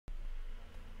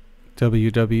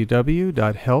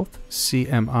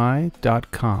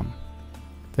www.healthcmi.com,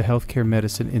 the Healthcare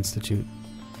Medicine Institute,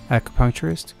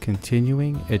 acupuncturist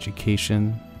continuing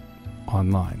education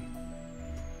online.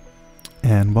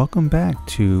 And welcome back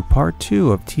to part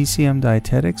 2 of TCM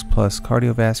Dietetics plus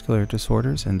cardiovascular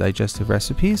disorders and digestive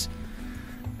recipes.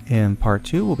 In part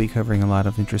 2, we'll be covering a lot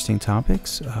of interesting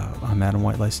topics. I'm Adam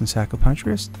White, licensed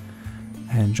acupuncturist,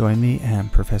 and join me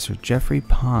and Professor Jeffrey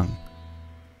Pong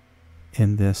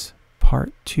in this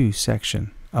part 2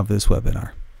 section of this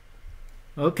webinar.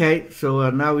 Okay,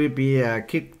 so now we be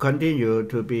continue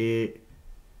to be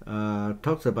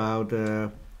talks about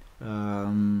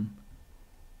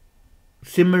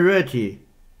similarity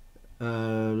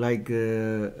like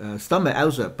stomach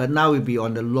ulcer, but now will be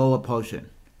on the lower portion,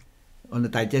 on the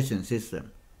digestion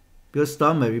system. Because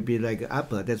stomach will be like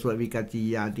upper, that's why we got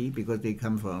GERD, because they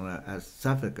come from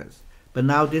esophagus. But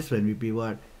now this one will be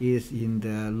what is in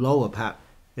the lower part.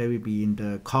 That will be in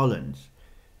the colons,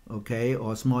 okay,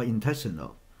 or small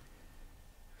intestinal.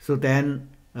 So then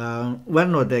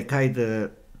one of the kind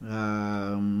of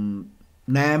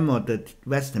name of the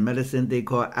Western medicine they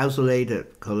call ulcerative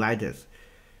colitis.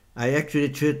 I actually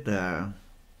treat quite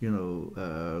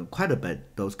a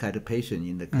bit those kind of patients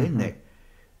in the clinic.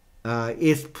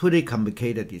 It's pretty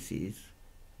complicated disease.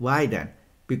 Why then?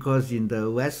 Because in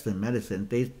the Western medicine,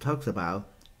 they talk about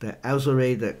the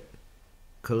ulcerative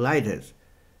colitis.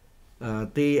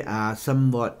 They are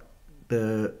somewhat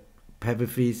the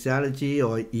pathophysiology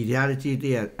or etiology,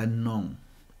 they are unknown.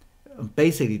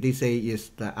 Basically, they say it's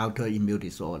the autoimmune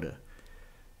disorder.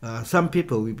 Some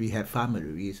people will have family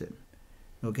reason,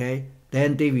 okay?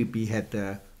 Then they will have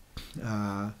the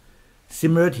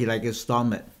similarity like a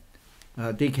stomach.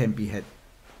 They can had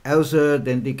ulcer,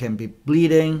 then they can be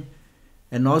bleeding,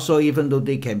 and also even though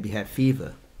they can have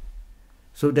fever.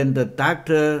 So then the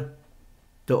doctor,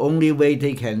 the only way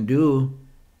they can do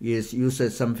is use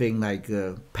something like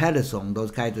prednisone,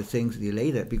 those kind of things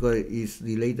related, because it's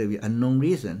related with unknown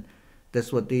reason.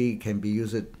 That's what they can be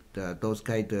used, those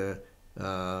kind of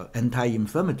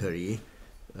anti-inflammatory,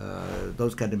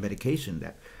 those kind of medication.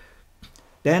 That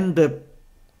then the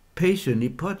patient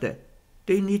report that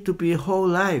they need to be whole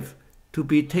life to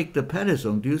be take the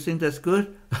prednisone. Do you think that's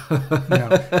good? No.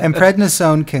 And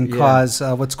prednisone can cause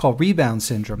what's called rebound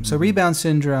syndrome. So rebound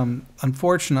syndrome,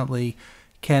 unfortunately,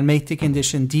 can make the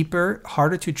condition deeper,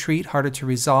 harder to treat, harder to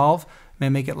resolve, may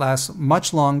make it last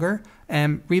much longer.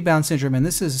 And rebound syndrome, and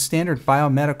this is a standard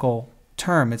biomedical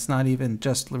term, it's not even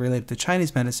just related to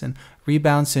Chinese medicine,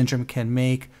 rebound syndrome can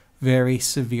make very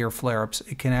severe flare-ups.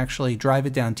 It can actually drive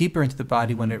it down deeper into the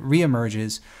body. When it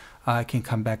reemerges, it can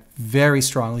come back very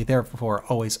strongly, therefore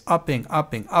always upping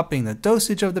the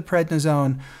dosage of the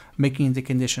prednisone, making the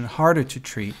condition harder to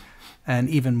treat and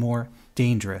even more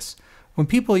dangerous. When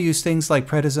people use things like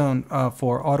prednisone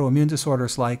for autoimmune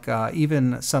disorders like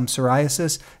even some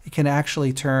psoriasis, it can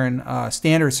actually turn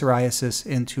standard psoriasis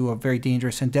into a very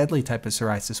dangerous and deadly type of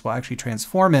psoriasis. Will actually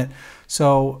transform it.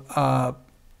 So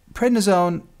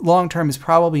prednisone long-term is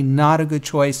probably not a good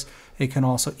choice. It can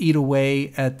also eat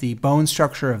away at the bone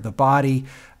structure of the body.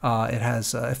 It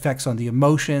has effects on the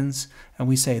emotions, and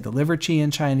we say the liver qi in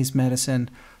Chinese medicine.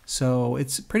 So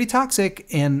it's pretty toxic.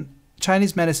 In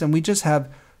Chinese medicine, we just have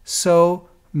so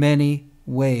many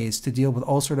ways to deal with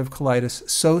ulcerative colitis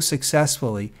so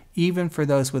successfully, even for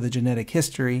those with a genetic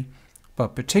history,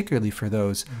 but particularly for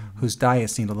those whose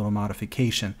diets need a little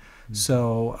modification.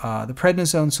 So the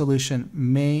prednisone solution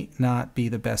may not be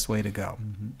the best way to go.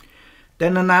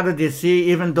 Then another disease,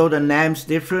 even though the name's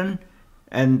different,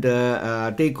 and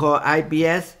they call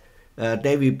IBS,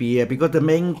 they will be, because the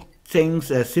main things,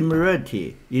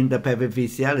 similarity in the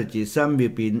pathophysiology, some will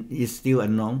be is still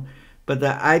unknown. But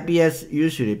the IBS,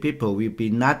 usually people will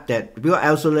be not that, because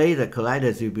ulcerative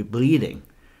colitis will be bleeding.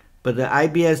 But the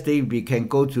IBS, they can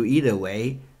go to either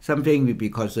way. Something will be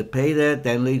constipated,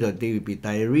 then later they will be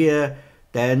diarrhea,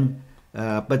 then,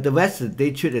 but the rest,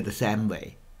 they treat it the same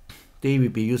way. They will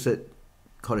be used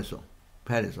cortisone,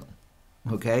 prednisone,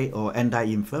 okay, or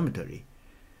anti-inflammatory.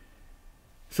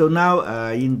 So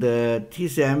now in the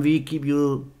TCM, we give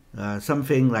you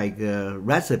something like a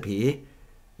recipe.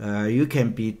 You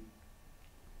can be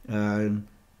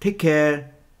take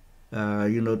care,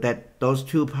 that those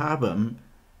two problems.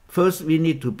 First, we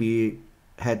need to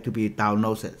had to be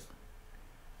diagnosis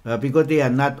because they are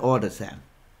not all the same.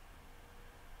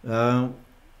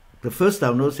 The first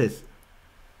diagnosis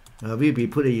will be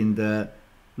put in the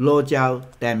low jiao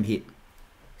damp heat.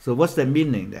 So what's the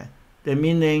meaning there? The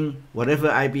meaning whatever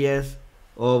IBS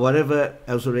or whatever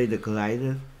ulcerative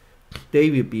colitis, they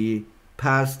will be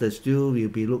past the stool will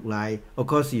be look like. Of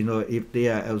course, if they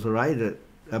are ulcerative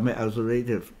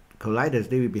colitis,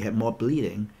 they will be have more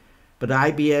bleeding. But the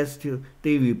IBS too,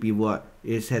 they will be what?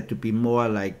 It had to be more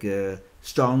like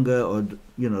stronger, or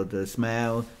the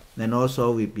smell, and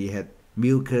also will be had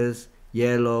mucus,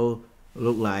 yellow,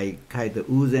 look like kind of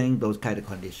oozing, those kind of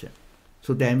conditions.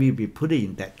 So then we be put it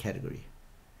in that category.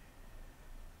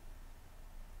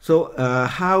 So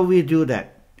how we do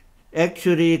that?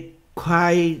 Actually,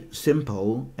 quite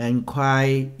simple and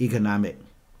quite economic.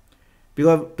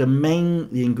 Because the main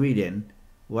ingredient,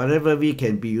 whatever we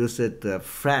can be used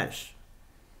fresh,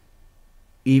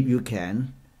 if you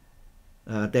can,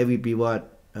 that will be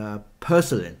what?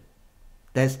 Porcelain.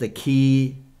 That's the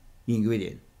key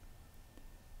ingredient.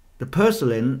 The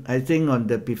porcelain, I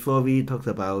think before we talked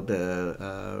about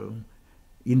the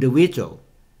individual,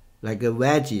 like a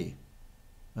veggie,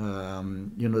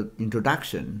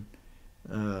 introduction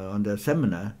on the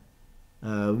seminar,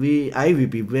 I will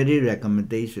be very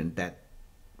recommendation that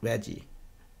veggie.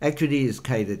 Actually, it's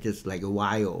kind of just like a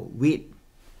wild wheat,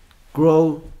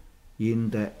 grow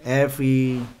in the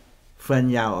every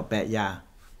front yard or backyard.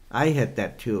 I had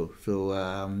that too, so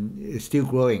it's still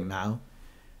growing now.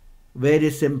 Very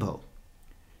simple.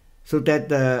 So that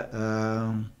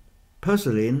the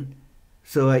porcelain,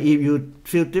 so if you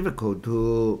feel difficult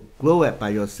to grow it by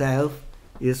yourself,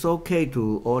 it's okay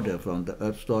to order from the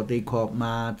herb store. They call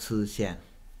ma ci xian.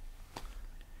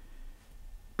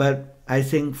 But I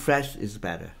think fresh is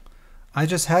better. I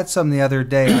just had some the other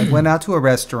day. I went out to a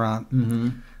restaurant,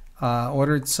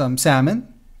 ordered some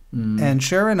salmon, and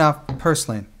sure enough,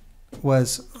 purslane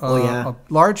was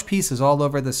large pieces all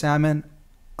over the salmon.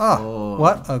 Oh,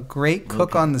 what a great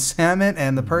cook on the salmon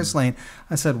and the purslane.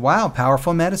 I said, wow,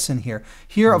 powerful medicine here.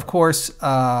 Here, of course,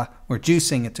 we're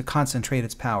juicing it to concentrate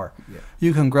its power. Yeah.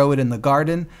 You can grow it in the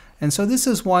garden. And so this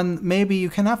is one, maybe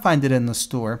you cannot find it in the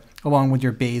store, along with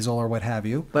your basil or what have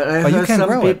you. But I heard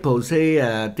some people say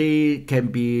they can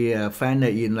be found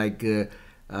in like a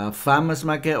farmer's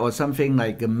market or something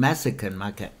like a Mexican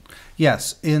market.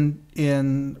 Yes.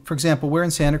 For example, we're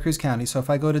in Santa Cruz County. So if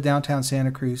I go to downtown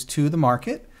Santa Cruz to the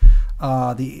market,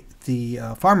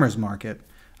 the farmer's market,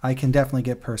 I can definitely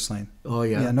get purslane. Oh,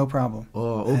 yeah. Yeah, no problem.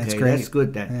 Oh, okay. That's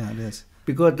good then. Yeah, it is.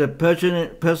 Because the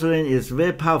purslane is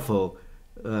very powerful.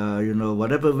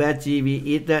 Whatever veggie we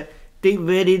eat, that they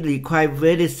require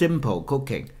very simple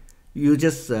cooking. You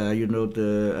just cleaning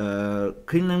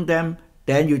them,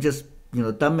 then you just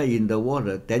dump it in the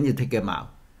water, then you take them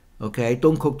out. Okay,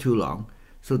 don't cook too long.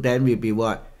 So then will be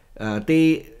what?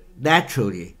 They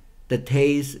naturally the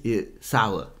taste is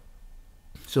sour.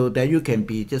 So then you can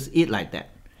just eat like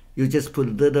that. You just put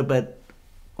a little bit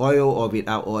oil or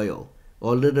without oil,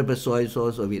 or a little bit soy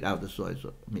sauce or without the soy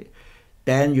sauce.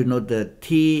 Then the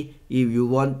tea, if you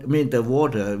want, the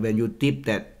water, when you dip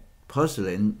that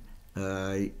porcelain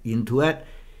into it,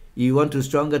 you want to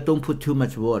stronger, don't put too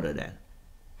much water then.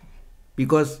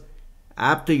 Because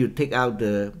after you take out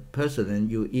the porcelain,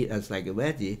 you eat as like a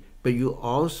veggie, but you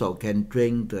also can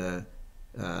drink the,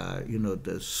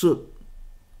 the soup,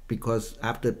 because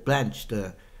after blanch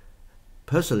the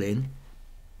porcelain,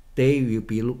 they will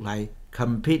be look like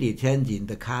completely changing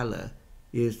the color.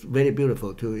 It's very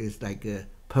beautiful too. It's like a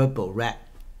purple red.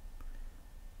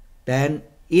 Then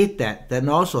eat that. Then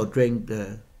also drink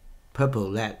the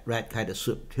purple red kind of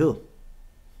soup too.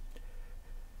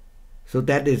 So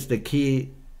that is the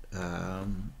key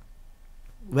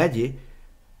veggie.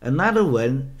 Another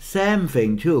one, same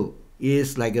thing too,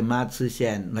 is like a ma ci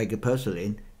xian, like a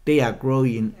porcelain. They are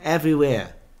growing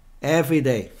everywhere, every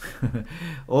day,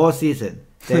 all season.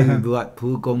 They will be what?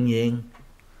 Pu gong ying.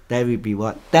 That will be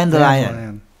what?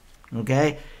 Dandelion.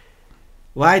 Okay?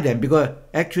 Why then? Because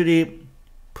actually,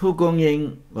 pu gong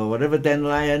ying or whatever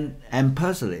dandelion and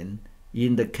porcelain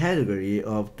in the category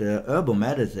of the herbal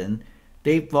medicine,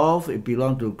 they both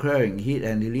belong to clearing heat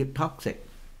and relief toxic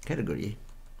category.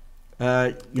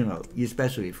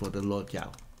 Especially for the low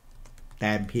jiao,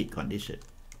 damp heat condition.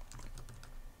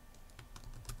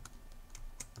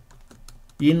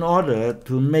 In order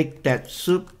to make that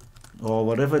soup or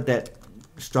whatever that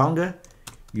stronger,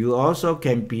 you also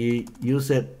can be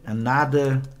using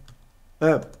another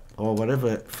herb or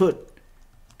whatever food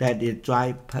that is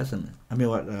dry persimmon.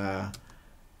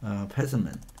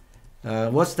 Persimmon.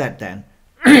 What's that then?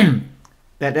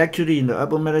 That actually in the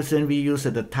herbal medicine we use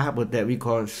the tablet that we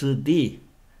call shi di.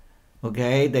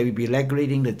 Okay, that will be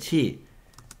regulating the qi.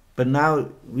 But now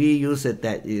we use it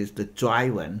that is the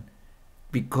dry one,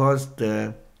 because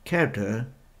the character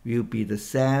will be the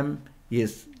same,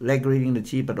 is regulating the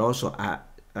qi, but also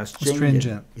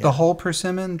astringent. Yeah. The whole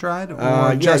persimmon dried,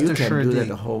 or just you a can shi do di? that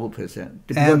the whole persimmon.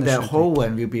 Because the whole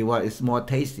one will be what is more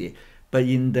tasty. But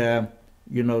in the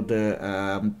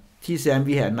TCM,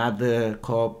 we have another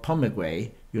called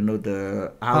pomegranate. You know,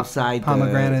 the outside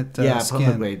pomegranate skin.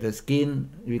 pomegranate, the skin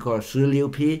we call 石榴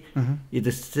皮. It's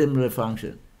a similar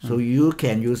function. So you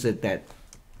can use it that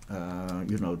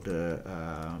you know, the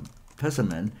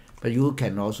persimmon, but you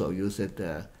can also use it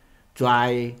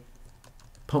dry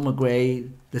pomegranate,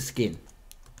 the skin.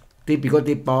 Because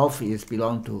they both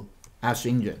belong to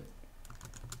astringent.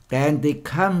 Then they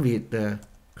come with the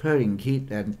curling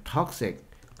heat and toxic,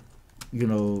 you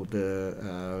know,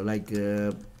 the like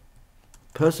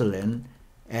porcelain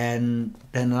and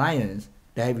dandelions,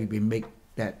 that will be make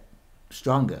that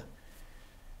stronger.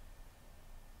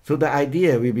 So the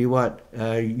idea will be what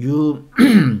you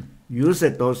use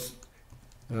it, those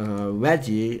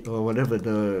veggie or whatever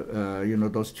the you know,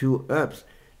 those two herbs,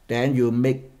 then you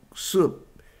make soup,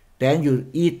 then you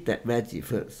eat that veggie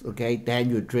first, okay, then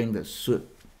you drink the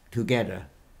soup together.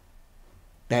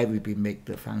 That will be make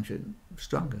the function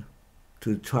stronger,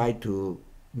 to try to,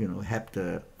 you know, have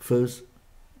the first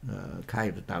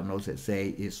kind of diagnosis,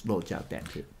 say is low jiao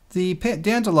danpit. The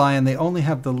dandelion, they only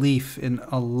have the leaf in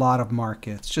a lot of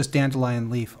markets, just dandelion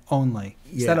leaf only.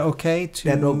 Is that okay too?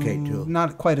 That's okay too.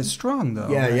 Not quite as strong though.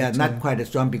 Yeah, right? yeah, not quite as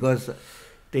strong because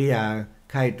they are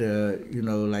kind of, you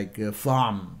know, like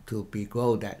farm to be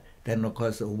grow that. Then of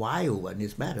course a wild one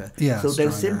is better. Yeah, so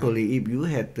then stronger. simply if you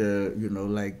had you know,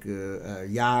 like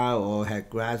yard or had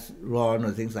grass lawn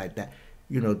or things like that,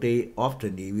 you know, they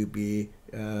often will be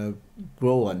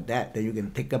grow on that. Then you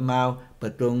can take them out,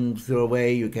 but don't throw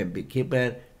away. You can keep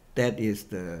it. That is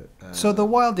the. So the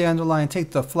wild dandelion,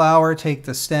 take the flower, take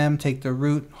the stem, take the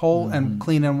root whole, and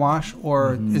clean and wash.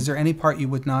 Or is there any part you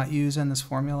would not use in this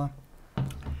formula?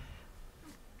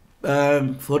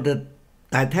 For the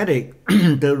dietetic,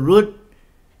 the root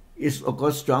is of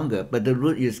course stronger, but the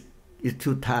root is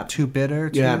too tough. Too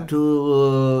bitter? Yeah,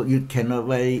 too. You cannot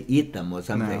really eat them or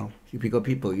something. No. Because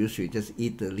people usually just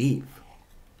eat the leaf.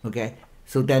 Okay,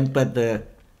 so then, but the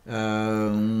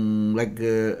like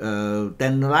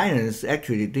dandelions,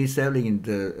 actually they selling in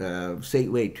the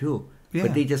same way too. Yeah.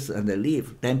 But they just on the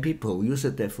leaf. Then people use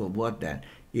it for what then?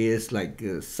 Is like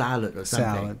salad or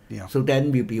something. Salad, yeah. So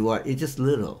then will be what? It's just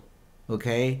little.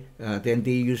 Okay, then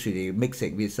they usually mix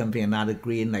it with something another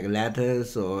green like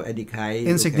lettuce or any kind.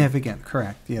 Insignificant, okay.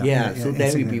 Correct. Yeah. Yeah. So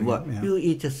then will be what? Yeah. You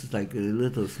eat just like a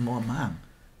little small amount.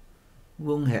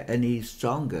 Won't have any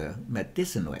stronger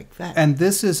medicinal effect. And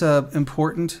this is an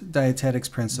important dietetics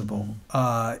principle.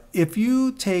 If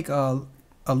you take a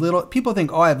little, people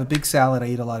think, oh, I have a big salad, I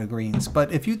eat a lot of greens.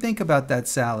 But if you think about that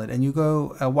salad and you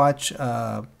go watch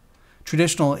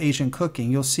traditional Asian cooking,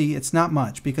 you'll see it's not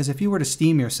much. Because if you were to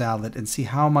steam your salad and see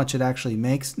how much it actually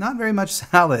makes, not very much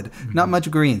salad, not much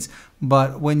greens.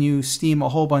 But when you steam a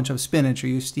whole bunch of spinach or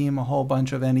you steam a whole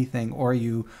bunch of anything, or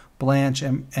you blanch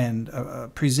and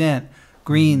present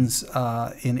greens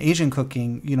in Asian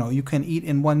cooking, you know, you can eat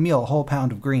in one meal a whole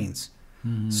pound of greens.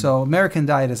 So American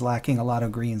diet is lacking a lot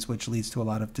of greens, which leads to a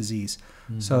lot of disease.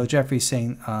 So Jeffrey's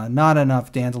saying not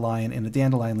enough dandelion in a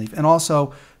dandelion leaf. And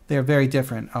also, they're very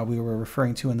different. We were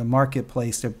referring to in the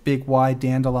marketplace, they're big, wide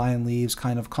dandelion leaves,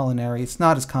 kind of culinary. It's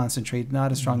not as concentrated,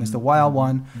 not as strong as the wild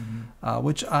one,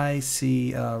 which I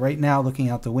see right now looking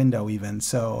out the window even.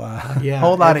 So a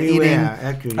whole lot of eating.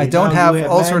 Actually. I don't have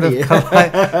ulcerative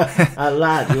colitis. A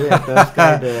lot. You have those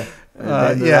kind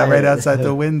of, yeah, right outside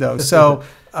the window. So,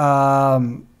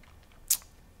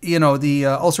 you know, the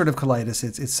ulcerative colitis,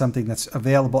 it's something that's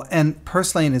available. And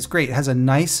purslane is great. It has a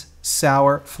nice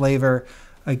sour flavor.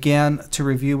 Again, to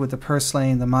review with the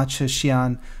purslane, the matcha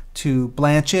xian, to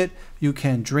blanch it, you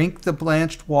can drink the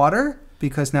blanched water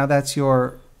because now that's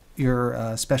your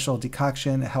special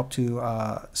decoction. It helped to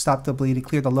stop the bleeding,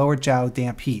 clear the lower jiao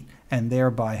damp heat, and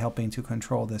thereby helping to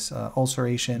control this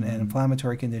ulceration and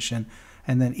inflammatory condition.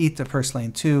 And then eat the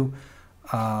purslane too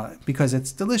because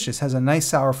it's delicious, has a nice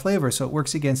sour flavor, so it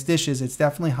works against dishes. It's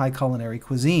definitely high culinary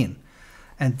cuisine.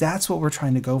 And that's what we're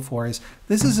trying to go for. Is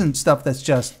this isn't stuff that's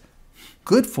just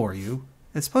good for you.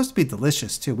 It's supposed to be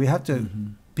delicious too. We have to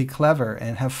be clever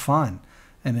and have fun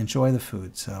and enjoy the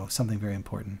food. So something very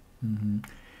important.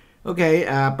 Okay,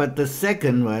 but the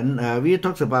second one, we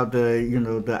talked about the, you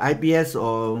know, the IBS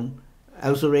or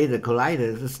ulcerative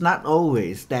colitis. It's not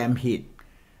always damp heat.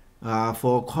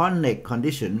 For chronic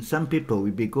conditions, some people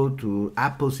will be go to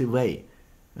opposite way.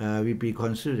 We be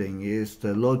considering is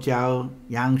the low jiao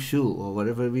yang shu or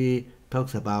whatever we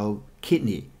talks about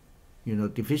kidney, you know,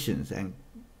 deficiency and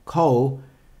cold.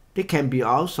 They can be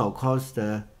also cause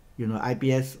the, you know,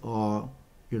 IBS or,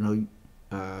 you know,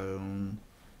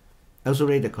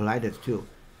 ulcerative colitis too.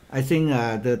 I think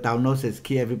the diagnosis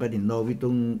key everybody know. We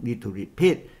don't need to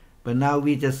repeat, but now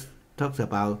we just talked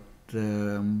about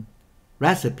the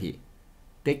recipe,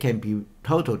 they can be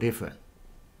total different.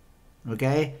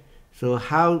 Okay, so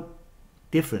how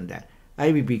different that?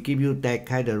 I will be give you that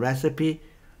kind of recipe.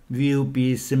 Will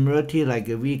be similar to like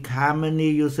we commonly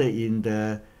use it in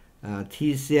the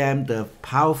TCM, the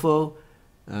powerful,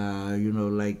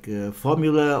 like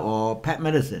formula or pet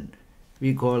medicine.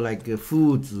 We call like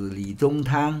父子理中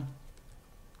汤.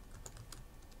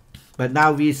 But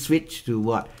now we switch to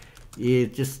what?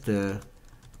 It's just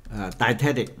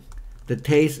dietetic. The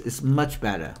taste is much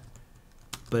better,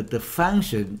 but the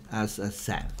function as a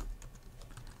same.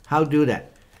 How do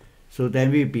that? So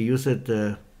then we be using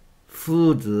the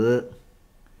父子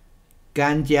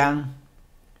干姜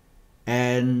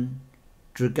and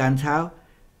炙甘草.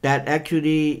 That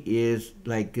actually is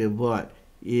like what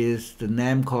is the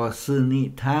name called 四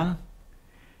逆汤.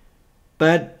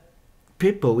 But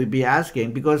people will be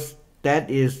asking, because that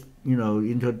is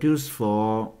introduced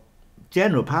for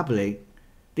general public,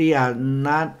 they are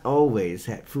not always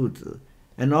had 父子.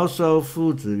 And also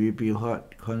父子 will be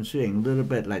considering a little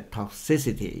bit like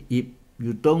toxicity. If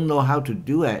you don't know how to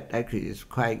do it, actually it's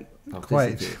quite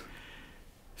toxicity.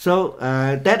 So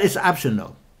that is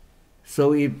optional.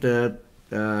 So if the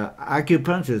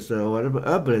acupuncturist or whatever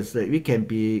herbalist, we can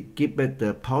be give it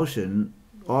the potion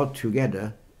all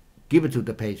together, give it to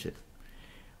the patient.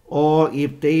 Or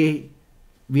if they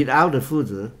without the 父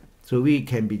子, so we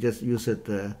can be just use it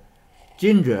the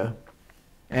ginger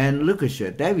and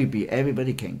licorice. That will be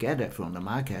everybody can get it from the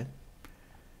market.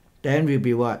 Then will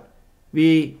be what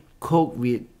we cook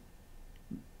with,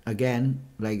 again,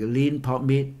 like lean pork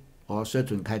meat or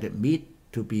certain kind of meat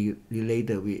to be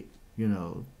related with,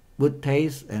 good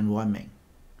taste and warming.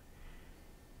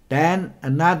 Then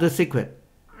another secret,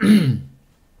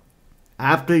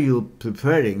 after you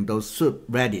preparing those soup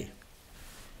ready,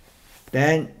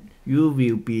 then you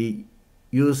will be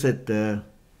using the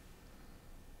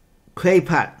clay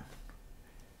pot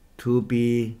to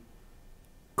be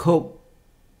cooked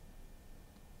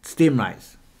steamed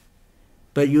rice,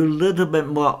 but you little bit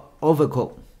more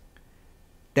overcooked.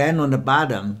 Then on the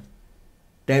bottom,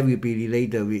 that will be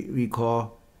related. We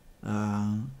call,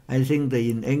 I think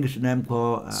in English name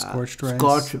called scorched rice.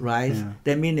 Scorched rice. Yeah.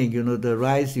 That meaning the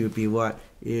rice will be what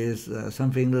is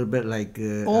something a little bit like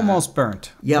almost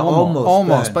burnt. Yeah,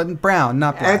 almost, burnt. but brown,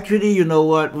 not black. Actually, you know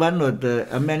what? One of the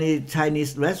many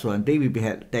Chinese restaurants, they will be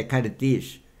had that kind of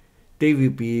dish. They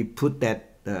will be put that.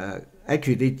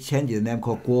 Actually, they change the name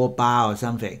called guo ba or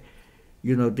something.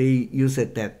 They use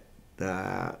it that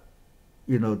the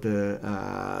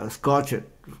scorched,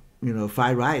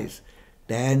 fried rice,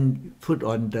 then put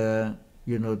on the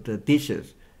the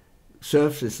dishes,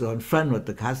 serves is on front of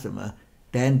the customer.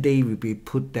 Then they will be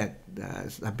put that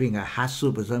being a hot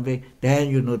soup or something.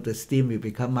 Then the steam will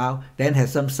be come out. Then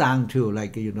has some sound too,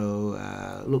 like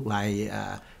look like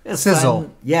sizzle.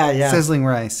 Fun. Yeah. Sizzling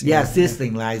rice. Yeah,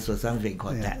 sizzling rice or something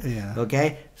called that. Yeah.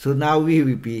 Okay. So now we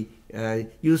will be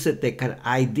using that kind of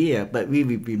idea, but we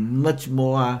will be much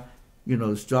more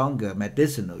stronger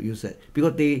medicinal use it,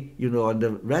 because they on the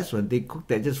restaurant they cook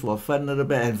that just for fun a little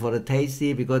bit and for the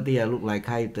tasty, because they look like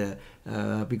kind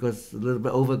because a little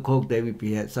bit overcooked, they will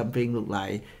be something look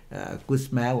like good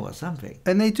smell or something.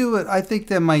 And they do it, I think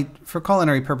they might, for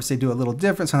culinary purpose, they do it a little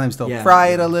different. Sometimes they'll fry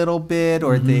it a little bit,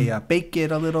 or they bake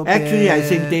it a little bit. Actually, I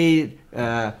think they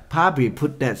probably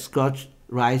put that scotch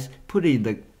rice, put it in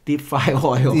the deep fry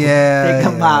oil. Yeah, they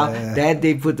come out. Then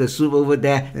they put the soup over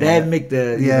there. Then make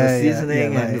the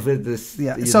seasoning and put the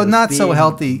So not steam. so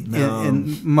healthy No.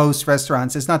 in most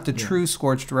restaurants. It's not the true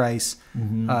scorched rice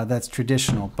that's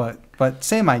traditional, but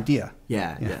same idea.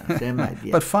 Yeah, same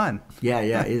idea. But fun. Yeah,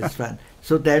 it's fun.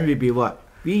 So then we be what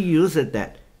we use it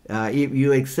that if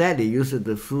you exactly use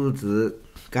the 父子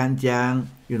干姜,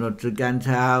 炙甘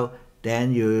草,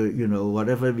 then you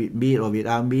whatever with meat or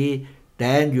without meat.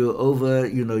 Then you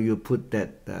you put that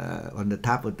on the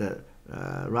top of the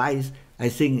rice. I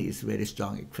think it's very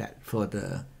strong effect for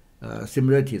the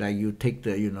similarity. Like you take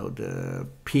the the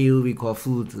pill we call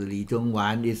父子理中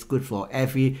丸. It's good for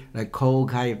every like cold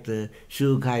kind of the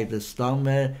sugar kind of the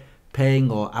stomach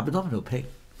pain or abdominal pain.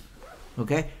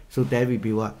 Okay, so that will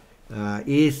be what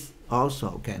is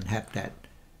also can have that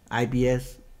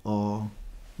IBS or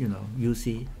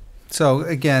UC. So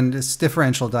again, it's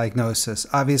differential diagnosis.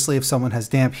 Obviously, if someone has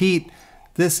damp heat,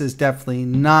 this is definitely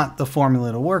not the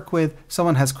formula to work with.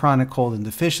 Someone has chronic cold and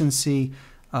deficiency,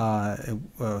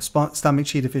 stomach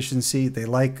chi deficiency. They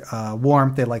like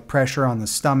warmth. They like pressure on the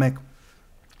stomach.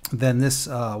 Then this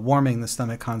warming the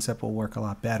stomach concept will work a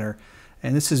lot better.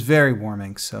 And this is very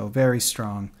warming, so very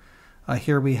strong.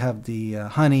 Here we have the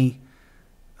honey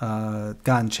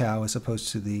gan chow as opposed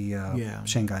to the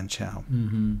shen gan chow.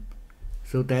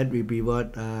 So that will be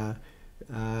what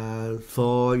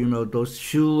for those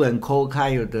shoe and cold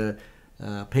kind of the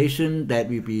patient that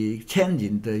will be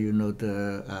changing the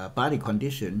the body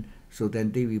condition. So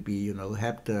then they will be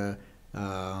have the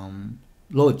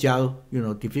low gel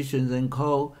deficiency and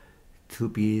cold to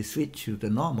be switched to the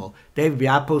normal. They will be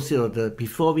opposite of the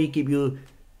before we give you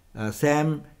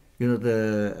same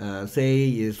the say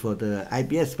is for the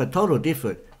IBS, but total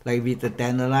different. Like with the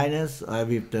dandelions,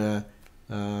 with the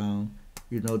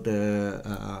the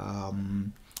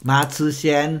ma ci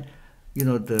xian,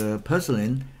 the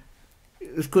porcelain,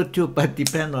 it's good too, but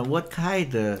depend on what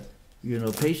kind of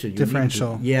patient you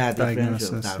differential need to,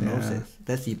 differential diagnosis. Yeah.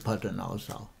 That's important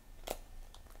also.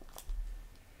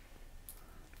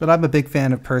 But I'm a big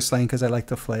fan of purslane because I like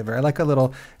the flavor. I like a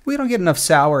little. We don't get enough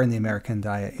sour in the American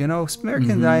diet.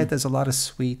 American diet does a lot of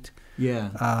sweet. Yeah.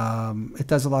 It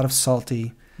does a lot of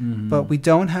salty, but we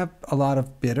don't have a lot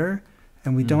of bitter,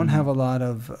 and we don't have a lot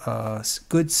of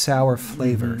good sour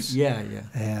flavors. Yeah.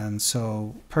 And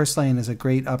so purslane is a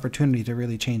great opportunity to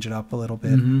really change it up a little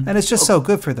bit, and it's just so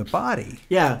good for the body.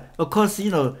 Yeah, of course,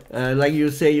 like you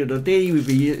say, they will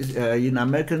be in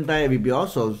American diet will be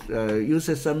also use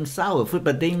some sour food,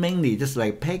 but they mainly just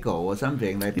like pickle or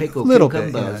something like pickle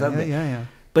cucumber or something. Yeah.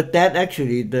 But that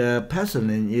actually the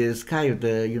purslane is kind of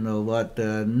the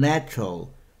the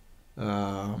natural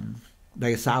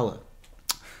like sour.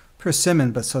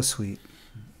 Persimmon, but so sweet.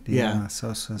 Yeah.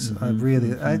 So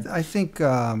really, I think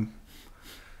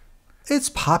it's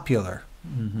popular.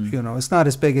 It's not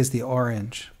as big as the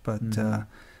orange, but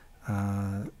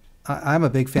I'm a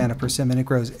big fan of persimmon. It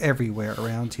grows everywhere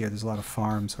around here. There's a lot of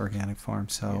farms, organic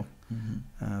farms, so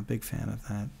big fan of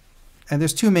that. And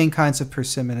there's two main kinds of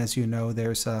persimmon, as you know.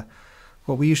 There's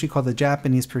what we usually call the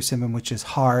Japanese persimmon, which is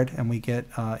hard, and we get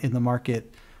in the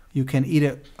market. You can eat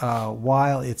it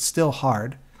while it's still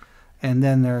hard. And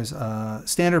then there's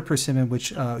standard persimmon,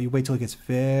 which you wait till it gets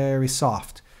very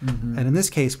soft. And in this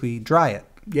case, we dry it.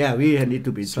 Yeah, we need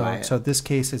to be dry. So this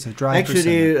case is a dry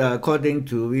Actually, persimmon. according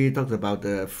to, we talked about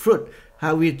the fruit,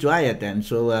 how we dry it then.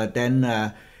 So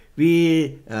then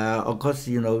we, of course,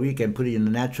 we can put it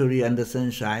in naturally under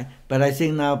sunshine. But I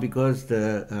think now because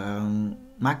the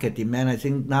market demand, I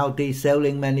think now they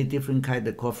selling many different kind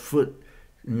of called fruit,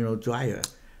 dryer.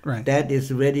 Right. That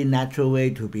is a very natural way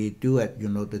to do it,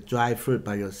 the dry fruit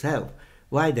by yourself.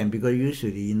 Why then? Because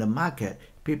usually in the market,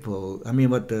 people,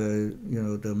 what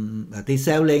they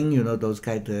selling, those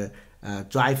kind of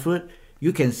dry fruit.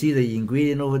 You can see the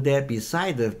ingredient over there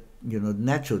beside the,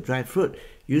 natural dry fruit.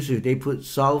 Usually they put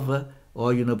sulfur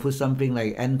or, put something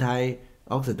like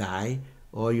antioxidant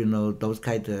or, those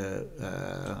kind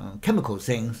of chemical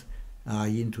things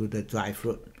into the dry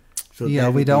fruit. So yeah,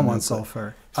 we don't want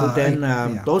sulfur. So then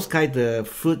those kind of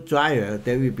fruit dryer,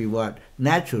 they will be what?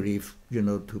 Naturally,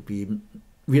 to be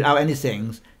without any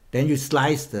things. Then you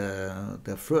slice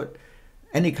the fruit,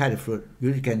 any kind of fruit.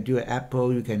 You can do an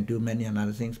apple, you can do many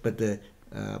other things, but the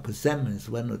persimmon is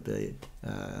one of the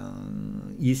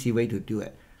easy way to do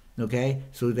it. Okay?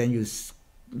 So then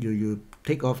you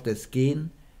take off the skin,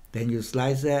 then you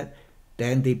slice it,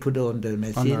 then they put it on the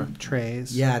machine. On the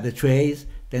trays. Yeah, the trays.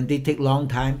 Then they take long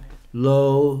time.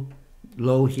 Low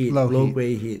heat, low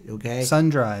grade heat, okay?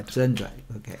 Sun-dried. Sun-dried,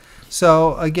 okay.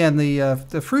 So again,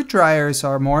 the fruit dryers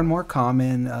are more and more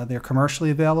common. They're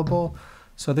commercially available.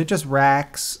 So they're just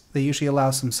racks. They usually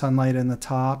allow some sunlight in the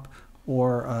top,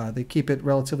 or they keep it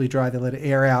relatively dry. They let it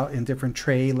air out in different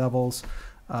tray levels.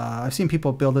 I've seen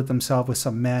people build it themselves with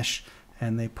some mesh,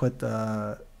 and they put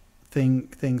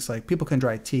things like, people can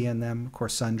dry tea in them, of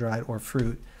course sun-dried, or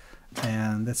fruit.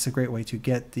 And that's a great way to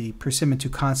get the persimmon to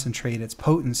concentrate its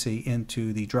potency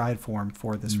into the dried form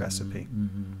for this recipe.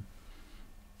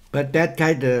 But that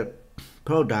kind of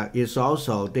product is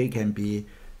also, they can be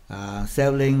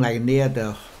selling like near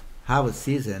the harvest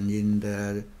season in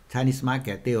the Chinese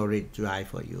market. They already dry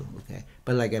for you, okay?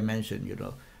 But like I mentioned, if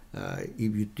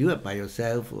you do it by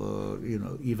yourself, or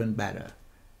even better,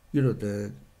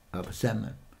 the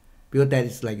persimmon. Because that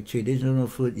is like traditional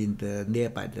food in the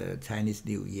nearby the Chinese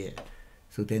New Year.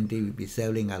 So then they will be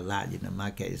selling a lot in the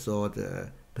market. So the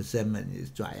persimmon is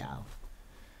dry out.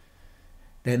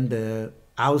 Then the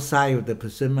outside of the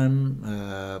persimmon,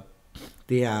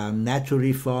 they are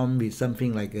naturally formed with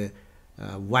something like a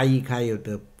white kind of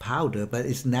the powder, but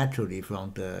it's naturally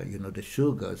from the the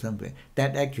sugar or something.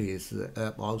 That actually is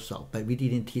herb also, but we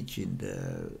didn't teach in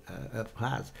the herb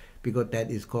class because that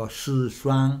is called shi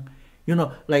shuang.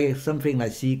 Like something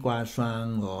like 西瓜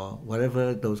霜 or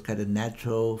whatever, those kind of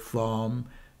natural form,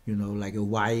 like a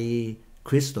white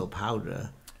crystal powder.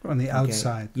 On the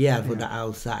outside. Yeah, for the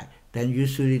outside. Then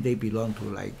usually they belong to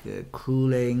like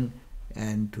cooling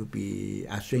and to be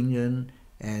astringent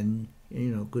and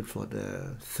good for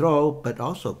the throat, but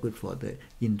also good for the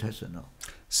intestinal.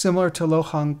 Similar to Lo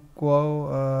Hang Guo?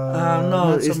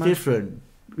 No, it's different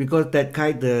because that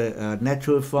kind of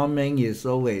natural forming is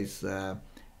always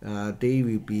they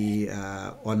will be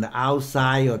on the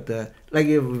outside of the, like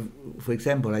if, for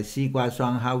example, like 西瓜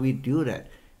霜, how we do that?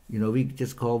 We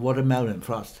just call watermelon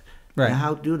frost. Right. And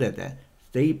how do that?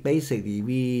 They basically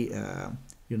we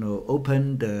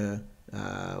open the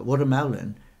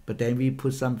watermelon, but then we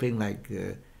put something like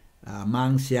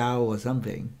mang xiao or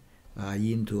something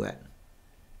into it.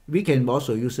 We can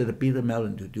also use the bitter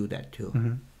melon to do that too.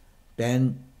 Mm-hmm.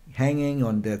 Then hanging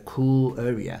on the cool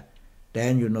area,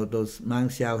 then those mang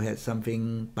xiao has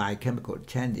something biochemical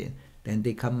changing. Then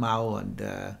they come out on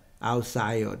the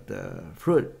outside of the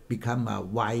fruit, become a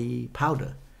white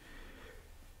powder.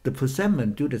 The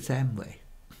persimmon do the same way,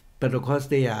 but of course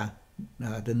they are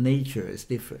the nature is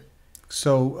different.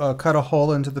 So cut a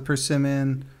hole into the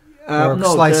persimmon. No,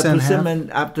 slice the in persimmon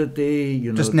after they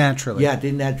just naturally. Yeah,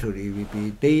 they naturally will be.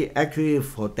 They actually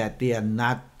for that they are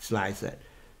not sliced.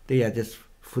 They are just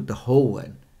put the whole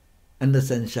one under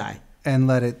sunshine and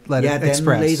let it then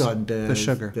express later on the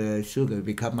sugar. The sugar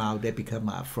will come out. They become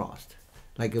a frost,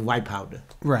 like a white powder.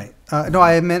 Right. No,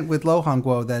 I meant with Lo Hang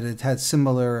Guo that it had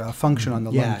similar function on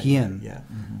the lung yin. Yeah.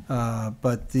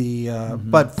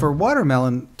 But for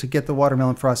watermelon, to get the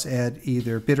watermelon frost, add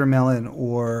either bitter melon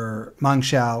or mang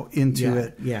xiao into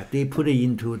it. Yeah, they put it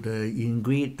into the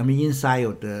inside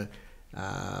of the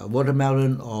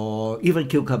watermelon or even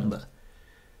cucumber.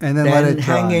 And then let it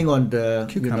dry. Hanging on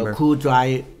the cool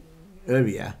dry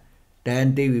area,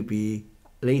 then they will be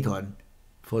later on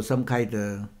for some kind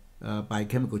of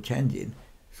biochemical changing.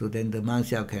 So then the mang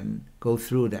xiao can go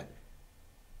through that.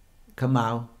 Come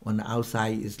out on the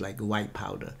outside is like a white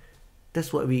powder.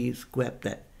 That's what we scrap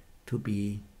that to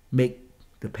be make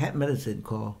the pet medicine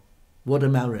called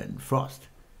watermelon frost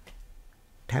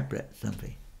tablet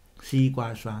something, 西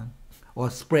瓜霜,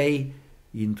 or spray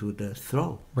into the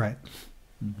throat. Right.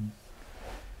 Mm-hmm.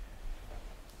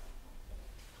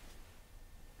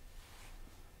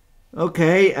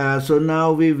 Okay, so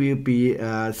now we will be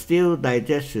still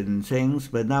digestion things,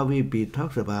 but now we will be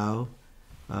talks about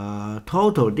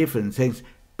total different things,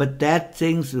 but that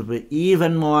things will be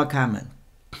even more common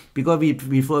because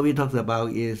before we talked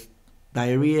about is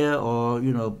diarrhea or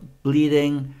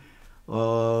bleeding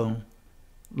or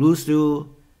loose stool,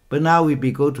 but now we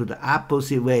go to the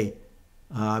opposite way.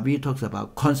 We talk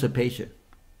about constipation.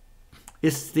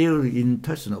 It's still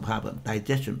intestinal problem,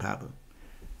 digestion problem.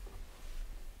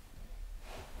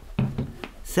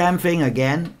 Same thing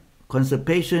again.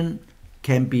 Constipation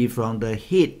can be from the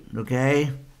heat,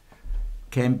 okay?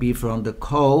 Can be from the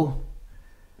cold.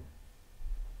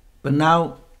 But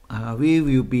now we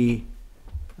will be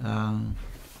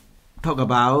talk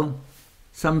about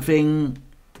something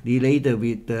related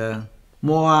with the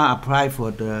more applied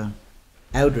for the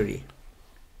elderly.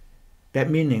 That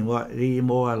meaning what?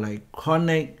 More like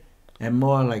chronic and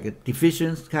more like a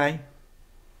deficient kind.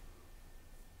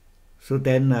 So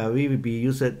then we will be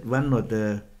using one of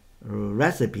the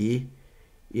recipe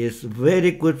is very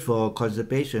good for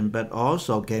constipation, but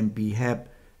also can be have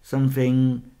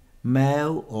something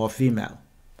male or female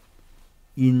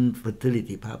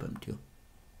infertility problem too.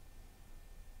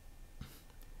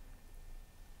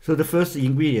 So the first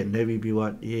ingredient that will be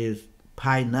what is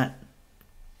pine nut.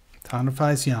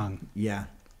 Tonifies yang. Yeah,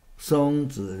 松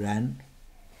子然.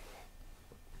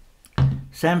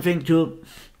 Same thing too.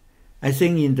 I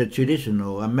think in the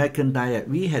traditional American diet,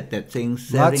 we had that thing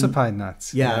selling. Lots of pine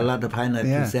nuts. Yeah, a lot of pine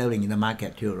nuts selling in the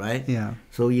market too, right? Yeah.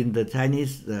 So in the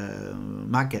Chinese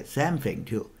market, same thing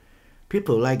too.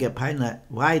 People like a pine nut.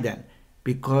 Why then?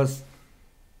 Because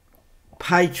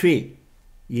pine tree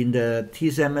in the Tea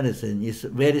medicine is a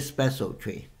very special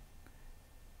tree.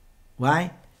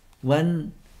 Why?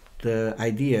 One, the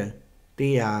idea,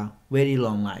 they are very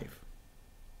long life.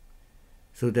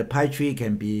 So the pine tree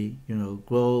can be,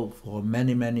 grow for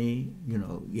many, many,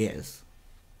 years,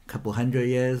 couple hundred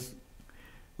years,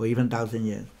 or even 1,000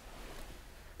 years.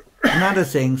 Another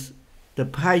things, the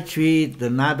pine tree,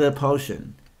 another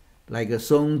portion, like a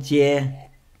song jie,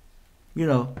 we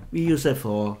use it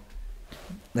for,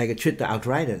 like treat the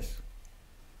arthritis.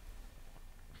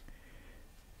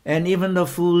 And even the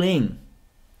fu ling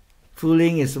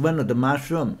is one of the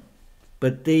mushroom,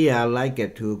 but they are like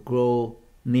it to grow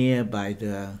nearby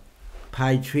the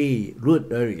pine tree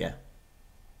root area.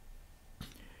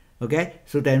 Okay,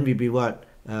 so then we be what?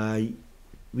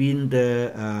 When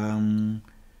the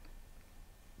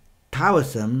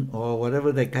Taoism or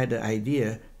whatever that kind of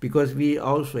idea, because we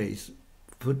always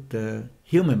put the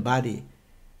human body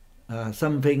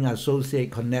something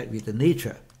associate, connect with the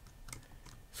nature.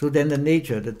 So then the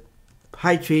nature, the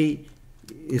high tree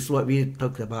is what we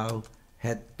talked about,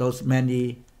 had those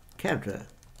many characters.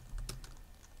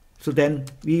 So then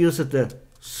we use the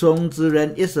Song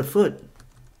Zhiren is a food,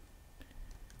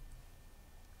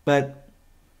 but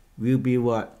will be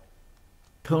what?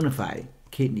 Tonify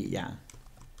kidney yang.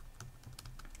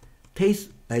 Taste,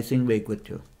 I think, very good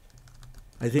too.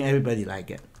 I think everybody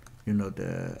like it. You know,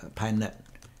 the pine nut.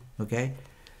 Okay.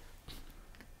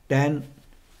 Then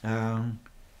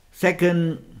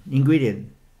second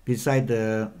ingredient beside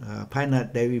the pine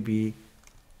nut, there will be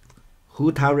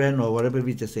hu tao ren, or whatever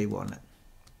we just say walnut.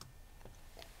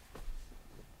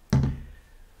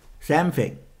 Same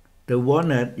thing. The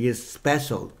walnut is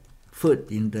special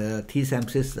food in the TSAM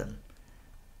system,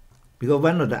 because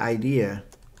one of the idea,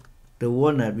 the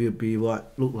walnut will be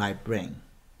what look like brain.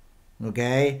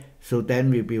 Okay, so then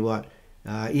will be what,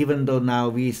 even though now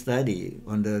we study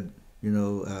on the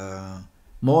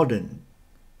modern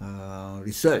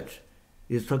research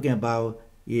is talking about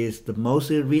is the most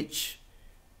rich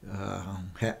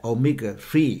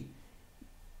omega-3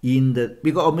 in the,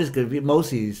 because omega-3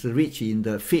 mostly is rich in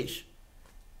the fish,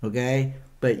 okay,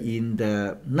 but in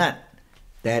the nut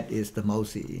that is the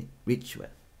most rich one.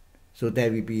 So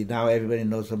that will be, now everybody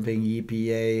knows something,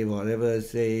 EPA, whatever,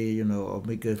 say,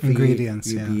 omega-3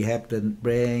 ingredients, will be have the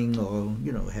brain, or,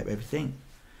 have everything.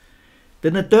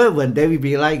 Then the third one, there will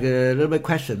be like a little bit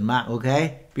question mark,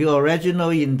 okay? Because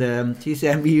originally in the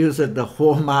TCM we use the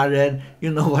hormone,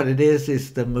 you know what it is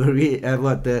the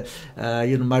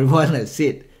marijuana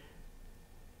seed.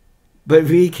 But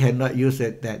we cannot use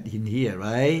that in here,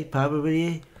 right?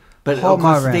 Probably. But of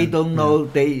course they don't know.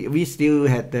 Yeah. We still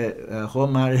had the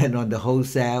hormone on the whole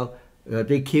cell.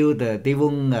 They kill they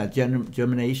won't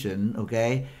germination,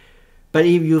 okay? But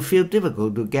if you feel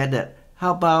difficult to get it,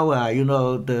 how about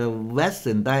the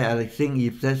Western diet? I think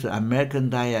if that's the American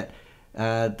diet,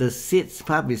 the seeds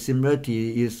probably similar to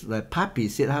is like poppy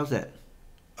seed. How's that?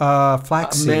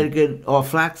 Flaxseed. American or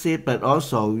flaxseed, but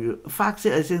also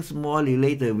flaxseed I think is more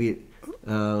related with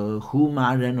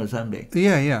Hu-ma-ren or something.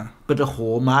 Yeah. But the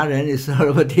Ho-ma-ren is a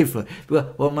little bit different.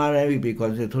 Because Ho-ma-ren will be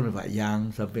considered 25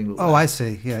 yang, something like that. I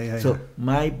see. Yeah. So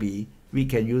might be we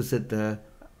can use the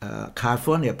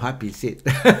California poppy seed.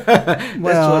 That's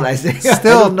what I think.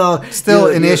 Still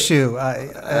an issue.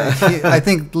 I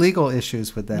think legal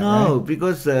issues with that. No, right?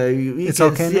 Because we it's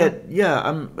can okay see it.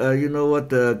 Yeah,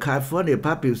 the California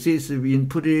poppy seeds have been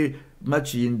pretty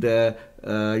much in the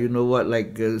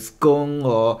like scone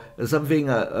or something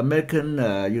American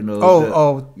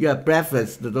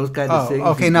breakfast, those kind of things.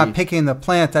 Okay, not picking the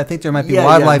plant. I think there might be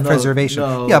wildlife preservation.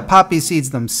 No. Yeah, poppy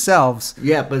seeds themselves.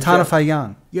 Yeah, but tonify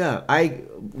yang. Yeah,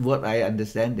 what I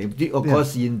understand, of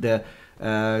course in the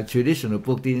traditional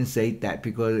book didn't say that,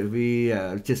 because we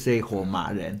just say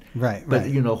Ho-ma-ren. Right. But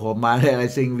Ho-ma-ren, I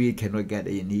think we cannot get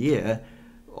it in here,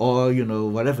 or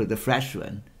whatever the fresh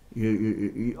one.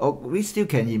 We still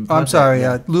can import. I'm sorry.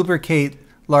 Lubricate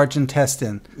large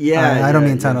intestine. I don't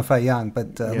mean tonify yang,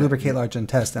 but lubricate large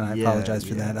intestine. I apologize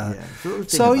for that.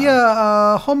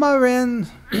 Ho-ma-ren.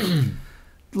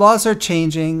 Laws are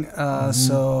changing,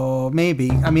 so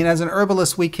maybe. I mean, as an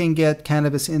herbalist, we can get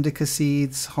cannabis indica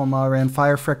seeds, Ho-ma-ren,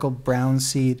 fire freckled brown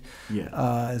seed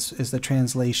is the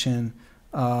translation.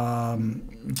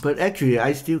 But actually,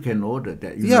 I still can order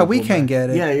that. We can get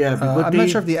it. Because I'm not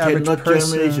sure if the average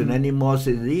person germination anymore is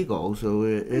illegal, so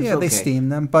it's okay. They steam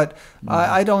them, but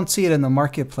I don't see it in the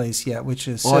marketplace yet, which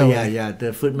is silly.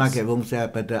 The food market won't sell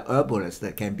it, but the herbalists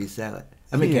that can be sell it.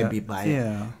 I mean, can be buy it.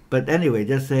 Yeah. But anyway,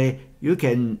 just say you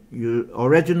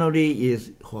originally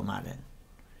is Ho-ma-ren,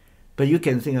 but you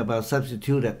can think about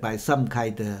substitute it by some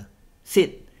kind of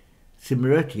seed,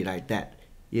 similarity like that.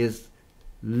 Is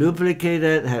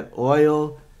lubricated, had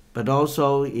oil, but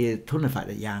also it tonified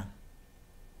the yang.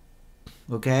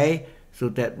 Okay, so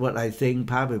that what I think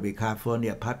probably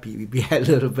California poppy will be a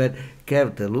little bit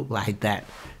character look like that.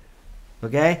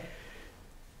 Okay,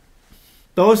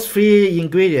 those three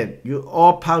ingredients you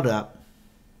all powder up.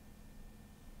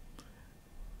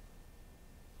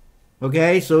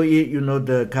 Okay, so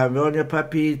the California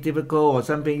poppy typical or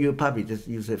something, you probably just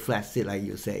use a flaxseed like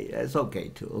you say. It's okay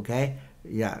too. Okay.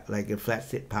 Yeah, like a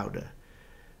flaxseed powder.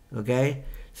 Okay,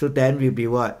 so then will be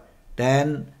what?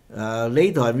 Then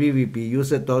later on we will be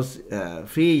using those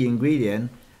three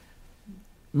ingredients,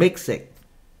 mix it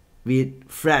with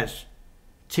fresh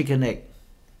chicken egg.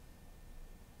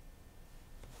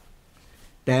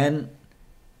 Then,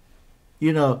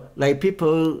 like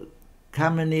people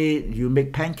commonly, you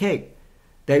make pancake,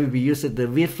 they will be using the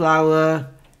wheat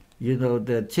flour,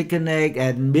 the chicken egg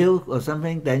and milk or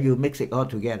something, then you mix it all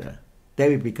together. They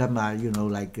will become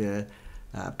like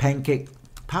pancake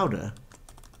powder.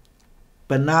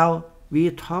 But now we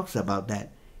talks about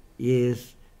that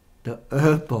is the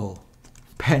herbal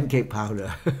pancake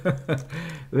powder,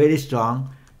 very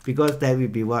strong, because that will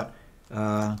be what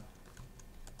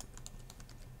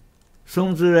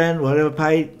松枝仁 whatever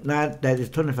pine nut that is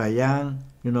 25 yang,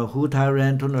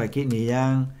 huta-ren 25 kidney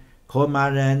yang,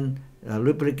 korma-ren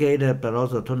lubricated but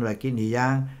also 25 kidney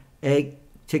yang, egg,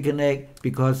 chicken egg,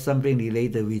 because something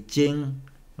related with jing,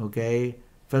 okay,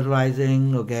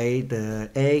 fertilizing, okay, the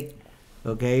egg,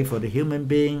 okay, for the human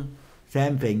being,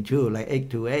 same thing too, like egg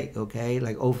to egg, okay,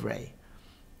 like ovary,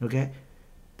 okay.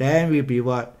 Then will be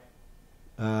what?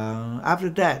 After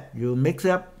that, you mix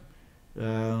up,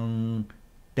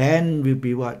 then will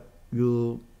be what?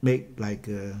 You make like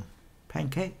a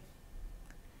pancake.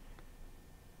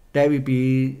 That will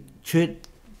be treat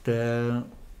the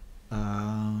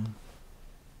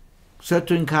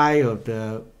certain kind of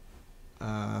the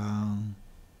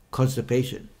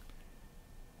constipation.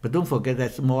 But don't forget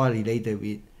that's more related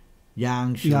with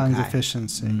yang shukai. Yang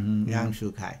deficiency. Yang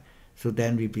shukai. So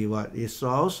then will be what? It's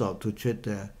also to treat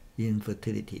the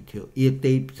infertility too. If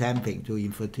they same thing to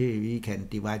infertility, we can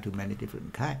divide to many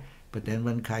different kinds. But then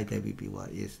one kind that will be what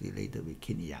is related with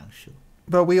kidney yang shu.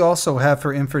 But we also have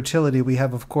for infertility, we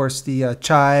have of course the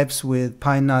chives with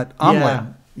pine nut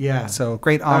omelet. Yeah. So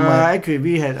great omelet. Actually,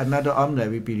 we had another omelet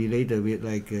will be related with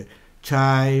like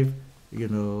chive,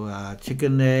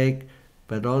 chicken egg,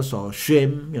 but also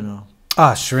shrimp,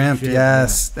 Shrimp,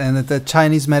 yes. Yeah. And the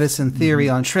Chinese medicine theory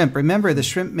on shrimp. Remember, the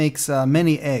shrimp makes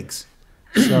many eggs.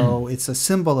 So it's a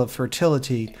symbol of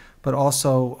fertility, but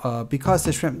also because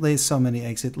the shrimp lays so many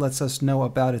eggs, it lets us know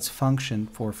about its function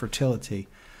for fertility.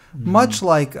 Much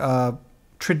like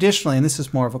traditionally, and this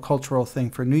is more of a cultural thing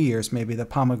for New Year's, maybe the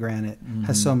pomegranate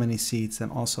has so many seeds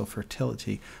and also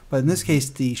fertility. But in this case,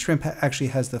 the shrimp actually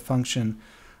has the function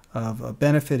of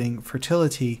benefiting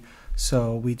fertility.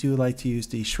 So we do like to use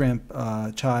the shrimp,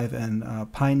 chive, and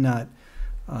pine nut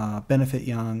benefit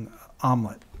yang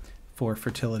omelet for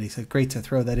fertility. So great to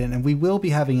throw that in. And we will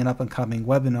be having an up-and-coming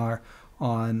webinar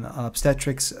on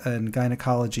obstetrics and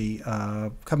gynecology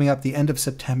coming up the end of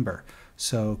September.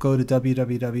 So go to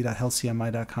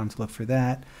www.healthcmi.com to look for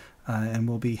that. And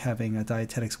we'll be having a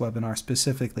dietetics webinar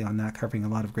specifically on that, covering a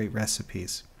lot of great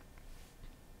recipes.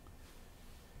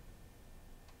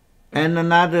 And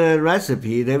another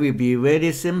recipe that will be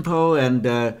very simple and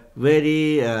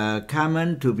very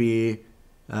common to be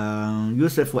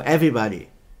used for everybody.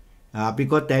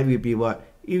 Because that will be what?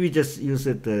 If we just use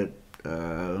it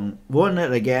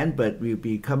walnut again, but will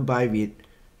be combined with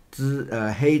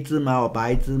黑芝麻 or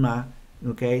白芝麻,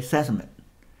 okay, sesame.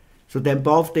 So then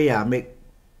both they are make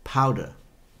powder.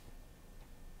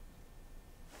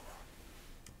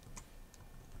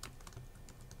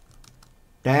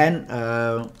 Then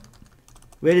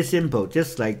very simple,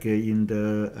 just like in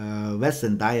the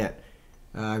Western diet,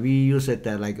 we use it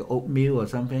like oatmeal or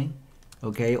something,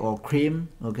 okay, or cream,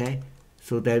 okay.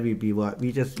 So that will be what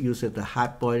we just use it the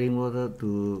hot boiling water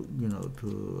to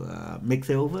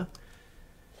mix it over.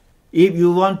 If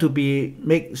you want to be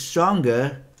make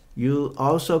stronger, you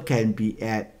also can be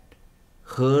add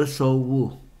he shou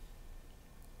wu.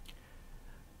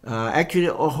 Actually,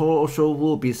 he shou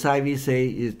wu, besides we say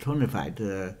is tonified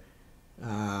the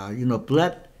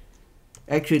blood.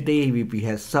 Actually, they will be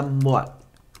has somewhat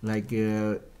like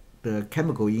the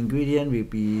chemical ingredient will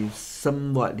be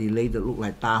somewhat related, look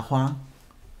like da huang.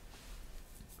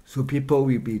 So people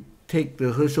will be take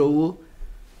the he shou wu,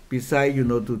 besides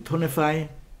to tonify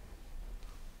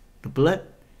the blood,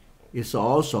 it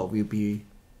also will be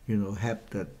have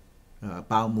the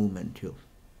bowel movement too.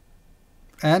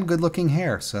 And good-looking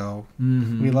hair, so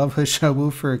we love he shou wu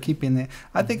for keeping the...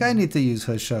 I think I need to use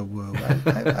he shou wu.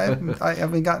 I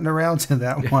haven't gotten around to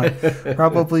that one.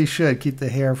 Probably should keep the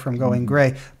hair from going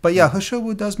gray. But yeah, he shou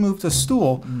wu does move the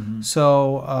stool,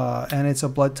 so and it's a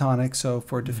blood tonic, so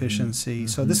for deficiency.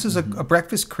 So this is a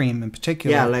breakfast cream in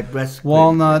particular. Yeah, like breast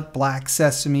walnut, cream. black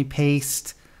sesame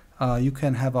paste. You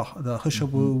can have the he shou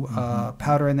wu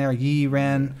powder in there, yi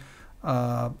ren.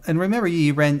 And remember,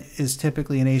 yi ren is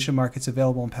typically in Asian markets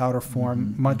available in powder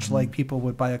form, much like people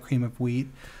would buy a cream of wheat.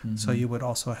 So you would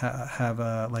also have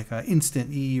like an instant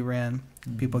yi ren.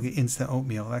 People get instant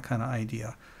oatmeal, that kind of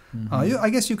idea.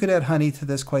 I guess you could add honey to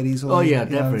this quite easily. Oh yeah,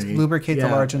 definitely. Lubricate the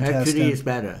large intestine. Actually, it's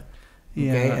better.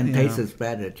 Okay, and taste is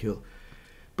better too.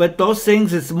 But those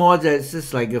things is more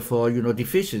just like for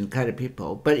deficient kind of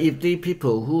people. But if the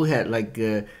people who had like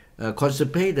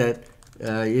constipated.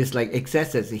 It's like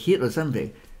excessive heat or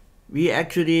something. We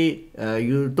actually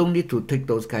you don't need to take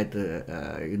those kind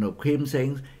of cream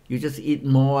things. You just eat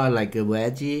more like a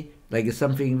veggie, like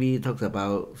something we talked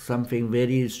about, something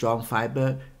very strong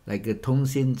fiber, like a tong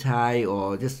sin chai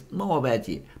or just more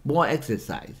veggie, more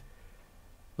exercise.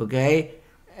 Okay,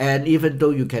 and even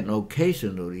though you can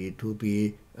occasionally to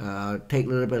be take a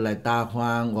little bit like da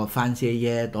huang or fan xie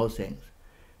ye, those things.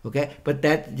 Okay, but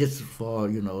that just for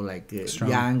like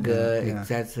younger,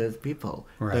 excessive people.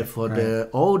 Right, but for the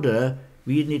older,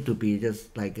 we need to be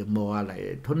just like more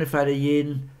like tonify the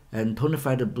yin and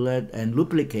tonify the blood and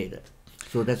lubricate it.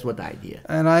 So that's what the idea.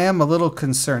 And I am a little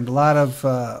concerned. A lot of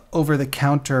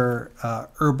over-the-counter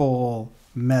herbal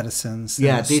medicines.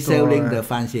 Yeah, they're selling the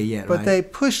fan xie ye, but right? they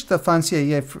push the fan xie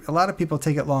ye. A lot of people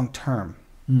take it long term.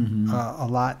 A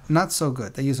lot, not so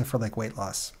good. They use it for like weight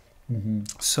loss.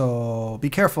 So be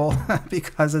careful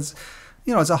because it's,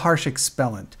 it's a harsh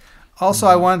expellant. Also,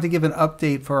 I wanted to give an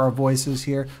update for our voices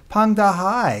here. Pang Da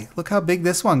Hai. Look how big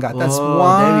this one got. That's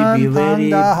one Pang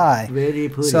Da Hai. Very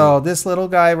pretty. So this little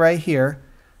guy right here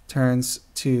turns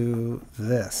to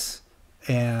this.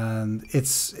 And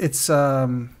it's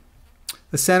the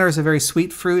center is a very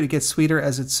sweet fruit. It gets sweeter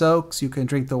as it soaks. You can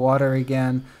drink the water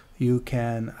again. You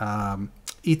can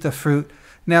eat the fruit.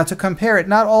 Now, to compare it,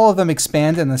 not all of them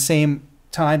expand in the same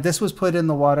time. This was put in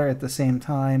the water at the same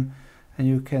time, and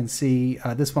you can see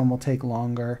this one will take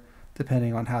longer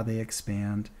depending on how they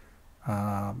expand.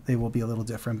 They will be a little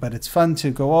different, but it's fun to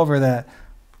go over that.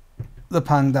 The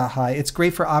Pang Da Hai. It's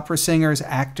great for opera singers,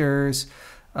 actors,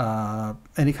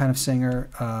 any kind of singer.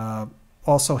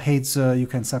 Also, heizi, you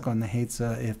can suck on the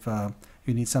heizi if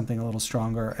you need something a little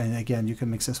stronger. And again, you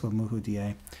can mix this with muhu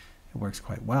die. It works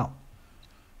quite well.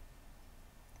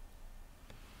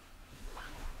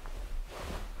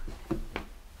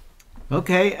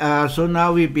 Okay, so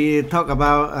now we be talk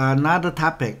about another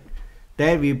topic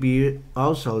that will be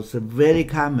also very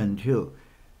common too.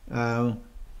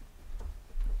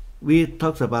 We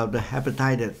talked about the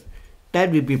hepatitis.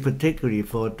 That will be particularly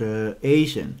for the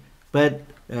Asian, but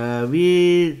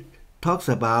we talks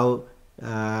about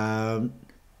now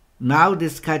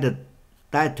this kind of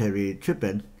dietary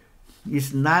treatment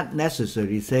is not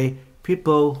necessary. Say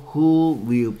people who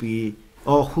will be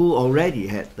or who already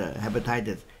had the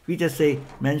hepatitis. We just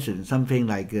mention something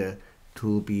like to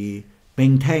be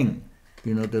maintain,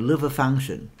 the liver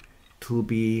function, to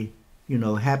be,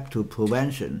 help to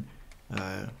prevention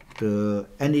the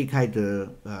any kind of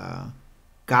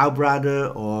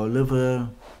gallbladder or liver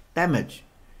damage.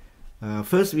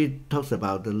 First we talked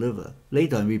about the liver.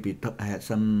 Later on we had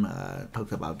some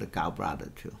talks about the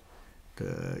gallbladder too,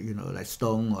 the like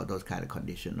stone or those kind of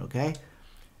condition. Okay,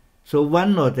 so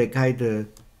one of the kind of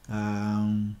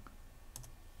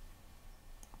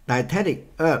dietetic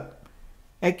herb.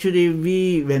 Actually,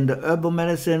 when the herbal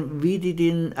medicine, we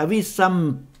didn't.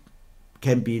 Some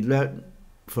can be learned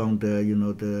from the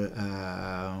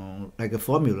like a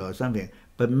formula or something.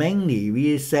 But mainly,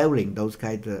 we selling those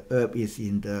kind of herb is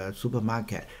in the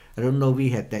supermarket. I don't know we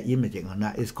have that imaging or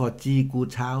not. It's called ji gu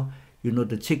chao.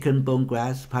 The chicken bone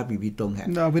grass. Probably we don't have.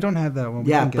 No, we don't have that one.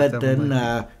 Yeah, but then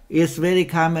it's very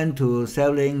common to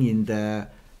selling in the.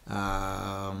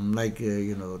 The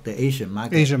Asian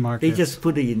market. Asian market. They just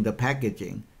put it in the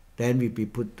packaging. Then we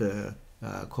put the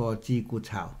called ji gu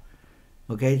chao.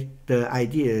 Okay, the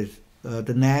idea is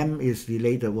the name is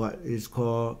related. What is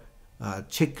called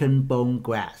chicken bone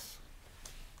grass.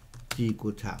 Ji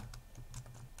gu chao.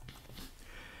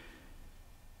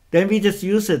 Then we just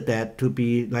use that to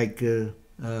be like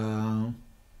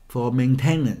for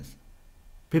maintenance.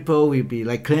 People will be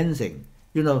like cleansing.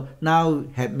 Now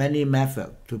have many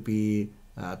methods to be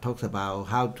talks about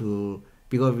how to,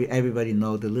 because everybody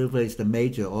know the liver is the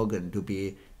major organ to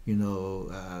be,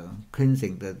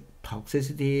 cleansing the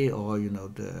toxicity or,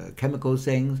 the chemical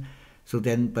things. So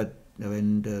then, but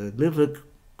when the liver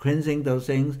cleansing those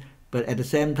things, but at the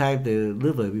same time, the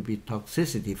liver will be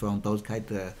toxicity from those kind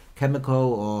of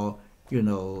chemical or,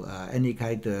 any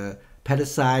kind of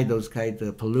pesticide, those kind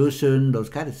of pollution, those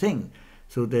kind of things.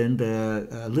 So then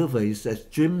the liver is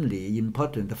extremely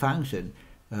important function.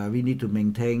 We need to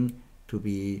maintain to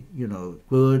be,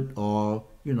 good or,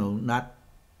 not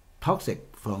toxic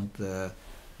from the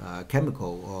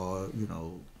chemical or,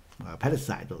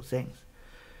 pesticide, those things.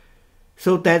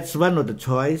 So that's one of the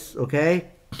choice, okay?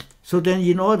 So then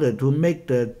in order to make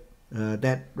the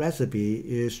that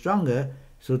recipe stronger,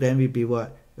 so then we be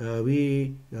what?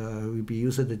 We be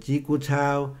using the ji gu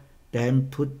chao, then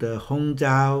put the hong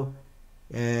zhao,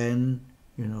 and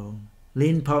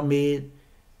lean pork meat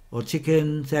or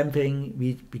chicken, same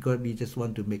thing. Because we just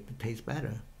want to make the taste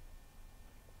better.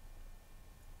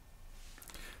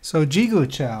 So ji gu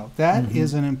chao, that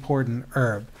is an important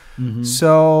herb.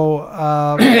 So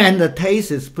and the taste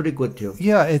is pretty good too.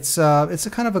 Yeah, it's a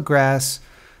kind of a grass.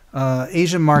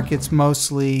 Asian markets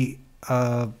mostly.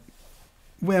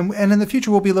 And in the future,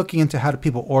 we'll be looking into how do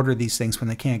people order these things when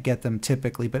they can't get them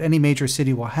typically, but any major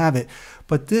city will have it.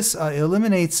 But this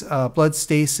eliminates blood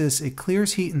stasis. It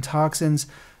clears heat and toxins,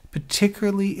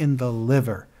 particularly in the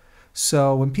liver.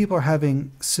 So when people are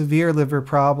having severe liver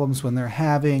problems, when they're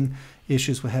having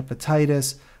issues with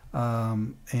hepatitis,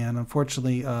 and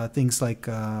unfortunately things like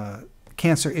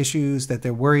cancer issues that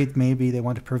they're worried maybe they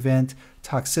want to prevent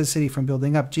toxicity from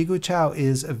building up, Jigu Chow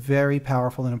is a very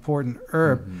powerful and important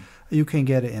herb. Mm-hmm. You can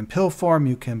get it in pill form.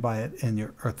 You can buy it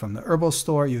from the herbal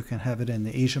store. You can have it in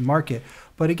the Asian market.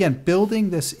 But again, building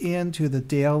this into the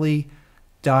daily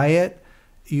diet,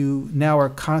 you now are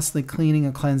constantly cleaning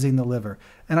and cleansing the liver.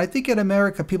 And I think in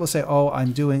America, people say, oh,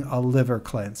 I'm doing a liver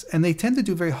cleanse. And they tend to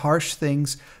do very harsh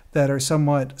things that are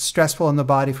somewhat stressful in the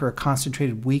body for a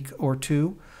concentrated week or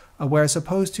two. Whereas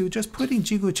opposed to just putting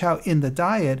Jigu Chow in the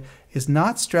diet is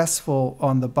not stressful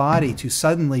on the body to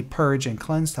suddenly purge and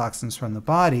cleanse toxins from the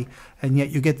body, and yet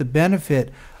you get the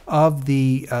benefit of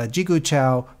the Jigu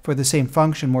Chow for the same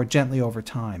function more gently over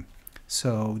time.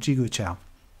 So Jigu Chow.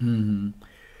 Mm-hmm.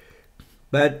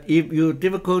 But if you're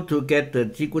difficult to get the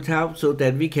Jigu Chow, so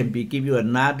that we can give you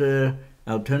another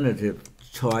alternative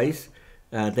choice,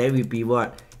 that will be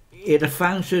what? The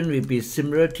function will be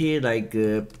similar to like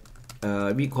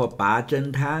we call Ba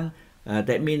Zhen Tang.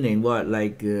 That meaning what,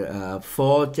 like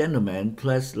 4 gentlemen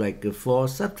plus like 4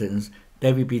 substance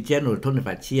that will be general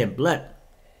tonified qi and blood.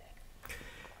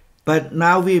 But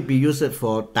now we'll be used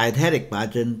for dietetic Ba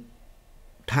Zhen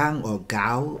Tang or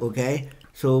Gao, okay?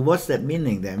 So what's that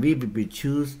meaning then? We will be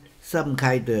choose some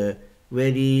kind of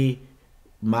very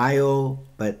mild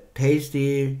but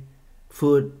tasty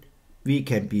food. We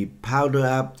can be powder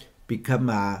up, become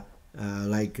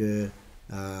like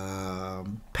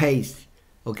paste.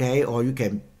 Okay, or you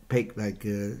can make like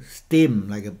a steam,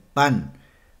 like a bun,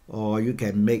 or you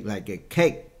can make like a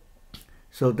cake.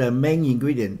 So the main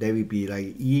ingredient, they will be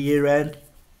like yi yuan,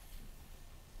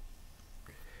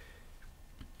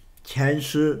 qian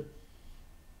shi,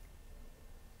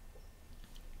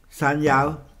 san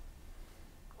yao,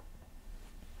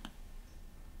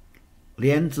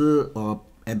 lian zhi,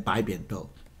 and bai bian dou.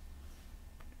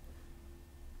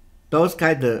 Those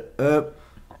kind of herb,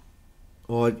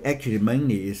 or actually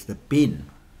mainly is the bean.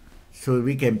 So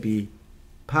we can be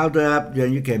powder up,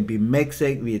 then you can be mix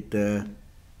it with the,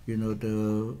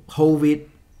 the whole wheat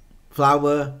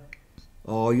flour,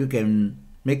 or you can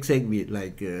mix it with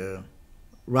like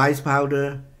rice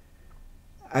powder.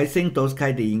 I think those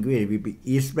kind of ingredients will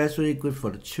be especially good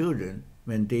for the children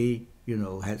when they,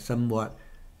 had somewhat,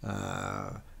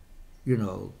 kind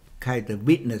of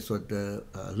weakness of the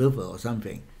liver or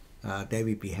something. They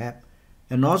will be happy.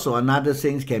 And also another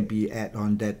things can be add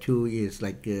on that too is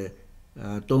like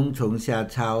Dong Chong Xia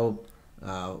Chao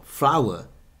flower.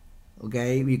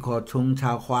 Okay, we call Chong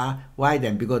Chao Hua. Why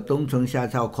then? Because Dong Chong Xia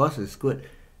Chao of course is good,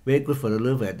 very good for the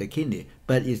liver and the kidney,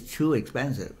 but it's too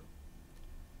expensive.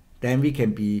 Then we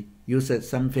can be used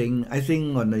something, I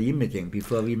think on the imaging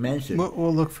before we mentioned.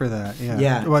 We'll look for that, yeah.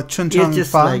 Yeah. What, Chun Chang it's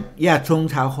just Fa? like, yeah, Chong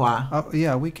Chao Hua. Oh,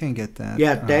 yeah, we can get that.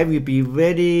 Yeah, that will be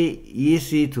very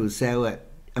easy to sell it.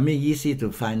 I mean, easy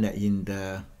to find that in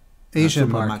the Asian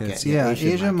markets. Yeah,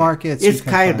 Asian markets. It's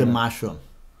kind of the mushroom.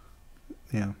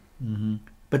 Yeah. Mm-hmm.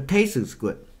 But taste is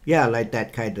good. Yeah, like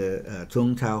that kind of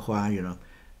Zhong Chao Hua,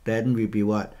 Then will be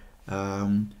what?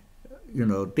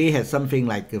 They have something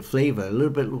like a flavor, a little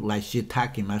bit look like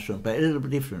shiitake mushroom, but a little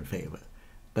bit different flavor.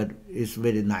 But it's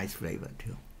very nice flavor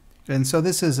too. And so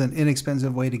this is an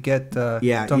inexpensive way to get Dong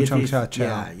Chong Xia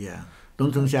Chow. Yeah.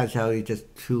 Dong Chong Xia Chow is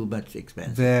just too much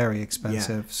expensive. Very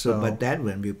expensive. Yeah. So, but that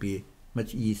one will be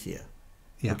much easier.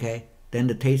 Yeah. Okay. Then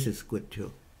the taste is good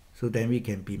too. So then we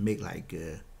can be make like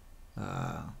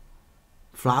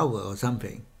flour or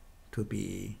something to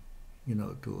be,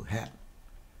 to have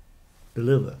the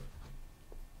liver.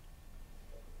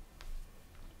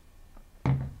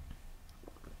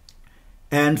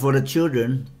 And for the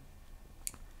children,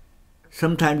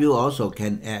 sometimes you also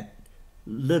can add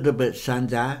little bit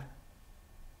sanja.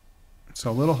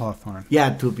 So a little hawthorn.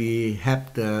 Yeah, to be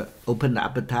have the open the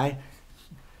appetite.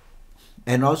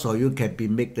 And also you can be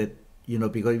make the,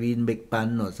 because we make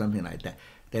bun or something like that,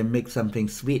 then make something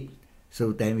sweet.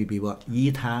 So then we be what?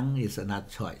 Yi Tang is another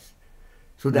choice.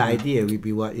 So the idea will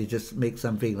be what? You just make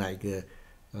something like a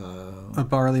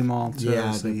barley malt.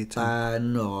 Yeah, the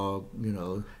bun or,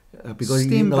 because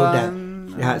steam bun,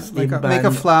 that steam bun, make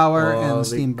a flour and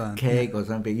steam bun cake or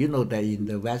something. That in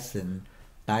the Western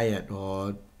diet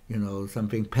or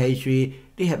something pastry,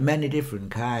 they have many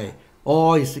different kind.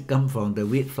 All is come from the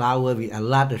wheat flour with a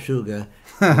lot of sugar,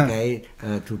 okay,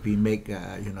 to be make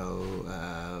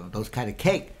those kind of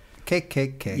cake.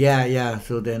 Cake. Yeah.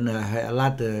 So then a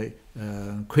lot of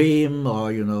cream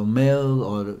or milk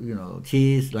or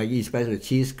cheese, like especially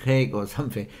cheesecake or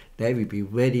something, that will be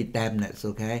very dampness.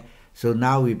 Okay, so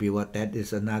now will be what that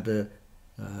is another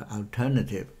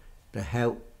alternative, the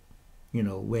health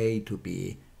way to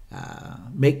be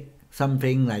make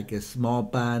something like a small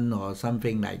bun or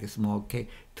something like a small cake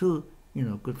to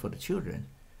good for the children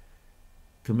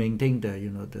to maintain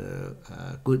the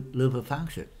good liver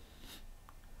function.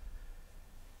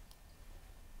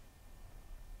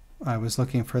 I was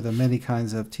looking for the many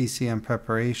kinds of TCM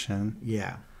preparation.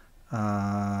 Yeah.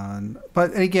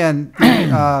 But again,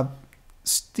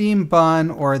 steam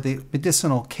bun or the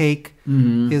medicinal cake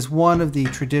is one of the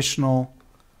traditional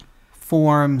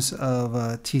forms of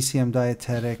TCM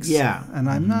dietetics. Yeah. And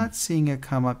I'm not seeing it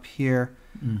come up here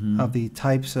of the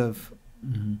types of...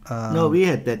 no, we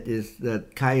had that is the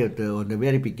kind of on the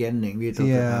very beginning. We talked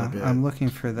about I'm looking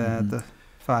for that. The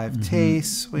 5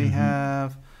 tastes we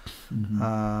have.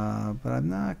 But I'm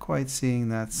not quite seeing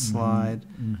that slide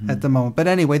at the moment. But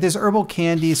anyway, there's herbal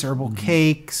candies, herbal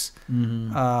cakes,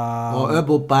 or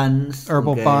herbal buns.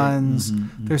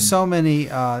 There's so many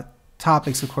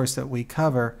topics, of course, that we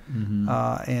cover,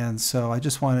 and so I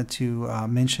just wanted to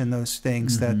mention those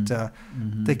things that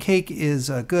the cake is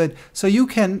good. So you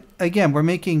can, again, we're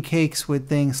making cakes with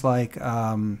things like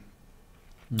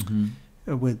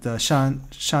with the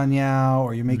shanyao,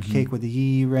 or you make a cake with the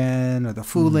yiren or the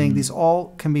fuling. These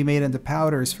all can be made into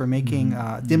powders for making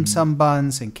dim sum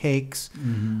buns and cakes,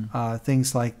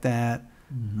 things like that.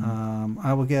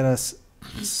 I will get us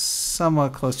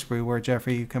somewhat close to where we were,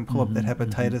 Jeffrey. You can pull up that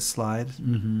hepatitis slide.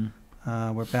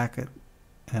 We're back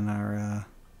in our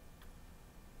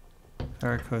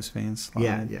varicose vein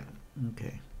slide. Yeah.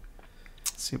 Okay.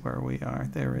 Let's see where we are.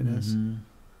 There it is.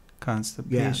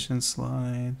 Constipation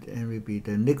slide. And will be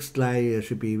the next slide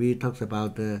should be we talks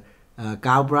about the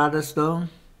gallbladder stone.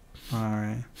 All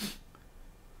right.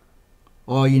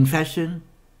 Or infection.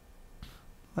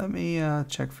 Let me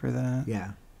check for that.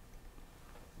 Yeah.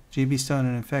 GB stone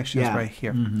and infection is right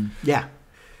here. Yeah.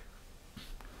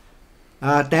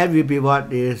 That will be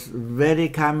what is very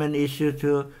common issue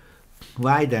too.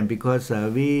 Why then? Because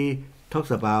we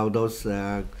talked about those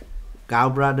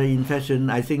gallbladder infection.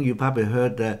 I think you probably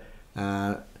heard the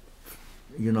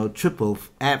triple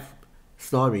F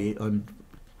story on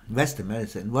Western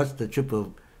medicine. What's the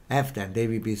triple F then? They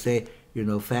will be say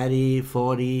fatty,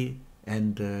 40,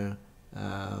 and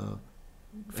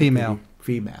female.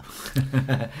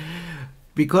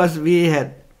 Because we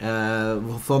had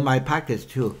for my practice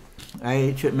too,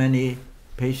 I treat many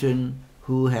patients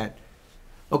who had,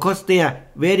 of course they are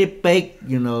very big,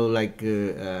 like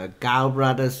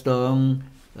gallbladder stone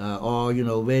or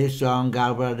very strong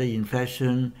gallbladder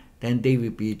infection. Then they will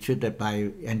be treated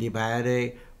by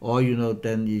antibiotic, or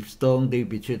then if stone they will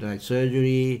be treated by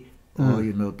surgery, or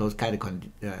those kind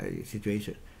of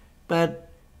situation. But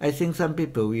I think some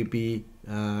people will be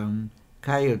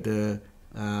kind of the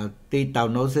they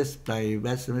diagnosis by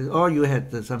Western, or you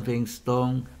had something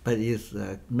stone, but it's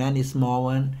many small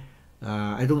one.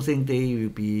 I don't think they will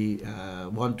be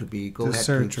want to be go ahead to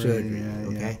surgery.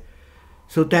 Okay,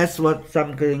 so that's what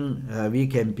something we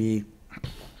can be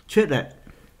treated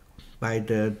by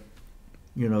the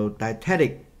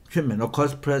dietetic treatment, of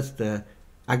course, plus the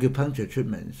acupuncture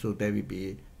treatment. So that will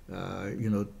be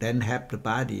then help the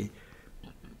body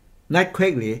not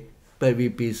quickly, but will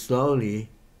be slowly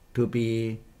to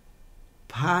be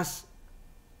passed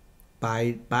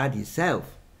by body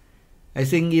self. I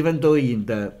think even though in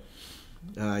the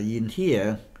in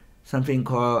here something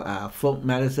called folk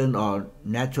medicine or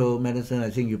natural medicine, I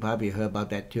think you probably heard about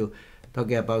that too,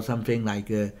 talking about something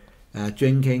like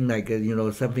drinking like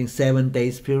something 7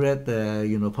 days period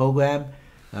program.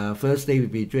 First day will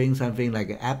be drink something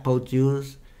like apple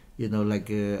juice, like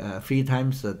 3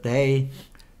 times a day.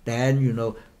 Then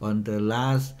on the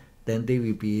last, then they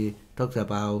will be talks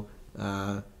about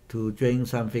to drink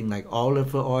something like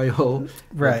olive oil,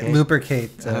 right? Okay?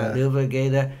 Lubricate,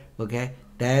 lubricator. Okay,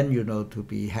 then to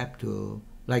be have to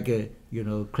like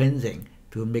cleansing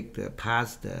to make the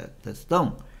past the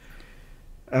stone.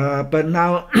 But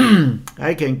now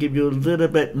I can give you a little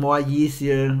bit more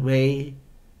easier way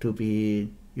to be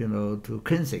to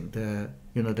cleansing the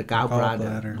the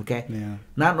gallbladder. Okay, yeah.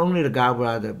 Not only the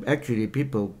gallbladder, actually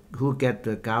people who get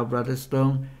the gallbladder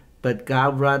stone, but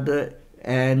gallbladder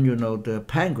and the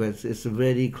pancreas is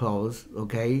very close.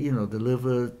 Okay, the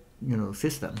liver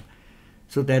system.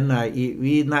 So then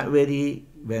we not really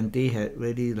when they had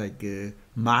really like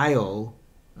mild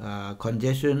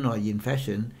congestion or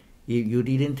infection, if you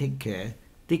didn't take care,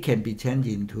 they can be changed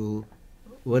into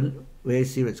one very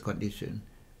serious condition,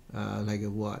 like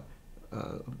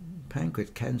pancreas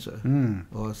cancer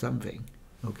or something.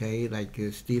 Okay, like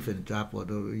Stephen drop, or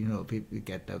people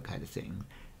get that kind of thing.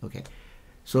 Okay,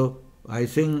 so I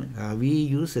think we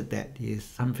use that is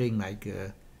something like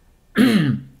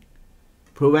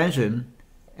prevention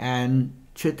and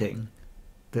treating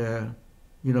the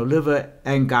liver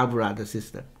and gallbladder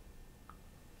system.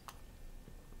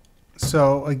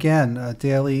 So again,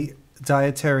 daily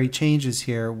dietary changes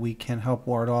here, we can help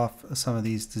ward off some of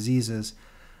these diseases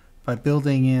by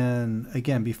building in,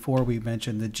 again, before we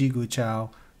mentioned the jigu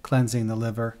chow, cleansing the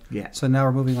liver. Yeah. So now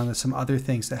we're moving on to some other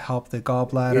things that help the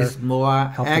gallbladder. It's more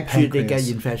actually they get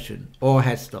infection or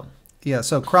headstone. Yeah,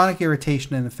 so chronic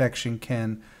irritation and infection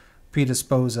can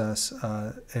predispose us,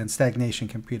 and stagnation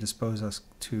can predispose us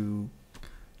to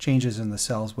changes in the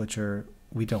cells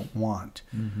we don't want.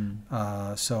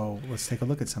 So let's take a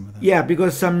look at some of them. Yeah,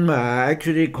 because some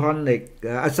actually chronic,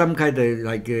 some kind of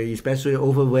like especially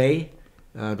overweight,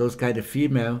 those kind of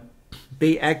female,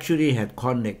 they actually had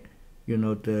chronic,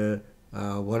 the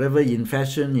whatever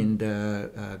infection in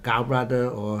the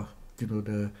gallbladder or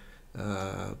the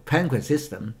pancreas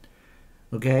system.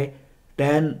 Okay,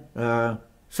 then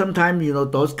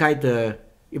sometimes those kind of,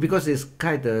 because it's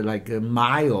kind of like a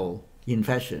mild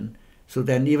infection. So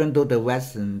then, even though the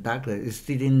Western doctor is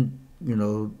didn't,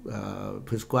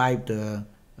 prescribe the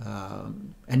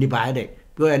antibiotic,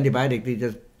 because antibiotic they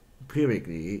just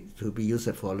periodically to be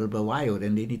used for a little while,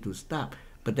 then they need to stop.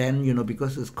 But then,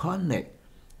 because it's chronic,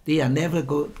 they are never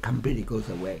completely goes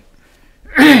away.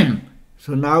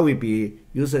 So now we be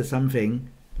using something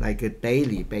like a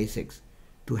daily basics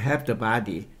to help the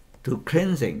body to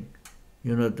cleansing,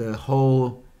 the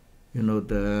whole,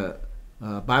 the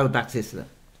bile duct system,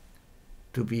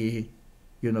 to be,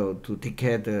 to take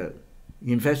care of the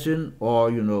infection or,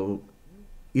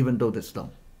 even though the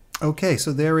stone. Okay,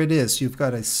 so there it is. You've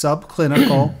got a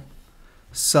subclinical,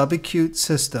 subacute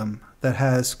system that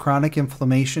has chronic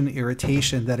inflammation,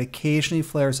 irritation that occasionally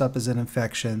flares up as an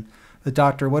infection. The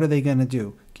doctor, what are they going to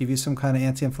do? Give you some kind of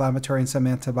anti-inflammatory and some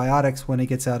antibiotics when it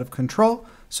gets out of control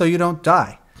so you don't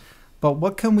die. But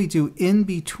what can we do in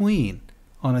between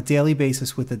on a daily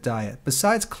basis with the diet,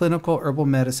 besides clinical herbal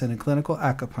medicine and clinical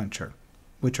acupuncture,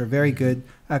 which are very good?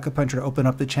 Acupuncture to open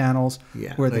up the channels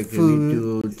where like the food. We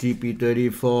do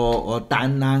GP34 or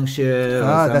Danang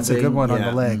That's a good one on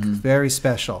the leg. Very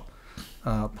special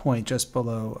point just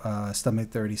below stomach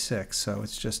 36. So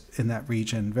it's just in that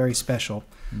region. Very special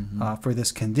for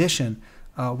this condition.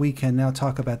 We can now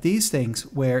talk about these things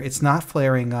where it's not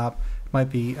flaring up,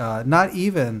 might be not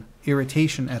even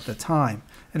irritation at the time.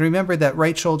 And remember that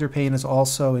right shoulder pain is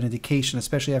also an indication,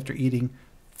 especially after eating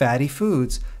fatty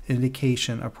foods, an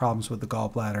indication of problems with the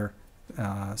gallbladder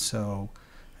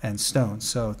and stones.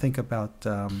 So think about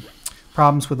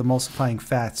problems with emulsifying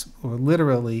fats, or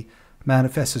literally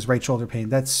manifests as right shoulder pain.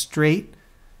 That's straight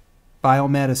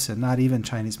biomedicine, not even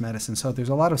Chinese medicine. So there's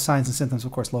a lot of signs and symptoms,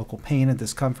 of course, local pain and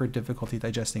discomfort, difficulty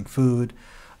digesting food.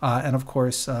 And of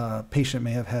course, patient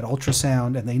may have had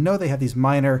ultrasound and they know they have these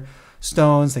minor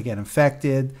stones, they get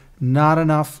infected, not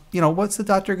enough. What's the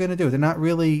doctor going to do? They're not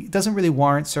really, doesn't really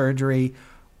warrant surgery,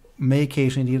 may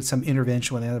occasionally need some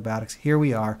intervention with antibiotics. Here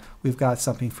we are, we've got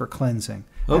something for cleansing.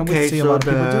 Okay, and we see a lot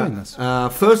of people doing this.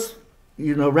 First,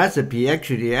 recipe,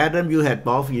 actually, Adam, you had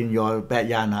both in your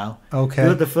backyard now.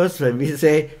 Okay. The first one we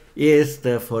say is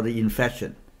for the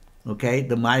infection, okay,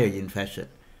 the mild infection.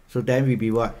 So then we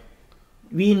be what?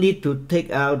 We need to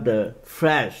take out the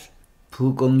fresh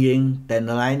Pugong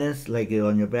tendinitis, like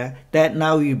on your back. That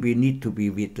now you need to be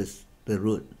with the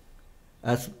root,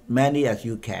 as many as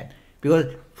you can. Because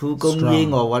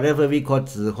Pugong or whatever we call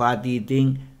Zihua Di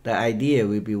Ding, the idea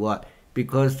will be what?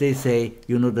 Because they say,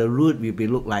 the root will be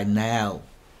look like nail,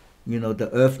 the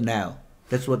earth nail.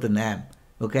 That's what the name.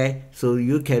 Okay, so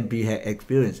you can be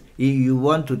experienced. If you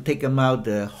want to take them out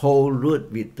the whole root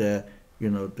with the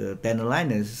the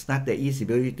tendinitis, it's not that easy,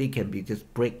 but they can be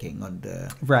just breaking on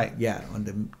the on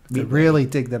the to really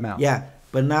dig them out. Yeah,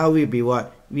 but now we be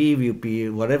what? We will be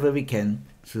whatever we can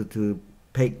to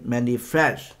pick many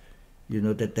fresh, the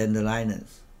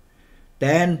tendinitis.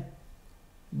 Then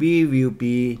we will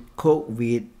be cooked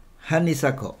with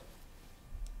honeysuckle.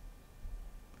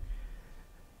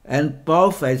 And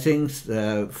both, I think,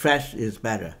 fresh is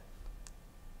better.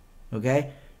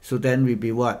 Okay, so then we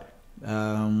be what?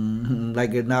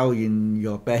 Like now in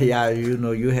your backyard,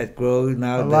 you had grown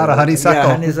now a lot of honeysuckle.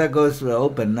 Yeah, honeysuckles were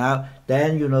open now.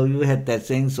 Then you had that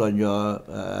things on your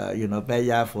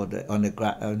backyard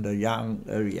on the young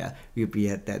area. You be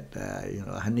at that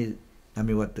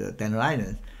the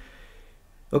dandelions.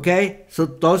 Okay, so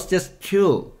those just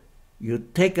two, you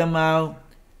take them out,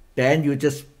 then you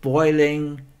just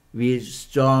boiling with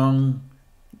strong,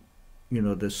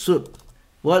 the soup.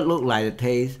 What look like the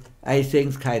taste, I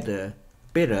think kind of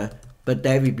bitter, but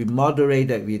that will be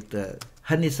moderated with the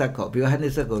honeysuckle. Because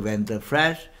honeysuckle, when they're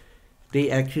fresh, they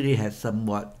actually have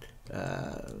somewhat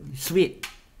sweet.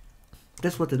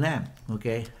 That's what the name,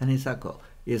 okay? Honeysuckle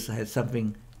has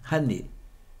something honey,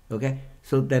 okay?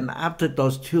 So then after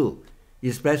those two,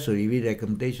 especially we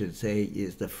recommendation say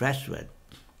is the fresh one.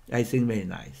 I think very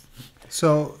nice.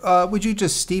 So would you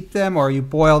just steep them or you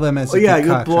boil them as a decoction?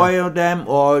 You boil them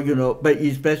or, but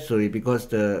especially because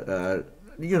the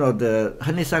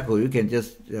honeysuckle you can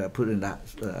just put in that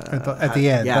at the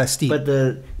end, steep. But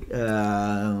the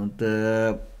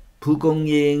pugong,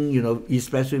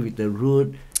 especially with the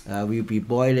root, will be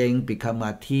boiling, become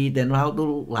a tea. Then how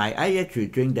to like? I actually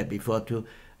drink that before too.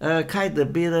 Kind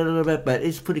of bitter a little bit, but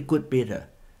it's pretty good bitter,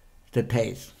 the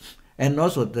taste, and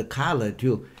also the color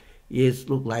too. Is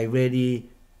look like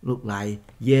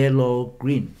yellow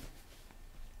green.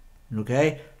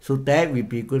 Okay, so that will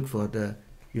be good for the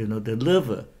the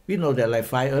liver. We know that like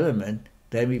 5 elements.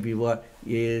 That will be what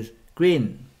is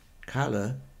green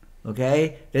color.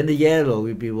 Okay, then the yellow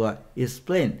will be what is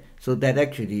spleen. So that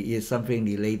actually is something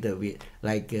related with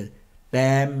like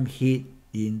dam heat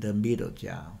in the middle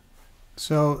jaw.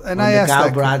 So, and on I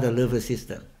asked the gallbladder liver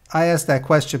system. I asked that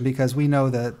question because we know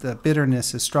that the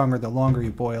bitterness is stronger the longer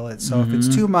you boil it. So if it's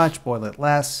too much, boil it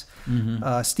less.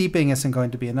 Steeping isn't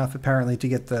going to be enough apparently to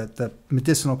get the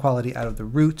medicinal quality out of the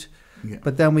root. Yeah.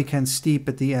 But then we can steep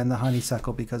at the end the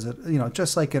honeysuckle because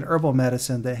just like in herbal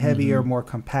medicine, the heavier, more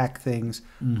compact things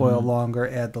boil longer.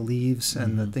 Add the leaves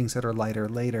and the things that are lighter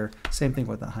later. Same thing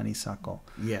with the honeysuckle.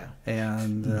 Yeah,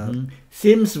 and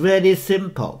seems very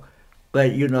simple,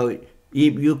 but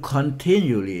if you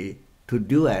continually to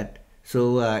do it,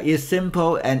 so it's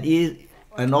simple and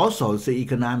also it's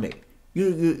economic.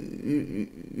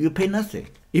 You pay nothing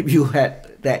if you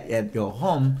had that at your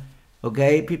home.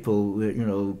 Okay, people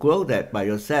grow that by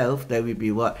yourself. That will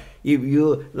be what if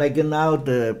you like now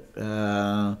the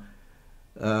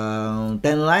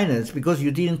dandelions because you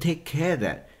didn't take care of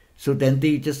that. So then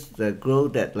they just grow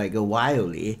that like a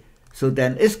wildly. So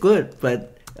then it's good.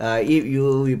 But if you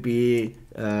will be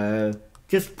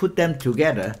just put them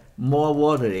together, more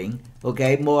watering,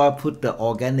 okay, more put the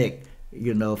organic,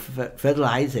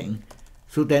 fertilizing.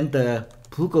 So then the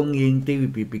pugong they will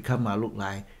become look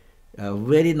like.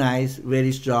 Very nice,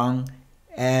 very strong,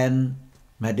 and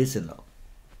medicinal.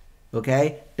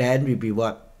 Okay, then will be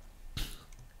what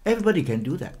everybody can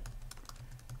do that.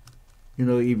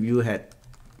 If you had,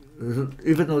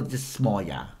 even though just small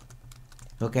yard,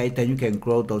 okay, then you can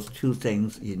grow those two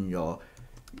things in your.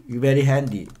 Very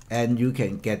handy, and you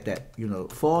can get that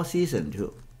 4 season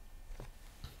too.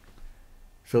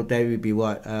 So that will be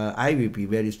what I will be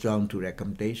very strong to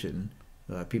recommendation.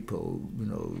 People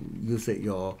use it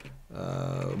your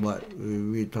what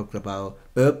we talked about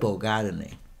herbal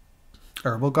gardening.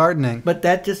 Herbal gardening, but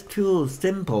that's just too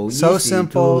simple. So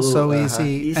simple, so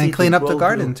easy, and clean up the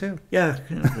garden too. Yeah.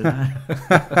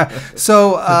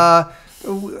 So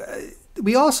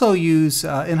we also use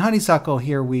in honeysuckle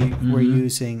here. We're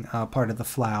using part of the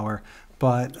flower,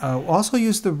 but also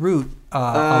use the root.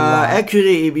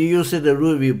 Actually, if you use the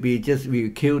root, we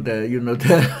kill the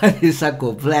the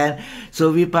honeysuckle plant.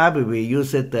 So we probably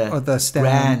use the stem,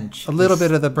 branch, a little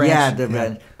bit of the branch. Yeah, the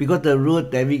branch, because the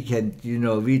root then we can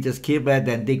we just keep it,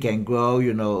 and they can grow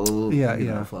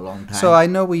for a long time. So I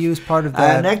know we use part of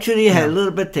that, and actually had a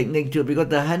little bit technique too, because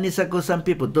the honeysuckle some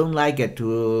people don't like it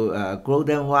to grow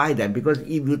them wide, then because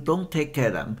if you don't take care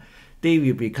of them, they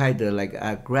will be kind of like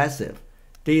aggressive.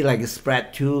 They like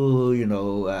spread too,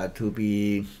 to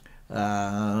be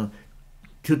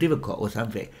too difficult or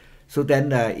something. So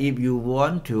then, if you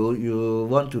want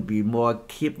to be more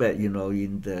keep it, in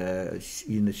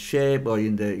the shape or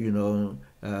in the,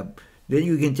 then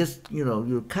you can just,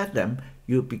 you cut them.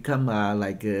 You become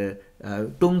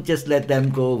don't just let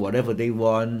them go whatever they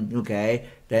want. Okay,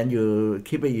 then you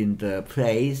keep it in the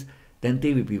place. Then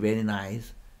they will be very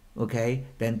nice. Okay,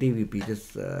 then they will be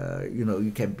just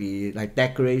you can be like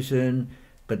decoration,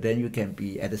 but then you can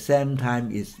be at the same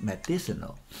time is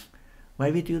medicinal.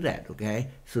 Why we do that? Okay,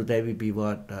 so that will be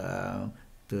what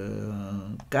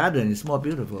the garden is more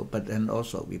beautiful, but then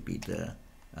also will be the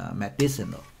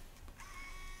medicinal.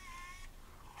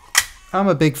 I'm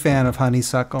a big fan of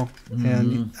honeysuckle,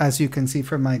 and as you can see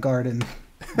from my garden,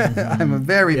 I'm a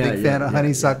very big fan of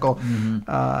honeysuckle.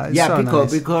 So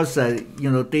because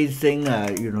they think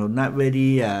not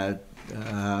very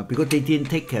because they didn't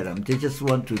take care of them. They just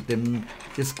want to them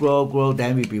just grow.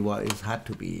 Then will be what it's hard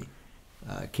to be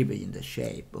keep it in the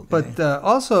shape. Okay? But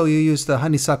also you use the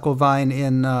honeysuckle vine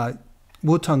in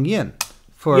Wu Tong Yin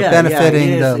for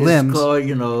benefiting the limbs. It's called,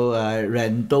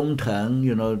 Ren Dong Teng,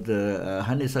 the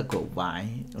honeysuckle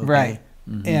vine. Okay? Right.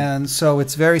 And so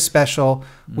it's very special.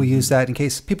 We use that in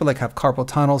case people have carpal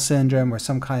tunnel syndrome or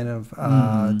some kind of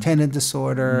tendon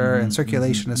disorder and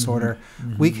circulation disorder.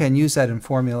 We can use that in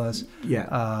formulas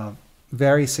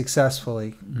very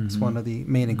successfully. It's one of the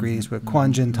main ingredients. With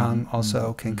Quan Jin Tang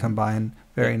also can combine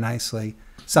very nicely.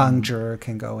 Zhangzhi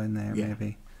can go in there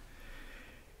maybe.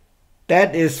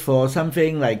 That is for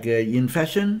something like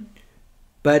infection.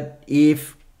 But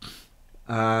if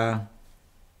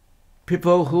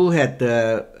people who had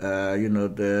the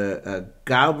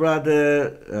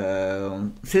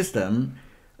gallbladder system,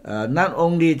 not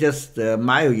only just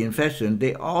mild infection,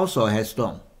 they also have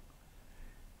stone.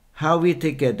 How we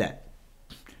take care of that?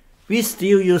 We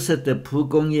still use the Pu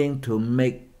Gong Yin to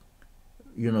make,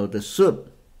 the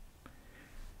soup,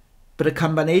 but the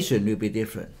combination will be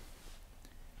different.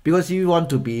 Because you want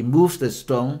to move the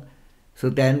stone, so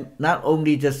then not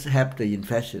only just have the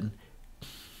infection,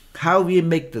 how we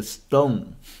make the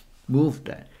stone move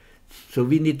that. So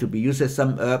we need to be using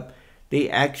some herb. They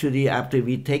actually, after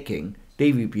we taking,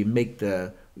 they will be make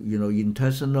the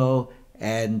intestinal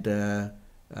and the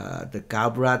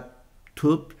gallbladder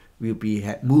tube will be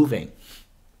moving.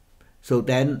 So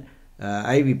then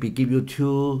I will be give you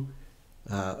two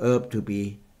herb to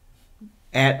be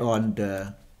add on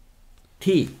the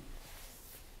tea.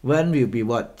 One will be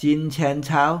what? Jin Chen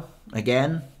Chao.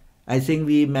 Again, I think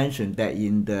we mentioned that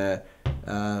in the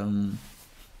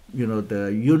the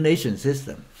urination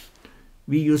system.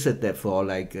 We use it that for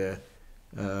like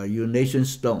urination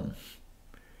stone.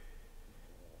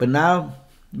 But now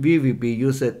we will be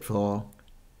use it for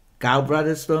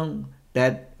gallbladder stone.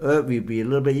 That herb will be a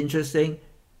little bit interesting.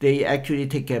 They actually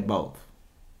take care of both.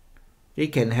 They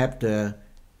can have the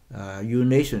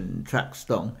urination tract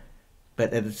stone,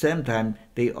 but at the same time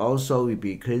they also will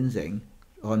be cleansing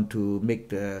on to make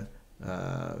the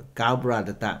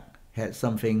gallbladder duct have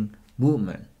something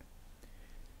movement.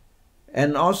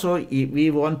 And also, if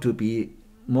we want to be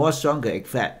more stronger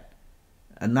effect,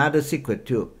 another secret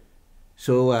too.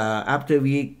 So after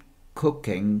we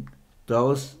cooking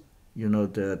those,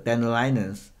 the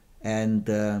dandelions and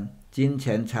Jin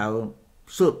Chen Chao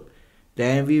soup,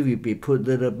 then we will be put a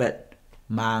little bit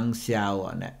Mang Xiao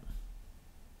on it.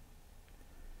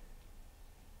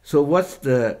 So what's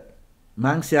the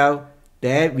Mang Xiao?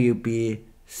 There will be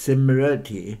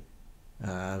similarity,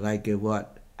 like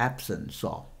what? Epsom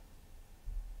salt.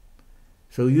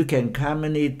 So you can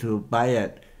commonly to buy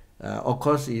it. Of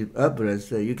course, if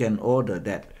herbalist, you can order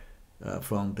that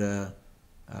from the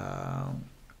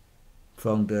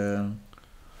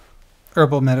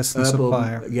herbal medicine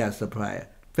supplier. Yeah, supplier.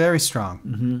 Very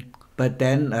strong. But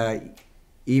then,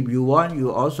 if you want,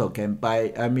 you also can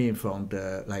buy. I mean, from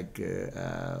the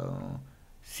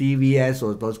CVS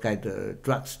or those kind of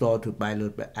drugstore to buy a little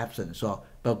bit Epsom salt.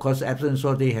 But of course, Epsom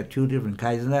salt, they have two different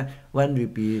kinds. One will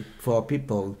be for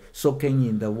people soaking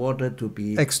in the water to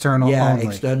be external only.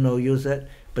 External use it.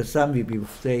 But some will be,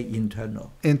 say,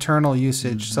 internal. Internal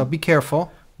usage. So be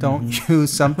careful. Don't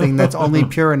use something that's only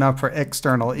pure enough for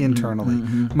external internally.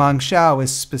 Mang Xiao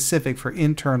is specific for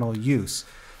internal use.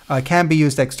 Can be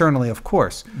used externally, of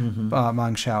course,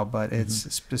 Mang Xiao, but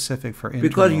it's specific for internal.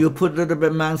 Because you put a little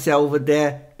bit Mang Xiao over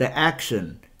there, the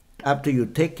action, after you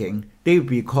taking, they will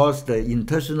be cause the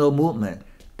intestinal movement.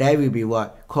 That will be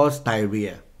what? Cause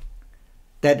diarrhea.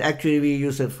 That actually we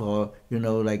use it for,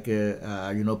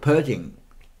 purging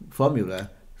formula,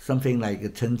 something like a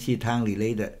Chen Qi Tang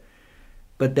related.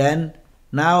 But then,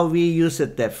 now we use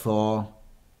it that for,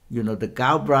 the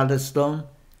gallbladder stone.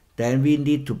 Then we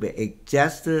need to be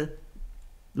adjust a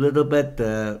little bit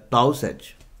the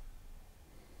dosage.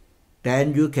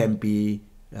 Then you can be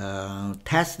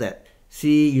test that.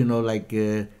 See,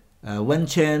 1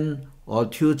 chen or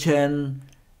 2 chen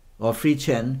or 3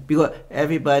 chen, because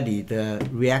everybody the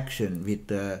reaction with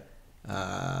the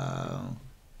Mang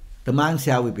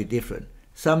Xiao will be different.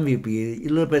 Some will be a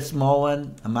little bit small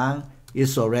one amount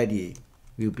is already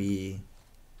will be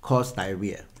cause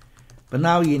diarrhea. But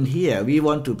now in here, we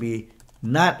want to be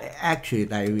not actually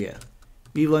diarrhea.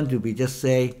 We want to be just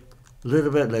say a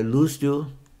little bit like loose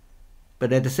stool,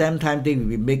 but at the same time, they will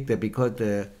be make the because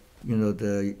the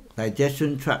the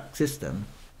digestion tract system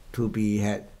to be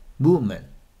had movement.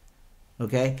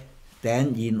 Okay,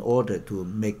 then in order to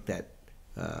make that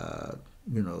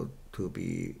to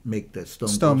be make the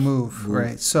stone move.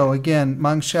 Right. So again,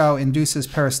 Mang Xiao induces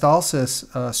peristalsis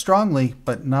strongly,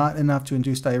 but not enough to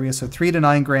induce diarrhea. So 3 to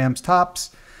 9 grams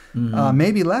tops,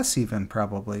 maybe less even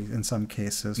probably in some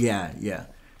cases. Yeah.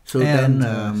 So then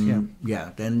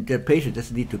the patient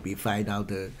just need to be find out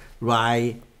the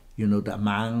right, the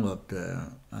amount of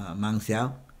the Mang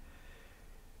Xiao.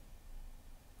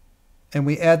 And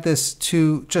we add this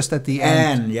to just at the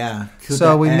end.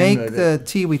 So we make the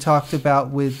tea we talked about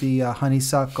with the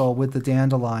honeysuckle, with the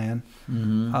dandelion.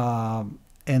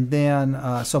 And then,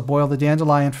 so boil the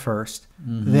dandelion first,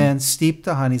 then steep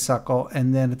the honeysuckle,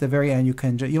 and then at the very end you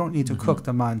don't need to cook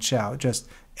the man chao. Just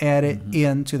add it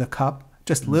into the cup,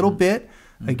 just a little bit.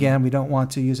 Again, we don't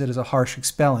want to use it as a harsh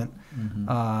expellant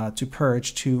to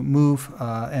purge, to move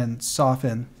and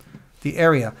soften the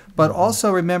area. But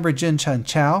also remember Jin Chan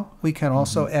Chow, we can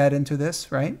also add into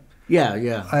this, right?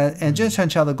 And Jin Chan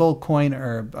Chow, the gold coin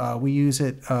herb, we use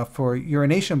it for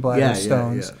urination bladder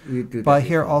stones. But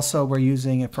here also we're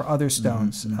using it for other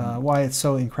stones, why it's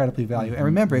so incredibly valuable. And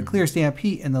remember, it clears damp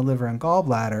heat in the liver and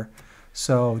gallbladder.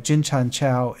 So Jin Chan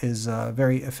Chow is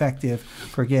very effective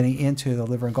for getting into the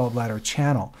liver and gallbladder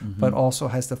channel, but also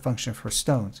has the function for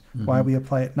stones. Why we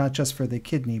apply it not just for the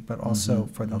kidney, but also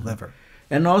for the liver.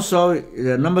 And also,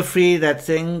 number 3, that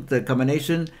thing, the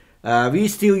combination, we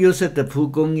still use it, the Pu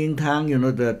Gong Yin Tang,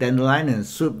 the dandelion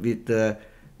soup with the,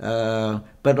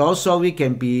 but also we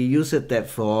can be use it that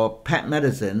for pet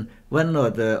medicine, one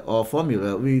of the, or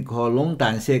formula we call Long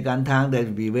Dan Xie Gan Tang, that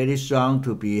will be very strong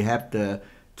to be have the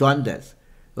jaundice,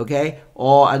 okay?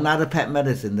 Or another pet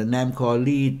medicine, the name called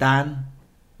Li Dan,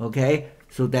 okay?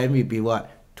 So then will be what?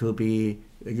 To be,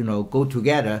 go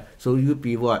together. So you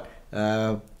be what?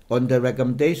 On the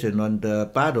recommendation, on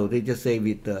the bottle, they just say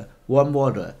with warm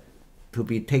water to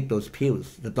be take those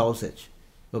pills, the dosage.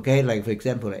 Okay, like for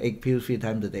example, 8 pills 3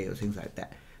 times a day or things like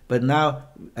that. But now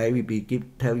I will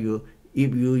tell you,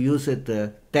 if you use it,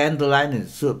 the dandelion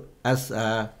soup as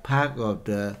a part of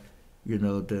the,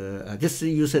 just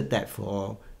use it that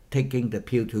for taking the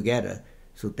pill together,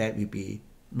 so that will be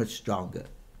much stronger.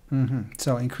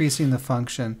 So increasing the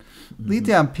function. Li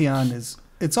Dian Pian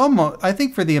it's almost, I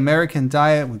think for the American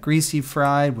diet, with greasy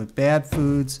fried, with bad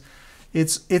foods,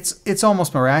 it's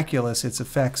almost miraculous. Its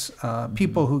effects.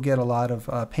 People who get a lot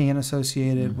of pain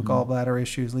associated with gallbladder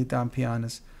issues, Li Dan Pian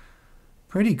is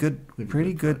pretty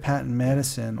good patent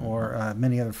medicine, or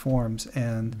many other forms.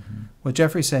 And what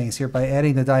Jeffrey's saying is here, by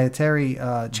adding the dietary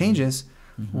changes,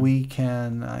 we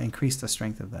can increase the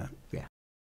strength of that. Yeah.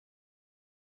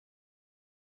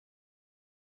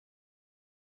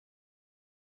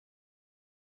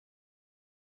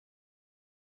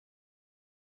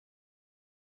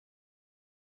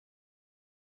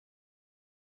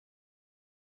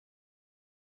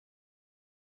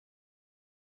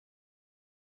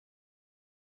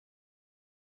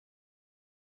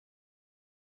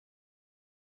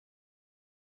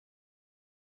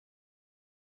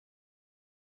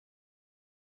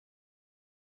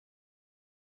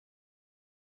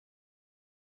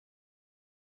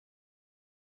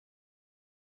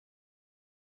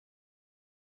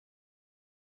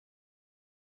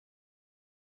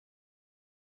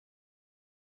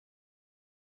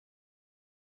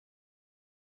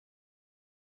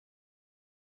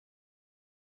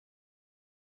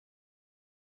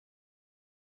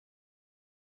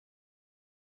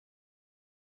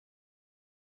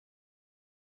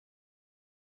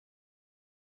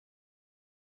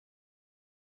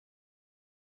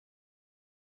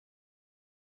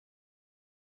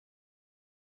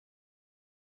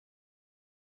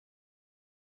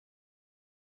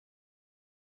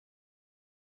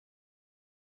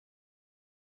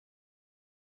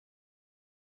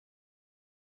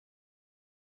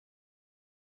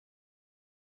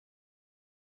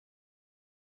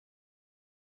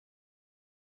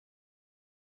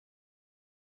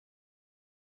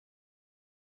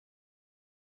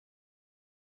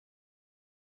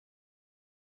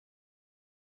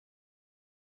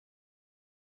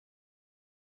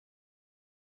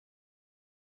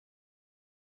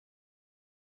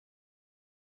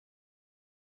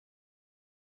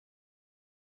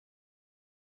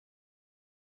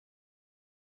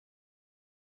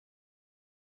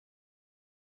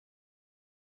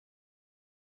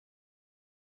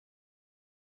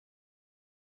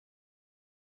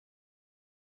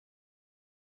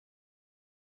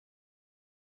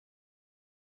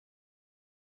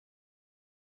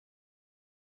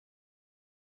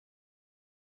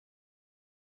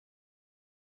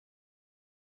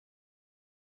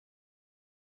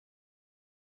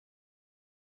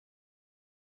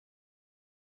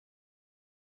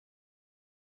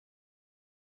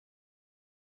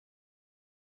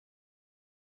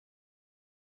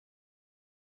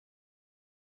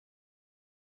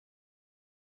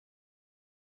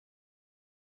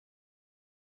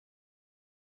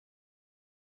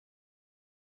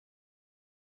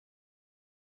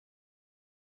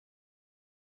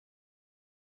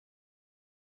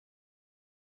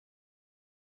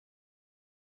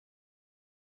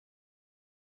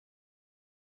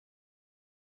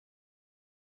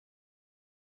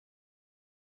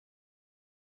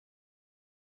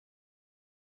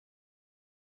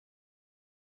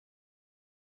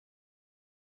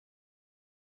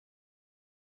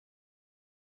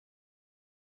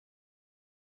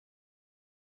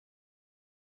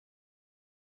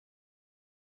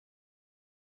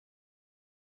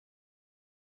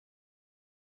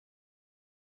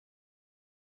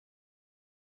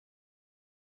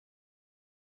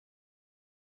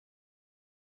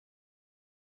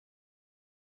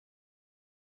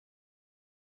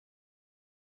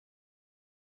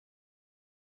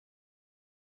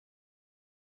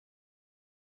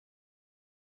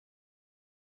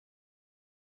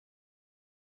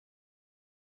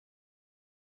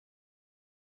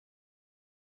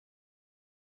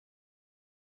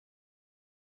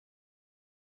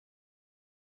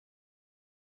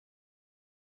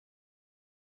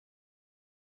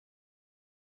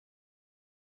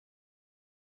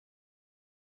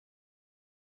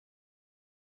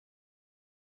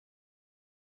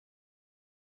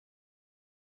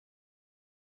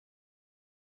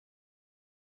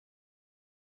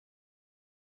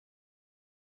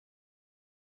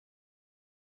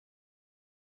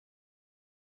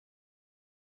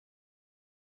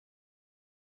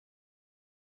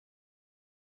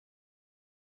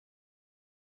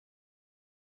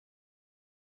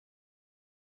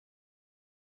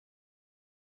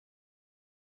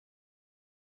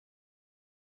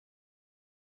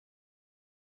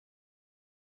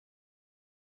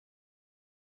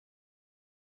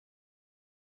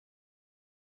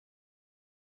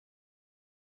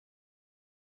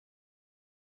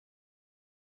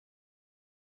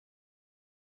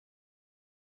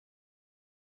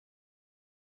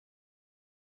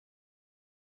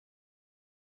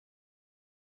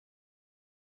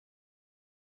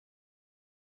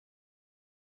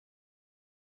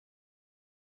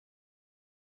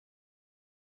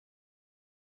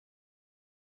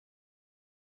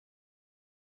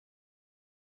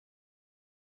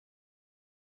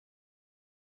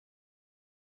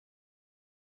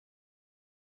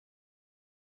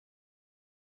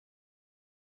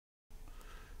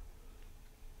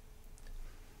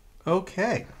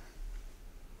 Okay.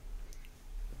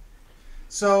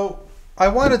 So I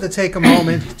wanted to take a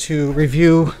moment to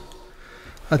review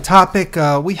a topic.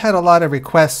 We had a lot of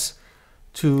requests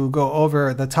to go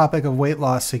over the topic of weight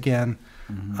loss again,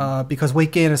 because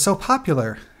weight gain is so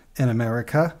popular in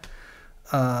America.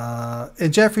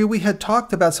 And Jeffrey, we had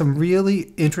talked about some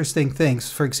really interesting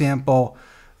things. For example,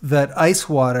 that ice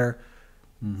water,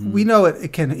 we know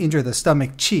it can injure the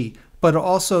stomach chi, but it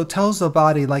also tells the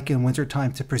body, like in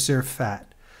wintertime, to preserve fat.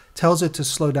 Tells it to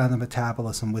slow down the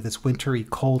metabolism with its wintry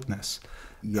coldness.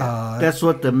 Yeah, that's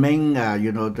what the main,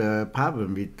 the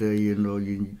problem with the,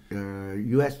 in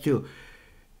U.S. too.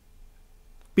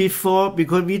 Before,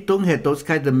 because we don't have those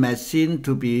kind of machine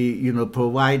to be,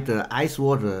 provide the ice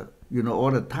water,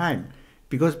 all the time.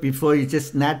 Because before it's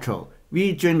just natural.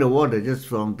 We drink the water just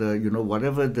from the,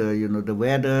 whatever the, the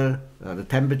weather, the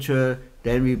temperature,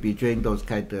 then we be drink those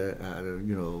kind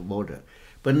of, water.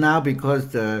 But now because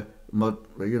the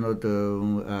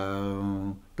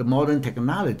modern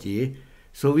technology,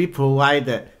 so we provide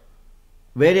that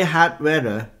very hot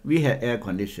weather, we have air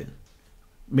condition,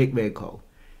 make very cold.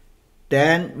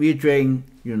 Then we drink,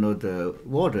 the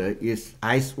water is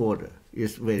ice water,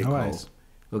 is very cold. Ice.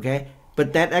 Okay,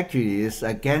 but that actually is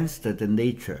against the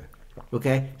nature.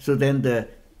 Okay, so then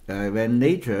when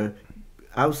nature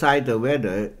outside the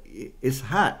weather is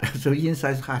hot, so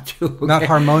inside is hot too. Okay? Not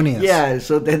harmonious. Yeah,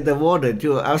 so then the water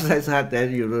too, outside is hot,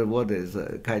 then the water is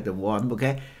kind of warm.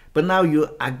 Okay, but now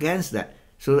you're against that.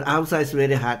 So outside is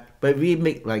very hot, but we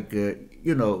make like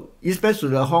especially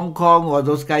the Hong Kong or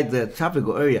those kind of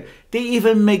tropical area, they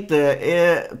even make the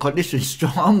air condition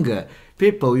stronger.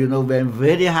 People, when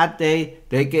very hot day,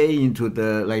 they get into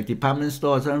the like department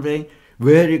store or something,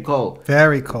 very cold.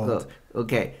 Very cold.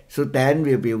 Okay, so then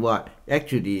will be what?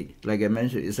 Actually, like I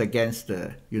mentioned, it's against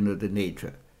the, the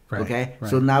nature. Right, okay,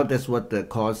 right. So now that's what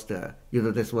caused the,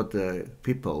 that's what the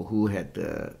people who had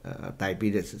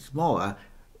diabetes is more.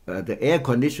 The air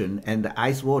condition and the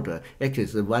ice water actually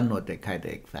is one of the kind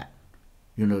of effect,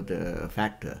 the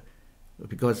factor,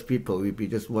 because people will be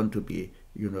just want to be,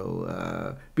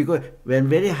 because when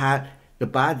very hot, the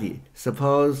body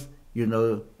suppose,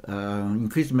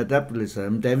 increase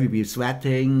metabolism, then we be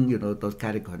sweating, those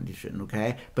kind of condition,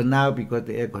 okay? But now because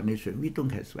the air condition, we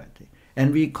don't have sweating,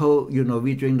 and we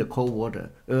we drink the cold water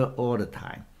all the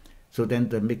time. So then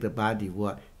to make the body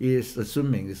what is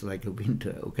assuming it's like a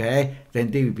winter, okay?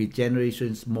 Then there will be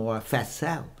generations more fat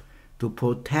cell to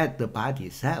protect the body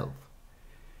itself,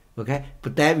 okay?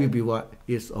 But that will be what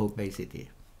is obesity.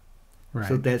 Right.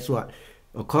 So that's what.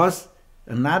 Of course,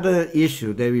 another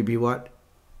issue there will be what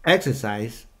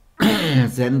exercise.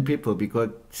 Then people, because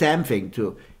same thing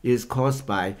too is caused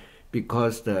by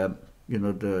because the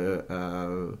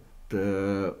the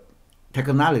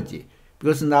technology.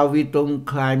 Because now we don't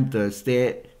climb the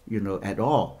stair, at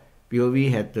all. Because we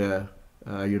had the,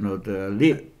 the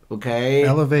lift, okay?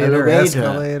 Elevator,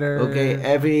 escalator. Okay,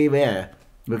 everywhere,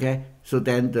 okay? So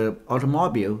then the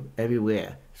automobile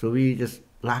everywhere. So we just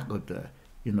lack of the,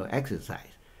 exercise.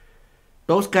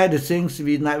 Those kind of things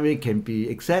we not really can be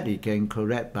exactly can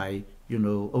correct by,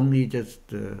 only just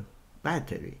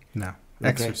dietary. No, okay?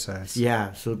 Exercise.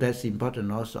 Yeah, so that's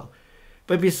important also.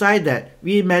 But besides that,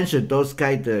 we mentioned those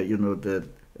kind of, the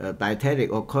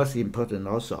dietetic, of course, important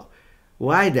also.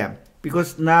 Why then?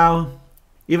 Because now,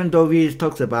 even though we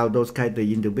talked about those kind of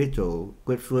individual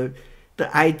good food,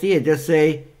 the idea just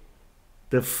say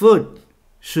the food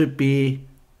should be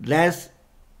less,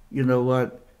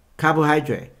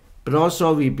 carbohydrate, but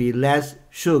also will be less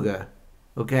sugar,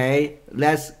 okay,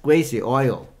 less greasy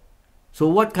oil. So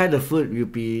what kind of food will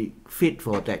be fit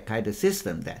for that kind of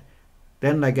system then?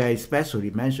 Then, like I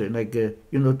especially mentioned, like,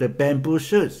 the bamboo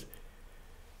shoots.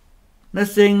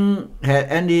 Nothing had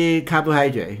any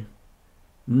carbohydrate,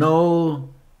 no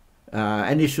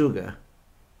any sugar.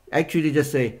 Actually,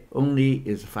 just say only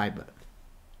is fiber.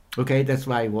 Okay, that's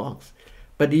why it works.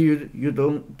 But you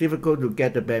don't, difficult to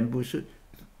get the bamboo shoot.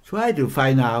 Try to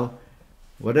find out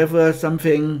whatever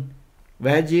something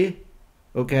veggie,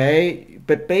 okay?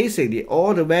 But basically,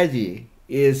 all the veggie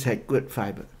had good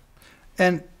fiber.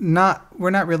 And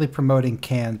we're not really promoting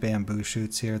canned bamboo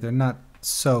shoots here. They're not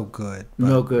so good.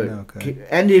 No good.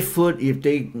 Any food, if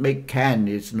they make canned,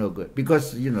 it's no good.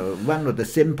 Because, one of the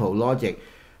simple logic,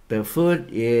 the food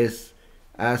is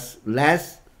as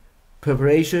less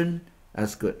preparation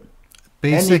as good.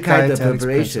 Basic Any kind of dietetics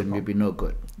preparation principle. will be no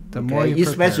good. The more you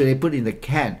especially prepare. they put in the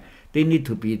can, they need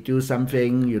to do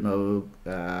something,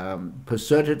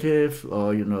 preservative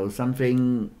or,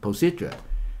 something procedure.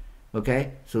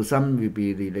 Okay, so some will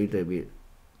be related with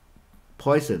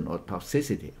poison or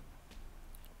toxicity.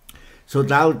 So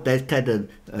now that kind of,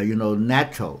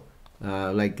 natural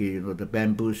like the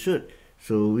bamboo shoot.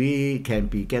 So we can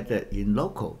be get that in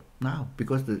local now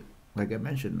because like I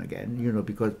mentioned again,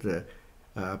 because the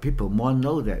people more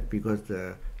know that because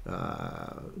the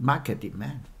market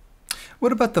demand.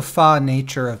 What about the fa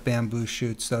nature of bamboo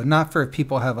shoots, though? Not for if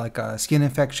people have like a skin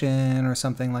infection or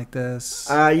something like this.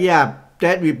 Yeah,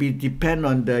 that will be depend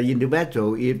on the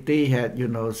individual. If they had,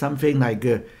 something like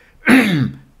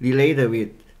related with,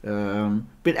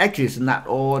 but actually it's not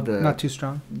all the. Not too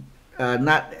strong.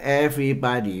 Not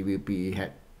everybody will be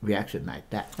had reaction like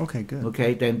that. Okay, good.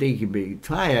 Okay, then they can be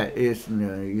try it. Is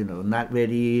not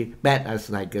very bad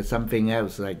as like something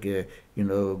else like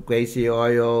grazy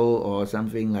oil or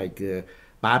something like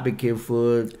barbecue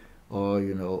food or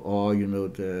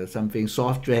the something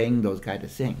soft drink, those kind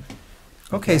of things.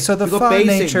 Okay, so the fa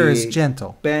nature is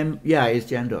gentle. Yeah, it's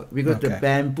gentle because the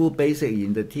bamboo basically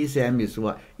in the TCM is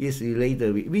what is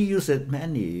related with. We use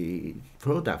many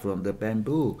products from the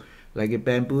bamboo. Like a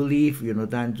bamboo leaf,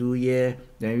 danzhu ye,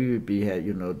 then we will be had,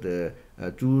 the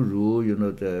zhuru,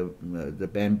 the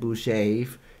bamboo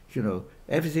shave,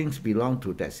 everything's belong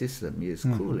to that system is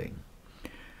cooling.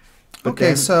 But okay,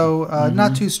 then, so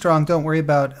not too strong. Don't worry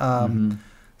about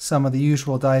some of the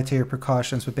usual dietary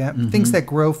precautions with things that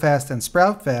grow fast and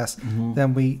sprout fast.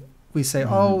 Then we say,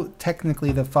 oh,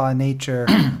 technically the fa nature,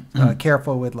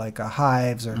 careful with like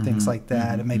hives or things like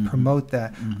that. It may promote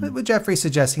that. But what Jeffrey's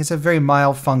suggesting, it's a very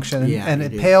mild function, and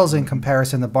it pales in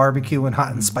comparison to barbecue and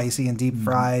hot and spicy and deep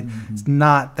fried. It's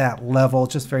not that level,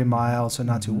 just very mild, so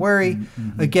not to worry.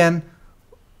 Again,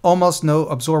 almost no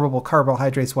absorbable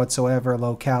carbohydrates whatsoever,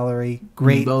 low calorie,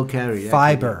 great low calorie,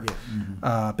 fiber.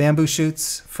 Bamboo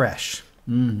shoots, fresh.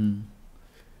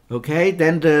 Okay,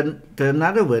 then the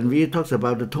another one we talked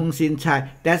about the tongxin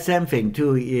chai. That same thing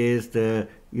too is the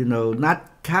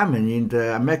not common in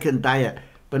the American diet,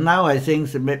 but now I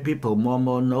think people more and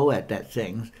more know at that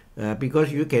things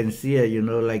because you can see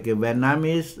like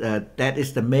Vietnamese that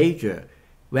is the major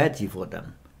veggie for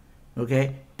them.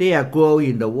 Okay, they are growing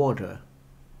in the water.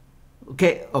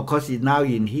 Okay, of course now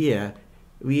in here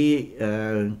we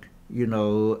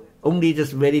only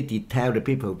just very detailed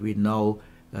people we know.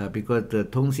 Because the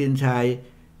tongxin chai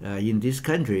in this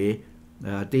country,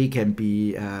 they can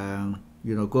be,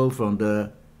 grow from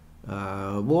the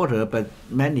water, but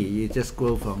many just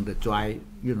grow from the dry,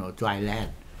 dry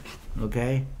land.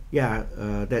 Okay, yeah,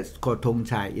 that's called tong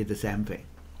chai. It's the same thing.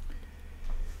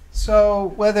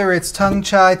 So whether it's tung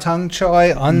chai, tung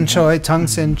choi, un choi,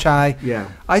 tongxin chai,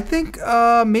 I think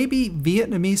maybe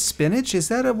Vietnamese spinach, is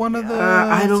that one of the?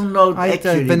 I don't know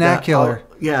actually. Vernacular.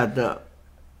 The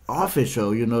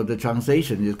official, the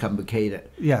translation is complicated.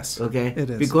 Yes, okay, it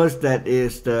is because that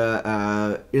is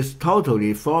the is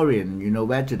totally foreign,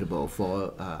 vegetable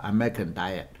for American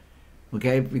diet.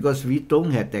 Okay, because we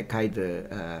don't have that kind of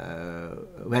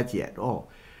veggie at all.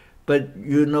 But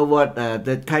you know what?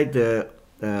 That kind of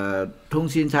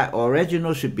tongxin chai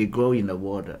original should be grown in the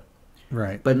water.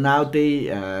 Right. But now they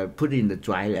put in the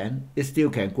dry land. It still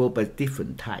can grow, but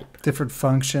different type. Different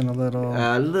function, a little.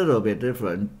 A little bit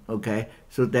different. Okay.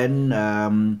 So then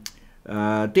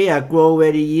they are grow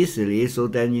very easily. So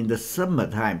then in the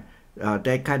summertime,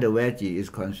 that kind of veggie is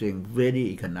considered very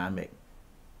economic.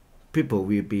 People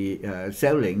will be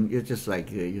selling. It's just like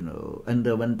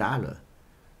under $1.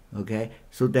 Okay.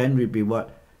 So then will be what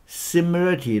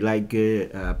similarity like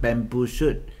bamboo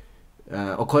shoot.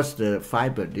 Of course, the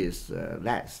fiber is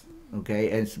less,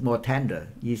 okay, and it's more tender,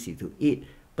 easy to eat,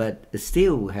 but it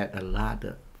still had a lot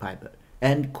of fiber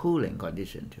and cooling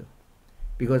condition too,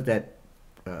 because that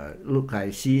look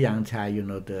like Xiyang chai,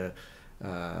 the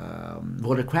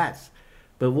watercress,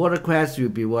 but watercress will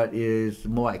be what is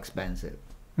more expensive,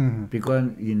 because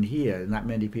in here not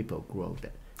many people grow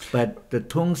that. But the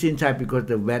tongxin chai, because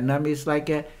the Vietnamese like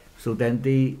it, so then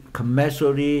they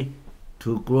commercially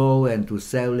to grow and to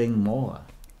selling more.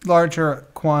 Larger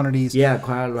quantities. Yeah,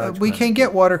 quite large. We can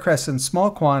get watercress in small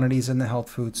quantities in the health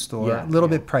food store. A little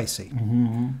bit pricey.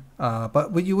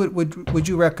 But would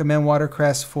you recommend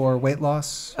watercress for weight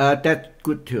loss? That's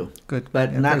good too. Good,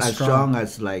 but not as strong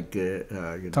as like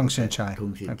tongxin chai.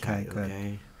 Okay, good.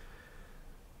 Okay.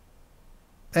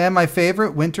 And my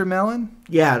favorite, winter melon.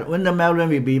 Yeah, winter melon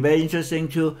will be very interesting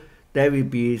too. There will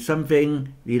be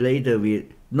something related with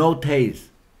no taste.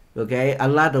 Okay, a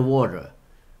lot of water.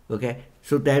 Okay,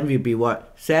 so then will be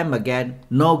what? Same again,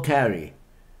 no calorie,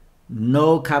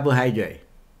 no carbohydrate.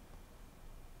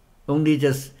 Only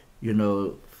just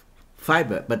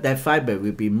fiber, but that fiber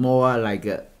will be more like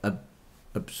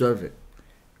absorbed,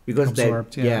 because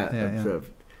absorbed. Absorbed.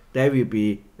 That will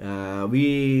be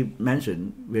we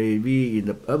mentioned we in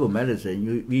the herbal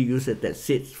medicine we use it that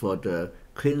sits for the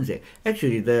cleansing.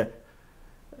 Actually, the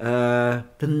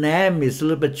the name is a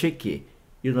little bit tricky.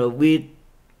 You know, we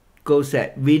go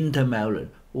say winter melon.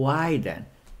 Why then?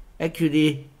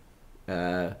 Actually,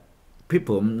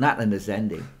 people not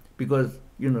understanding because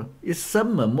you know it's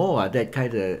summer more that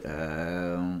kind of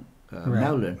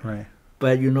melon. Right.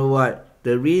 But you know what?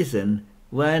 The reason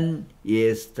one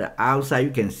is the outside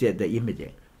you can see at the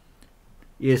imaging.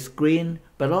 It's green,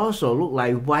 but also look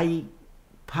like white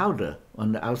powder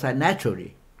on the outside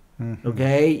naturally.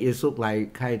 Okay, it look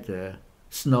like kind of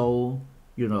snow,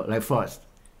 you know, like frost.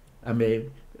 I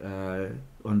mean,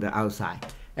 on the outside,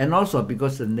 and also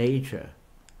because the nature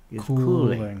is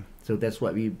cooling. So that's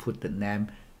why we put the name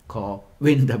called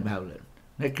winter melon.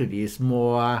 Actually, it's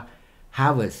more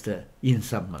harvested in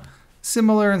summer.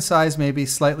 Similar in size, maybe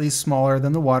slightly smaller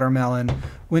than the watermelon.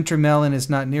 Winter melon is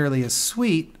not nearly as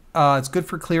sweet. It's good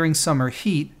for clearing summer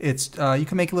heat. It's you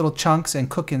can make little chunks and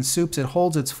cook in soups. It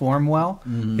holds its form well.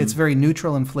 It's very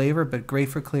neutral in flavor, but great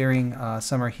for clearing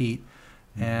summer heat,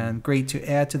 and great to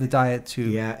add to the diet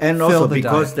to and fill also the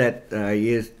because diet. that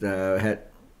is had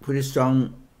pretty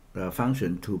strong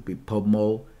function to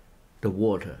promote the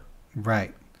water.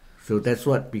 Right. So that's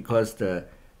what because the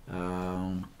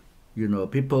you know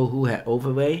people who had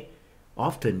overweight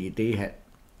often they had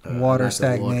water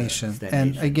stagnation.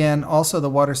 And again, also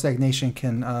the water stagnation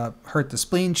can hurt the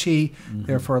spleen qi,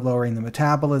 therefore lowering the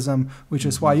metabolism, which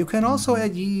is why you can also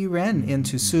add yi ren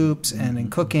into soups and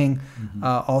in cooking,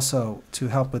 also to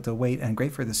help with the weight, and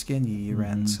great for the skin, yi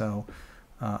ren. So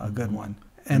a good one.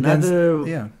 And another,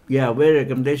 then, very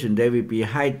recommendation, there will be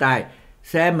high diet.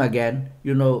 Same again,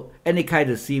 you know, any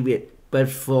kind of seaweed. But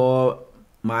for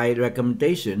my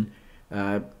recommendation,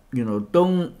 you know,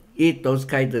 don't eat those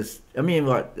kind of, I mean,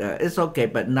 it's okay,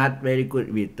 but not very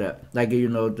good with, like, you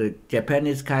know, the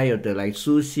Japanese kind of the, like,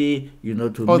 sushi, you know,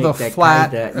 to make the that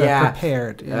flat, kind of,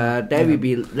 prepared. There will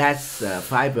be less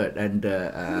fiber, and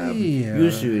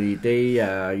usually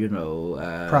they, you know,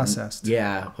 processed.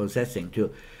 Processing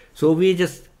too. So we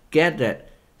just get that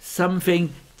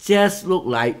something just look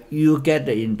like you get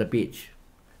it in the beach.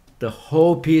 The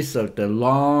whole piece of the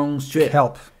long strip.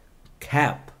 Kelp.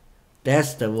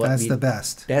 That's the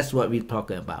best. That's what we're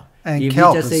talking about. And if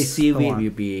kelp you just say is seaweed, will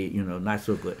be, you know, not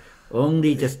so good.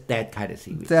 Only just that kind of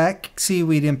seaweed. That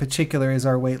seaweed in particular is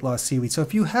our weight loss seaweed. So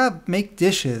if you make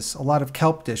dishes, a lot of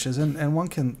kelp dishes, and one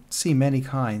can see many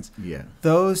kinds. Yeah.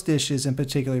 Those dishes in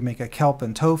particular, make a kelp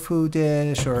and tofu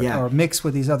dish or mix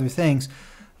with these other things.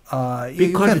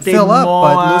 You can fill up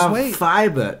but lose weight.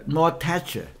 Fiber, more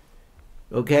texture.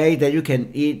 Okay, that you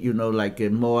can eat, you know, like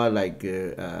more like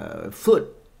food.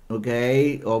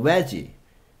 Okay, or veggie.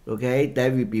 Okay,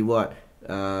 that will be what.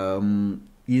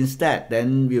 Instead,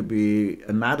 then will be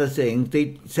another thing.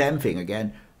 Same thing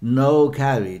again. No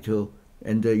calorie too,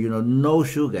 and you know, no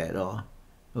sugar at all.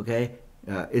 Okay,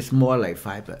 it's more like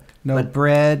fiber. No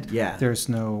bread. Yeah. There's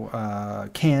no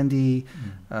candy.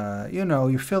 You know,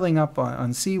 you're filling up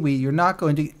on seaweed. You're not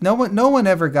going to. No one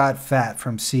ever got fat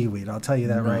from seaweed. I'll tell you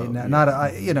that right now.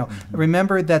 Yeah. You know,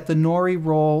 remember that the nori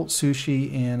roll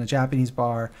sushi in a Japanese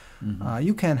bar.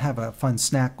 You can have a fun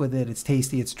snack with it. It's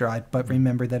tasty. It's dried, but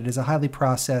remember that it is a highly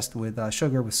processed with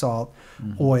sugar, with salt,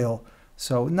 oil.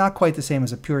 So not quite the same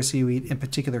as a pure seaweed. In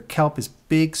particular, kelp is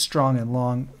big, strong, and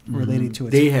long, related to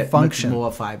its function. Much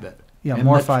more fiber. Yeah, and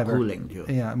more much fiber. Cooling too.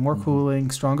 Yeah, more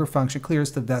cooling, stronger function,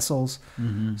 clears the vessels.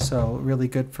 So really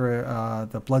good for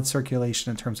the blood circulation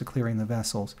in terms of clearing the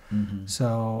vessels.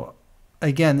 So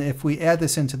again, if we add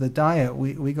this into the diet,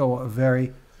 we go a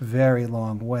very, very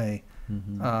long way.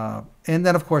 And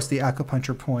then, of course, the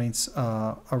acupuncture points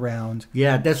around.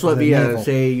 Yeah, that's what we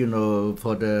say, you know,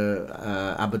 for the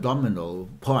abdominal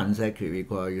points, actually, we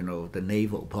call, you know, the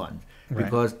navel points.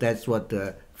 Because that's what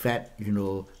the fat, you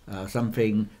know,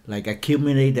 something like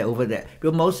accumulated over there.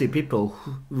 Because mostly people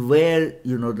where,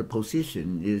 you know, the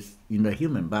position is in the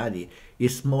human body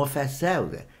is more fat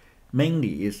cells.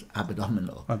 Mainly is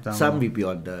abdominal. Some will be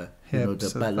on the hips, you know,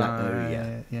 the buttocks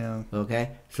area. Yeah.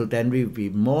 Okay, so then we'll be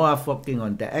more focusing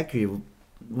on the actually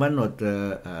one of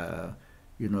the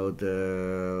you know,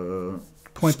 the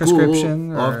point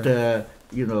prescription of the,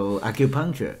 you know,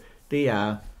 acupuncture. They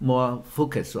are more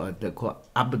focused on the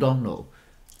abdominal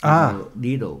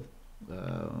needle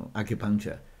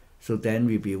acupuncture. So then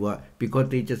will be what, because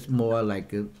they just more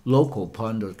like a local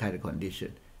point of kind of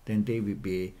condition. Then they will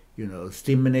be, you know,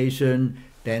 stimulation,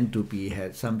 then to be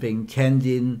had something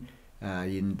changing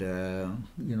in the,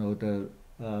 you know, the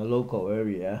local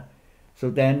area. So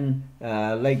then,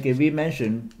 like we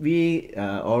mentioned, we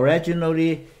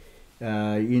originally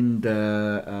in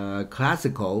the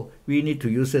classical, we need to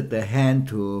use the hand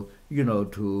to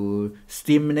to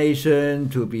stimulation,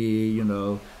 to be,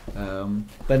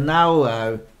 but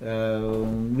now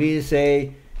we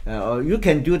say, you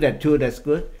can do that too, that's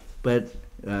good, but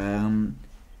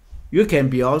you can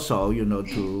be also,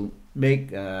 to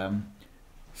make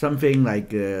something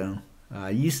like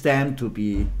E-stem to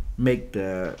be make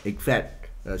the effect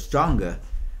stronger.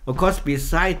 Of course,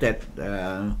 beside that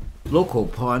local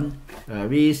point,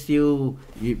 we still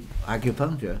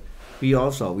acupuncture.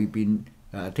 We've been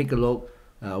take a look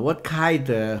what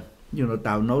kind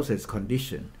diagnosis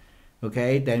condition.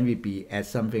 Okay, then we be at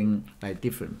something like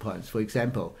different points. For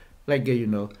example, like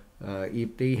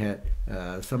if they had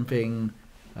something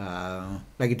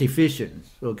like a deficiency,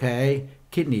 okay,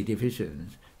 kidney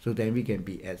deficiency, so then we can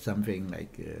be at something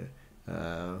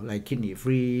like kidney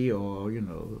free, or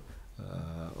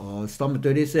or stomach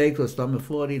 36 or stomach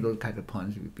 40, those kind of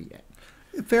points we be at.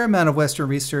 A fair amount of Western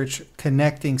research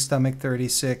connecting stomach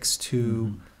 36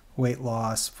 to weight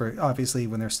loss. For obviously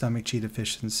when there's stomach Qi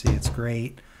deficiency, it's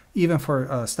great. Even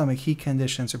for stomach heat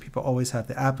conditions, or people always have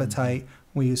the appetite,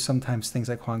 we use sometimes things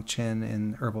like Huang Qin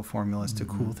in herbal formulas to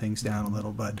cool things down a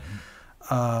little. But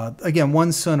again,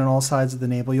 1 sun on all sides of the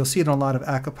navel. You'll see it on a lot of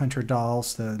acupuncture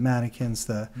dolls, the mannequins,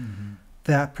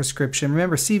 that prescription.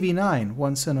 Remember, CV9,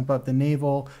 1 sun above the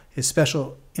navel, is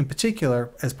special in particular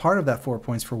as part of that 4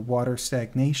 points for water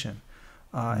stagnation.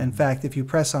 In fact, if you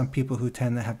press on people who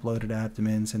tend to have bloated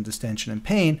abdomens and distension and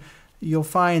pain, you'll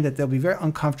find that they'll be very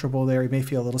uncomfortable there. You may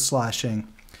feel a little sloshing,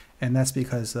 and that's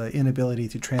because the inability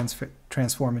to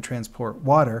transform and transport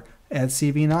water adds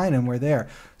CV9, and we're there.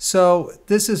 So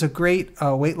this is a great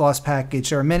weight loss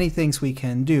package. There are many things we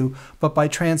can do, but by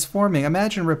transforming,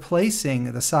 imagine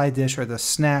replacing the side dish or the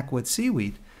snack with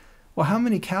seaweed. Well, how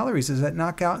many calories does that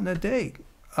knock out in a day?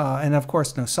 And of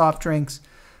course, no soft drinks.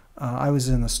 I was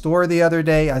in the store the other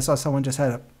day. I saw someone just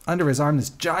had under his arm this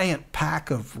giant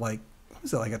pack of what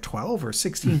was it, like a 12 or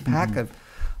 16 pack of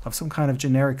some kind of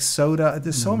generic soda.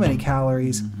 There's so many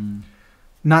calories.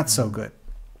 Not so good.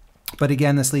 But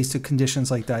again, this leads to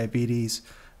conditions like diabetes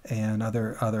and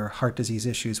other heart disease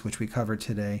issues, which we covered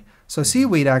today. So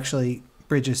seaweed actually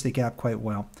bridges the gap quite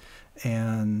well.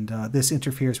 And this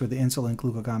interferes with the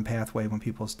insulin-glucagon pathway when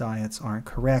people's diets aren't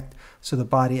correct. So the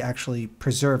body actually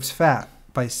preserves fat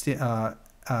by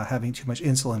having too much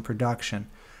insulin production.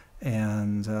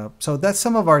 And so that's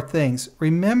some of our things.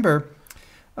 Remember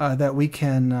that we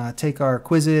can take our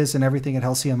quizzes and everything at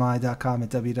healthcmi.com, at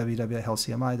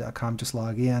www.healthcmi.com. Just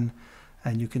log in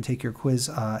and you can take your quiz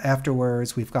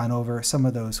afterwards. We've gone over some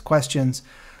of those questions.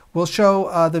 We'll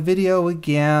show the video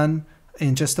again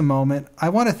in just a moment. I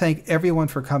want to thank everyone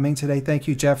for coming today. Thank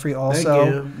you, Jeffrey,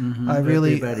 also. Thank you. I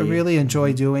really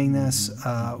enjoy doing this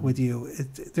with you.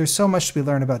 There's so much to be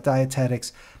learned about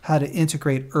dietetics, how to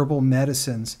integrate herbal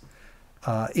medicines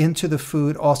into the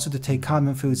food, also to take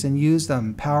common foods and use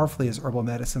them powerfully as herbal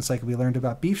medicines, like we learned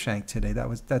about beef shank today.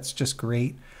 That's just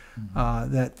great.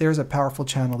 That there's a powerful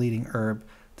channel-leading herb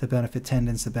to benefit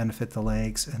tendons, to benefit the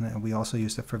legs, and we also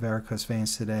used it for varicose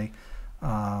veins today.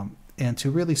 And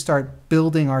to really start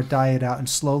building our diet out and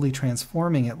slowly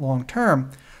transforming it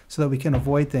long-term so that we can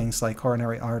avoid things like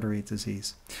coronary artery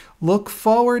disease. Look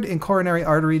forward in coronary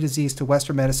artery disease to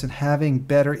Western medicine having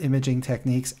better imaging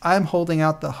techniques. I'm holding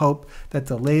out the hope that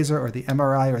the laser or the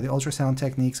MRI or the ultrasound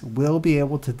techniques will be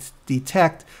able to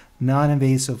detect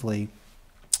non-invasively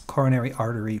coronary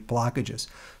artery blockages.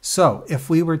 So if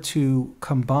we were to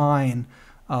combine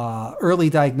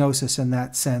early diagnosis in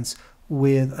that sense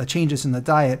with changes in the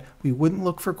diet, we wouldn't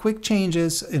look for quick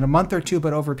changes in a month or two,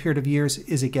 but over a period of years,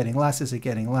 is it getting less? Is it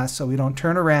getting less? So we don't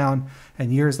turn around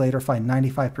and years later find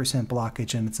 95%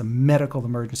 blockage and it's a medical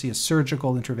emergency, a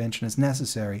surgical intervention is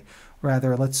necessary.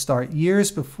 Rather, let's start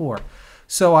years before.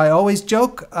 So I always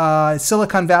joke,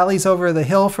 Silicon Valley's over the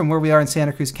hill from where we are in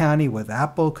Santa Cruz County with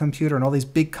Apple Computer and all these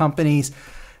big companies.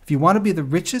 If you want to be the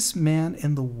richest man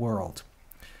in the world,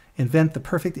 invent the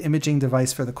perfect imaging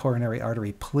device for the coronary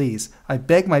artery, please. I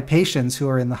beg my patients who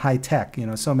are in the high tech,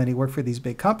 so many work for these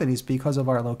big companies because of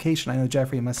our location. I know,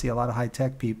 Jeffrey, you must see a lot of high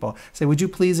tech people. Say, would you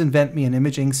please invent me an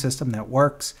imaging system that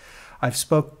works? I've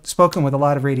spoken with a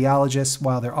lot of radiologists.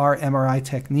 While there are MRI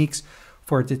techniques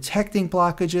for detecting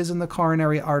blockages in the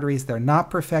coronary arteries, they're not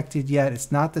perfected yet.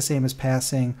 It's not the same as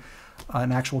passing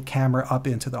an actual camera up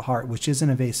into the heart, which is an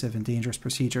invasive and dangerous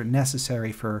procedure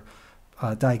necessary for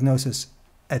diagnosis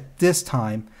at this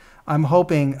time. I'm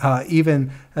hoping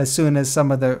even as soon as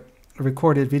some of the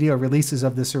recorded video releases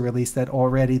of this are released, that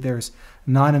already there's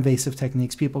non-invasive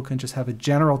techniques. People can just have a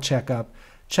general checkup,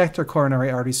 check their coronary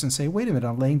arteries and say, wait a minute,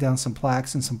 I'm laying down some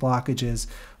plaques and some blockages.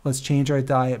 Let's change our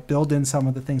diet, build in some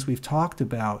of the things we've talked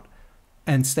about,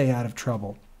 and stay out of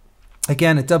trouble.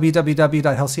 Again, at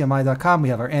www.healthcmi.com, we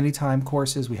have our anytime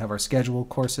courses. We have our scheduled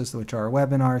courses, which are our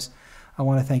webinars. I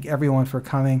want to thank everyone for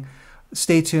coming.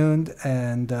 Stay tuned.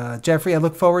 And Jeffrey, I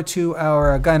look forward to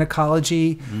our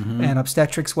gynecology and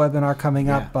obstetrics webinar coming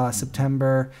up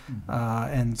September,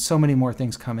 and so many more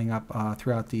things coming up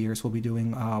throughout the years. We'll be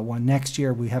doing one next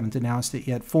year. We haven't announced it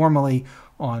yet formally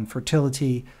on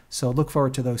fertility. So look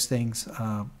forward to those things.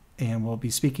 And we'll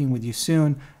be speaking with you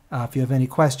soon. If you have any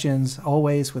questions,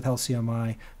 always with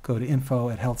HealthCMI, go to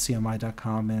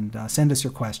info@healthcmi.com and send us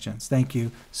your questions. Thank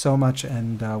you so much,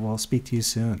 and we'll speak to you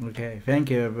soon. Okay, thank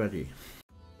you, everybody.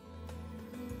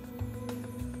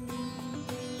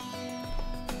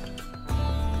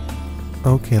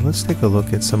 Okay, let's take a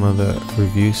look at some of the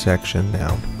review section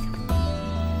now.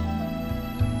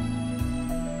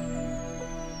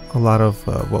 A lot of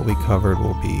what we covered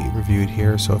will be reviewed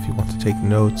here, so if you want to take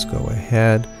notes, go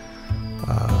ahead.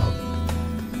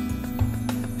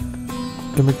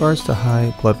 In regards to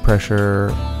high blood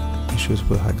pressure, issues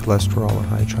with high cholesterol and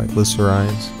high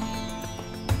triglycerides,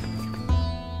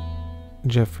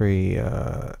 Jeffrey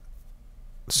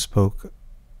spoke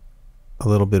a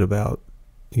little bit about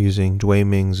using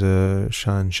Dui-Mingzi,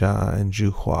 Shanxia, and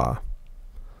Zhuhua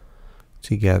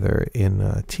together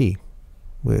in tea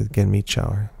with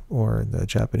Genmaicha, or the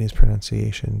Japanese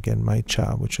pronunciation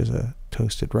Genmaicha, which is a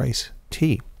toasted rice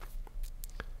tea.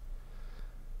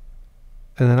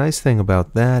 And the nice thing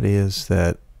about that is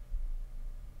that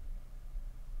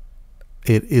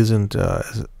it isn't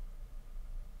as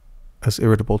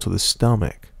irritable to the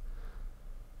stomach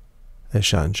as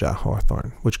Shanxia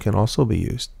hawthorn, which can also be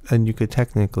used. And you could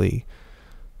technically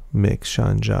mix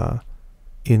Shanxia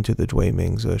into the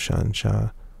Dui-Mingzi,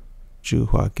 Shanxia,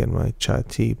 Zhuhua, Genmaicha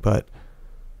tea, but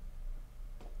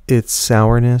it's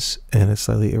sourness and it's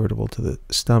slightly irritable to the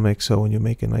stomach. So when you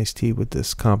make a nice tea with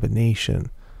this combination,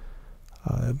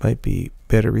 it might be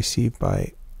better received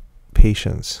by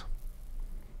patients.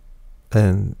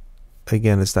 And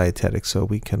again, it's dietetics, so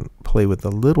we can play with a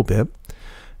little bit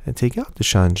and take out the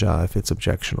Shanxia if it's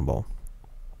objectionable.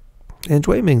 And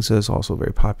Dui-Mingzi is also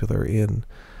very popular in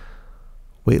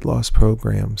weight loss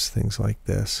programs, things like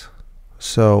this.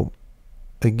 So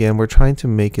again, we're trying to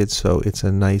make it so it's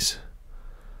a nice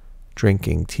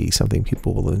drinking tea, something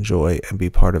people will enjoy and be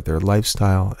part of their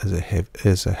lifestyle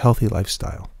as a healthy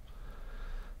lifestyle.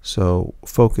 So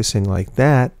focusing like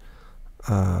that,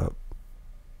 it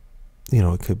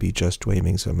could be just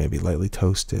Dui-Mingzi, or maybe lightly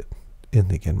toasted in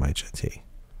the Genmaicha tea.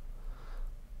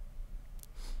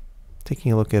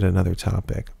 Taking a look at another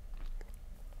topic,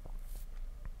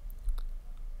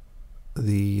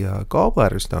 the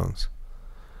gallbladder stones.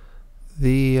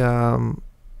 The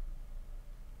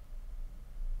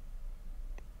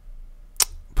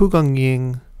Pugong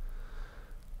Ying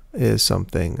is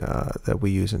something that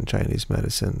we use in Chinese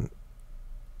medicine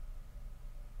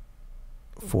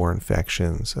for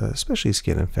infections, especially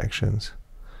skin infections.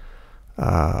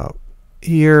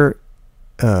 Here,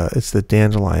 it's the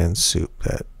dandelion soup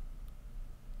that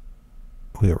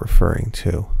we are referring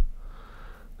to.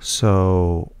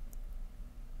 So,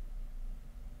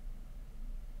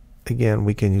 again,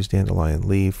 we can use dandelion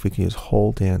leaf, we can use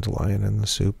whole dandelion in the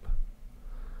soup.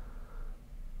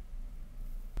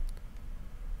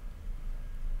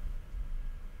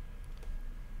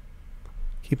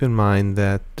 Keep in mind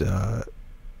that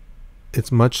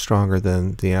it's much stronger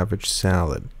than the average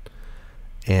salad,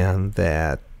 and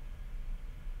that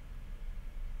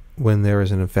when there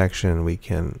is an infection, we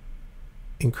can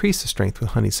increase the strength with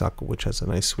honeysuckle, which has a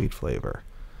nice sweet flavor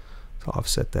to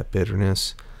offset that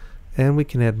bitterness. And we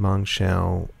can add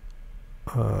mangshao,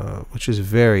 which is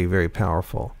very, very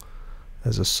powerful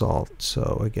as a salt.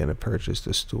 So again, it purges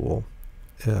the stool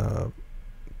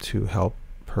to help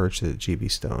purge the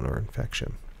GB stone or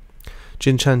infection.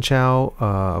 Jin Chan Chao,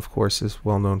 of course, is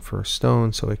well known for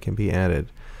stones, so it can be added.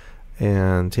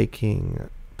 And taking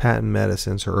patent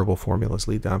medicines or herbal formulas,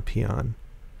 Li Dan Pian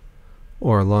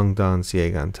or Lung Dan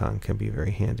Xie Tang, can be very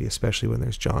handy, especially when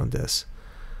there's jaundice.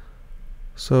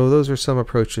 So those are some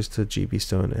approaches to GB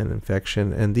stone and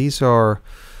infection, and these are,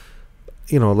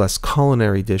 less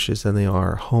culinary dishes than they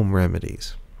are home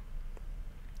remedies.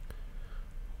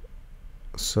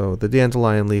 So the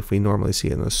dandelion leaf we normally see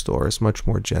in the store is much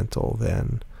more gentle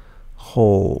than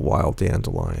whole wild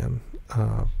dandelion.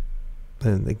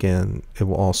 And again, it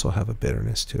will also have a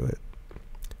bitterness to it,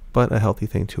 but a healthy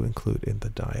thing to include in the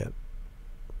diet.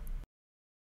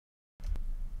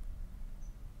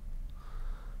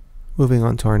 Moving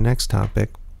on to our next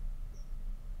topic,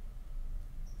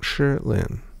 Shi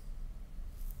Lin.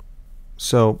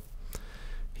 So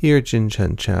here, Jin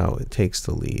Chen Chao, it takes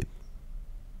the lead.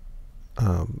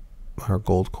 Our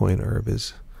gold coin herb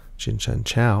is Jinshan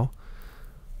Chao,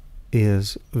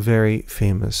 is very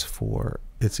famous for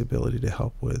its ability to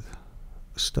help with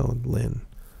stone lin.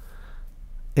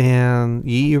 And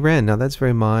Yi Ren, now that's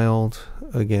very mild.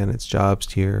 Again, it's Job's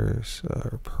tears,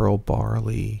 or pearl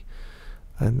barley,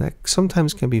 and that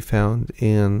sometimes can be found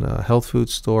in a health food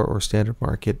store or standard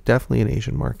market, definitely in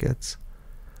Asian markets.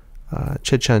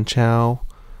 Chichan Chow,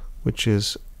 which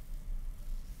is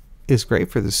great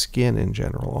for the skin in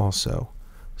general also.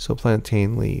 So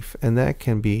plantain leaf, and that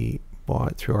can be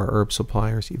bought through our herb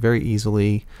suppliers very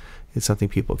easily. It's something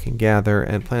people can gather,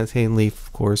 and plantain leaf,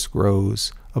 of course,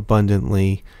 grows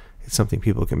abundantly. It's something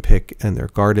people can pick in their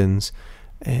gardens,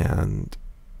 and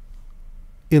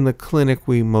in the clinic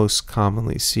we most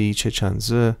commonly see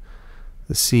chichanzi,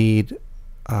 the seed,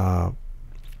 part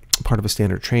of a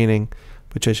standard training,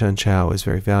 but chichan chow is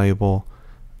very valuable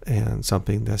and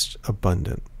something that's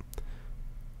abundant.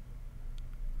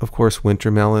 Of course,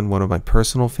 winter melon, one of my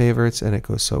personal favorites, and it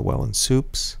goes so well in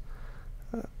soups.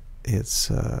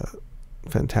 It's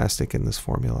fantastic in this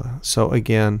formula. So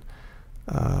again,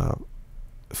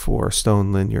 for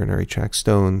stone lin, urinary tract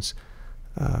stones,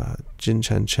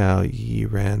 Jinshan Chao, Yi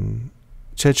Ren,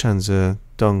 Chechanzi,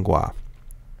 Donggua.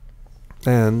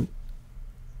 And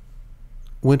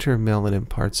winter melon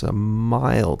imparts a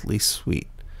mildly sweet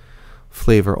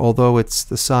flavor. Although it's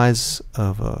the size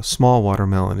of a small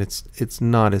watermelon, it's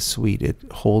not as sweet. It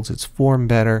holds its form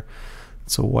better.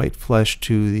 It's a white flesh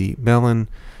to the melon,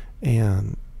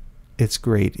 and it's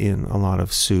great in a lot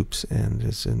of soups, and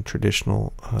is in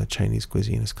traditional Chinese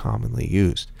cuisine is commonly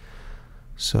used.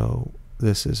 So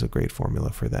this is a great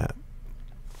formula for that.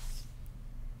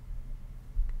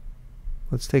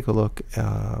 Let's take a look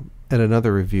at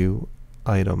another review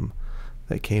item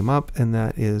that came up, and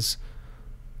that is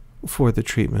for the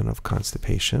treatment of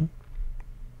constipation.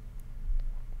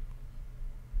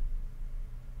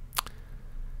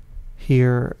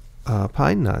 Here,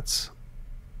 pine nuts.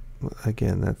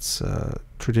 Again, that's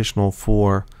traditional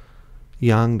for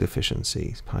yang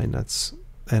deficiency. Pine nuts,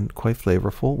 and quite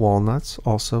flavorful. Walnuts,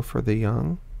 also for the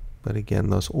young. But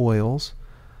again, those oils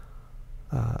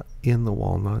in the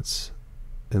walnuts,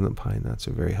 in the pine nuts,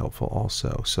 are very helpful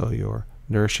also. So you're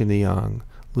nourishing the young,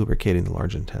 lubricating the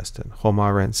large intestine.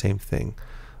 Homaren, same thing,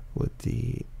 with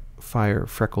the fire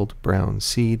freckled brown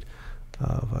seed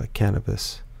of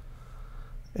cannabis.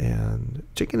 And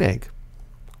chicken egg.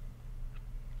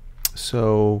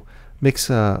 So mix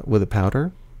with a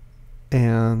powder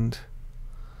and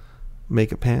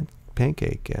make a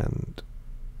pancake, and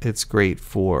it's great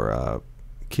for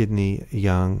kidney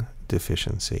yang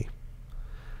deficiency.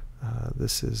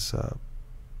 This is a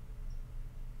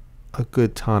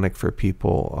good tonic for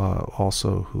people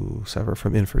also who suffer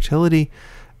from infertility,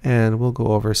 and we'll go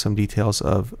over some details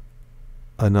of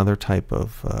another type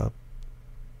of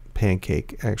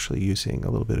pancake, actually using a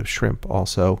little bit of shrimp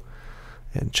also,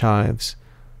 and chives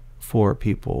for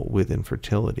people with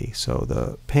infertility. So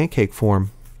the pancake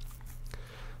form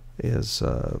is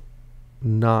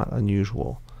not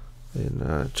unusual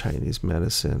in Chinese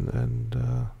medicine,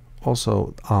 and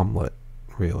also omelet,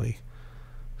 really.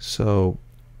 So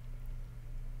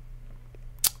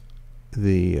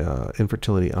the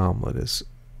infertility omelet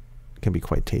can be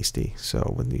quite tasty.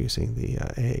 So when using the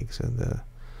eggs and the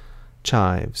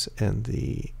chives and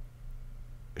the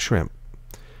shrimp.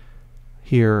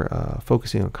 Here,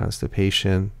 focusing on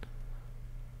constipation,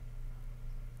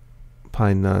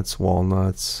 pine nuts,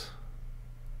 walnuts,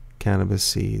 cannabis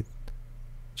seed,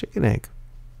 chicken egg,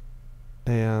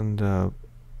 and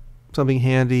something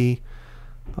handy,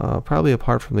 probably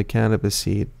apart from the cannabis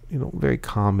seed, very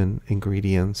common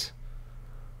ingredients.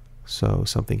 So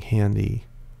something handy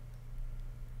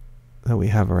that we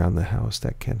have around the house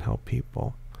that can help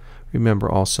people.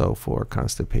 Remember also for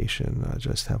constipation,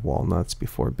 just have walnuts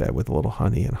before bed with a little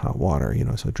honey and hot water,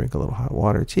 so drink a little hot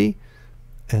water tea,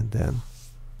 and then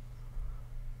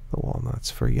the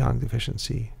walnuts for yang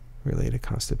deficiency related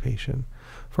constipation.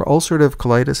 For ulcerative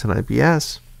colitis and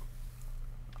IBS,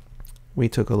 we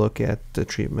took a look at the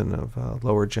treatment of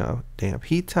lower jaw damp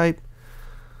heat type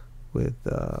with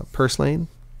purslane,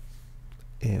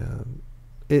 and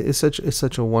it's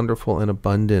such a wonderful and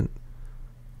abundant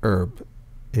herb.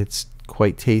 It's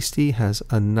quite tasty, has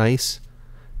a nice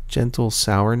gentle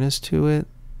sourness to it.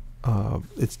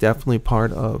 It's definitely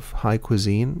part of high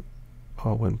cuisine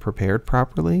when prepared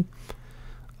properly.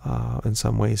 In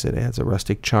some ways it adds a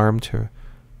rustic charm to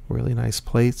really nice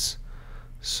plates.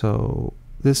 So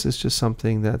this is just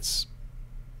something that's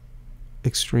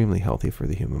extremely healthy for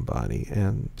the human body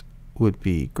and would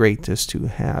be great just to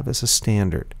have as a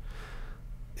standard.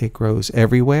 It grows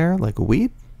everywhere like a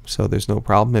weed, so there's no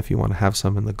problem if you want to have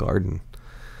some in the garden.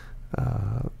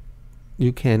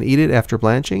 You can eat it after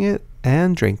blanching it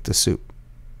and drink the soup.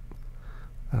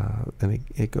 And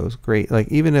it goes great. Like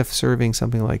even if serving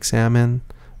something like salmon,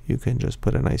 you can just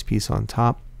put a nice piece on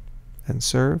top and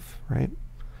serve, right?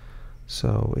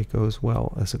 So it goes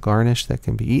well as a garnish that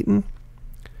can be eaten.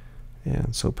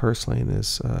 And so purslane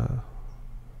is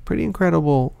pretty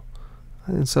incredible,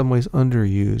 in some ways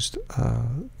underused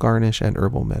garnish and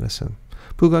herbal medicine.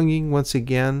 Pugongying, once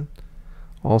again,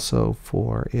 also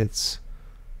for its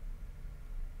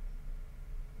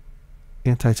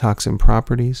antitoxin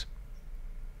properties.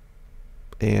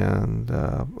 And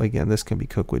again, this can be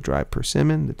cooked with dried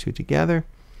persimmon, the two together.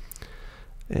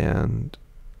 And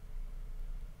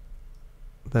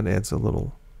that adds a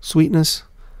little sweetness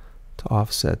to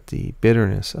offset the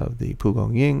bitterness of the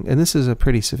pugongying. And this is a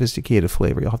pretty sophisticated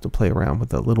flavor. You'll have to play around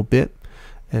with it a little bit,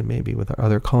 and maybe with our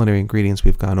other culinary ingredients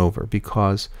we've gone over,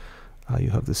 because you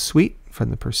have the sweet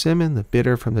from the persimmon, the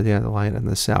bitter from the dandelion, and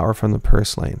the sour from the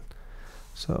purslane.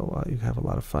 So you have a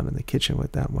lot of fun in the kitchen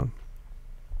with that one.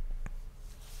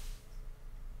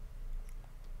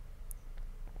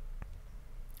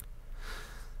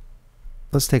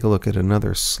 Let's take a look at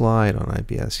another slide on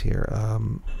IBS here.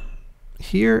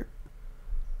 Here,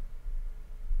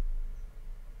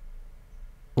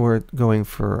 we're going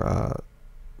for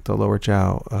the lower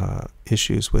jiao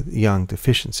issues with yang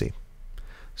deficiency.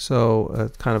 So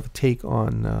kind of a take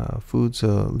on Fu Zi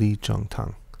Li Zheng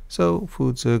Tang. So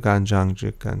Fu Zi Gan Zhang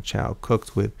Zhi Gan Chao,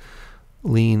 cooked with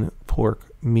lean pork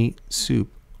meat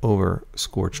soup over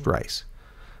scorched rice.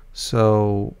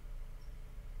 So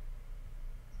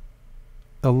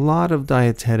a lot of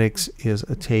dietetics is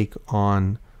a take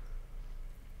on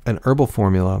an herbal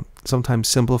formula, sometimes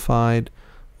simplified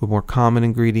with more common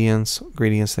ingredients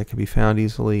that can be found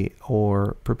easily,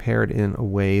 or prepared in a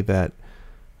way that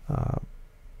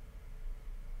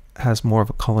has more of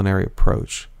a culinary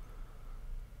approach.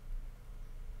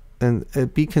 And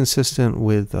it be consistent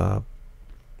with the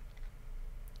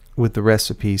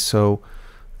recipe. So,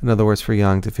 in other words, for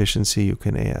yang deficiency, you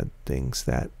can add things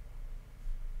that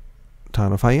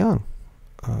tonify yang,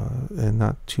 and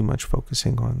not too much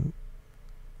focusing on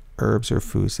herbs or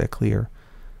foods that clear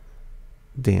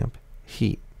damp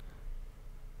heat.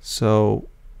 So,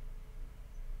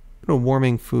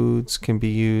 warming foods can be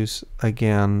used.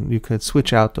 Again, you could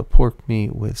switch out the pork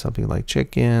meat with something like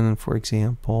chicken, for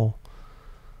example.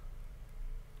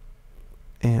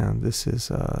 And this is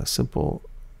a simple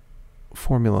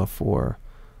formula for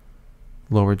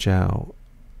lower jiao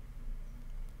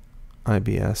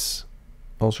IBS,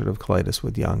 ulcerative colitis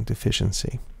with yang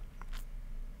deficiency.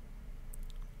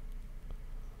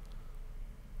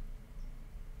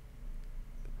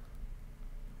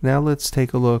 Now let's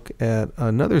take a look at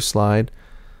another slide.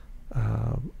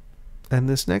 And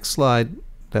this next slide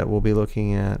that we'll be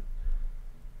looking at,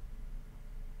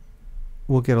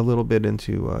 we'll get a little bit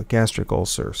into gastric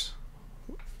ulcers,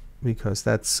 because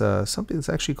that's something that's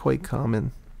actually quite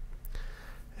common.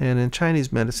 And in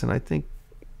Chinese medicine, I think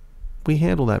we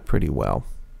handle that pretty well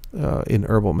in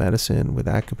herbal medicine with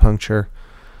acupuncture,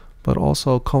 but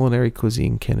also culinary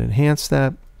cuisine can enhance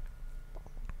that.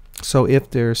 So if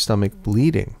there's stomach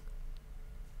bleeding,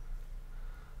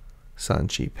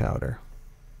 sanqi powder,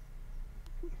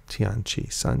 tianqi,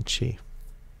 sanqi,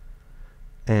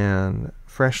 and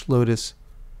fresh lotus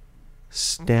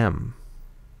stem,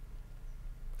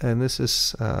 and this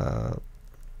is I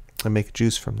make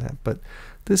juice from that, but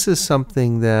this is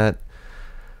something that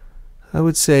I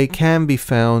would say can be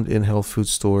found in health food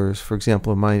stores. For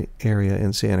example, in my area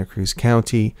in Santa Cruz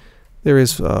County, there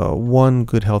is one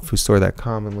good health food store that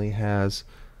commonly has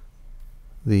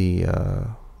the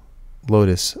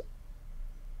lotus,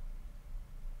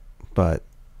 but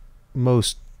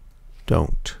most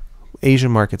don't.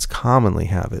 Asian markets commonly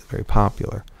have it, very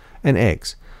popular, and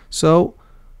eggs. So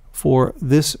for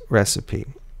this recipe,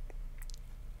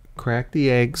 crack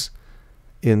the eggs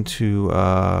into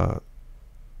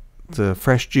the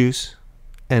fresh juice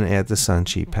and add the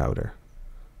sanqi powder.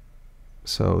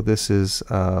 So this is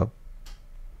a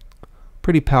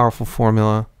pretty powerful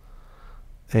formula,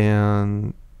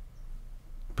 and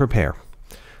prepare.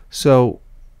 So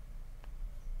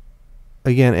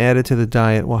again, added to the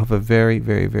diet will have a very,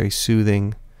 very, very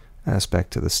soothing aspect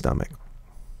to the stomach.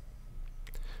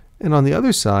 And on the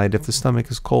other side, if the stomach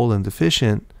is cold and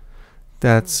deficient,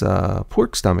 that's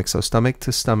pork stomach, so stomach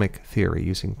to stomach theory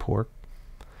using pork,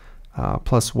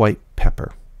 plus white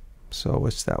pepper. So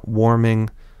it's that warming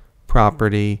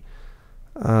property.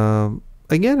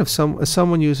 Again, if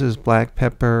someone uses black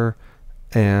pepper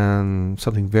and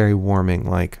something very warming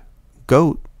like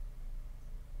goat,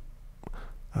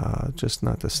 just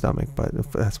not the stomach, but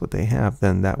if that's what they have,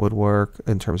 then that would work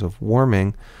in terms of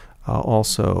warming.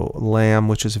 Also lamb,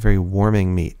 which is a very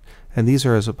warming meat. And these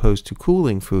are as opposed to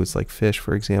cooling foods like fish,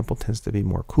 for example, tends to be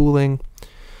more cooling.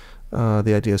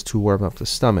 The idea is to warm up the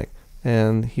stomach.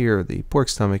 And here the pork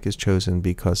stomach is chosen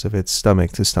because of its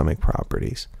stomach-to-stomach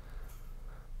properties.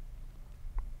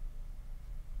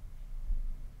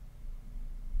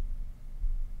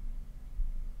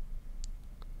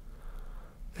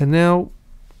 And now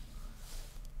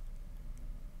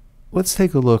let's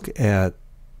take a look at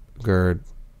GERD.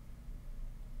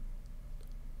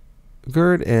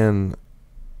 GERD and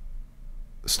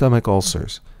stomach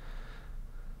ulcers.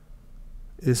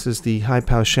 This is the Hai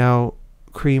Pao Shao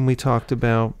cream we talked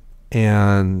about,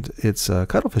 and it's a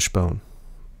cuttlefish bone.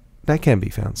 That can be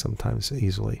found sometimes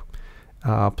easily.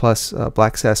 Plus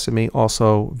black sesame,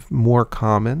 also more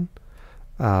common.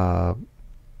 And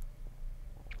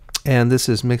this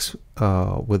is mixed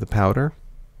with a powder,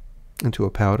 into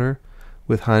a powder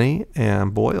with honey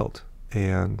and boiled.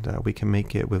 And we can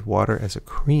make it with water as a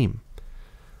cream.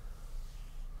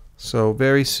 So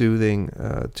very soothing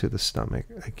to the stomach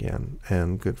again,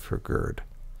 and good for GERD.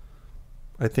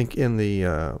 I think in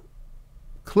the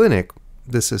clinic,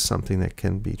 this is something that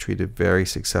can be treated very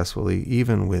successfully,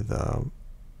 even with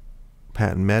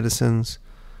patent medicines.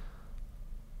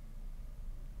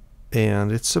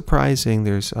 And it's surprising.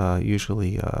 There's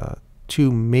usually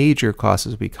two major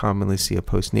causes we commonly see: a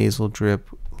postnasal drip,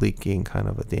 leaking kind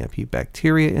of a damp heat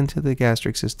bacteria into the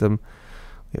gastric system.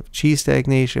 We have chi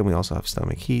stagnation. We also have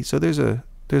stomach heat. So there's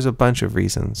a bunch of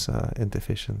reasons in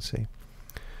deficiency.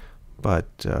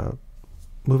 But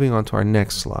moving on to our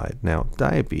next slide now,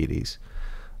 diabetes.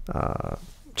 Jiao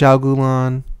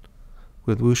Gulan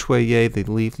with Wu Shui Ye. They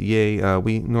leave the Ye.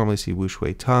 We normally see Wu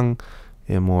Shui Tongue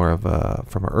in more of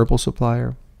from a herbal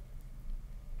supplier.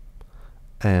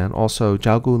 And also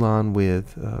Jiao Gulan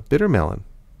with bitter melon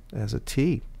as a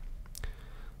tea.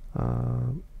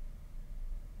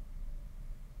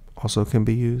 Also can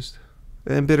be used.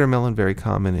 And bitter melon, very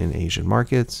common in Asian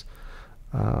markets.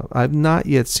 I've not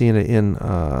yet seen it in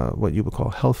what you would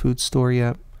call health food store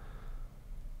yet.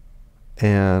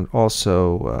 And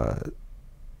also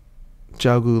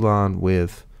Jiao Gulan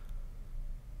with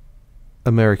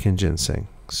American ginseng.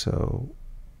 So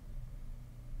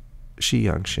Shi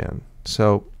Yang Shen.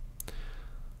 So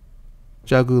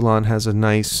Jiao Gulan has a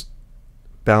nice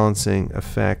balancing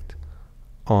effect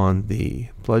on the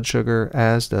blood sugar,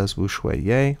 as does Wu Shui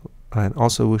Ye, and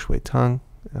also Wu Shui Tongue,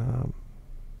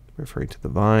 referring to the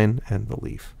vine and the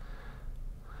leaf.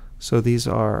 So these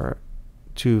are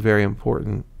two very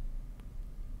important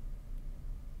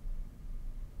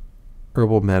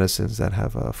herbal medicines that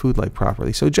have a food-like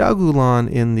property. So Jiao Gulan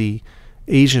in the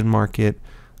Asian market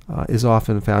is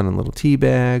often found in little tea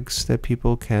bags that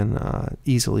people can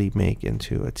easily make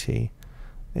into a tea.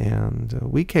 And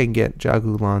we can get Jiao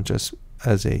Gulan just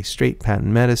as a straight patent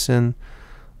medicine.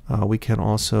 We can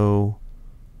also,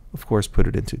 of course, put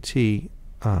it into tea,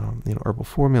 herbal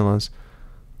formulas.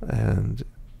 And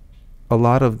a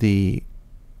lot of the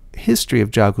history of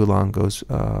Jiao Gulan goes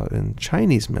in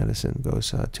Chinese medicine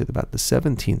goes to about the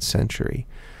 17th century,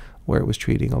 where it was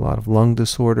treating a lot of lung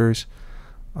disorders.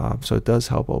 So it does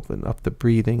help open up the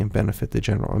breathing and benefit the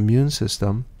general immune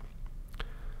system.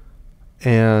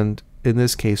 And in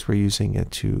this case, we're using it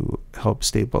to help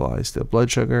stabilize the blood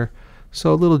sugar.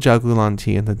 So a little Jiao Gulan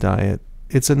tea in the diet.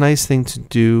 It's a nice thing to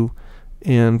do.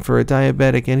 And for a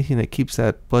diabetic, anything that keeps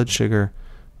that blood sugar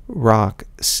rock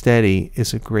steady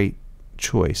is a great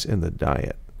choice in the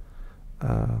diet.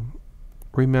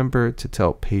 Remember to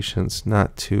tell patients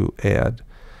not to add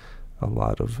a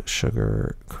lot of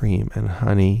sugar, cream, and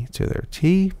honey to their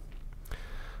tea.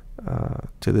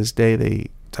 To this day,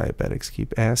 diabetics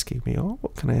keep asking me, "Oh,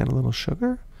 can I add a little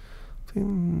sugar?"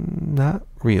 Not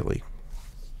really.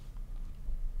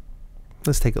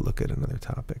 Let's take a look at another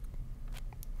topic.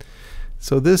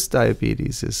 So this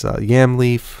diabetes is yam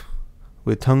leaf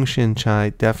with Tongshin chai.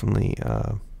 Definitely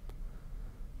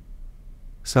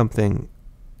something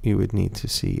you would need to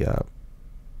see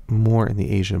more in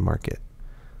the Asian market.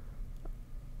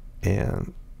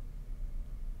 And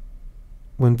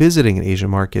when visiting an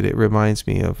Asian market, it reminds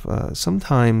me of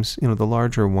sometimes, the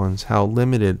larger ones, how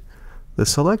limited the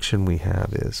selection we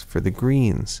have is for the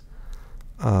greens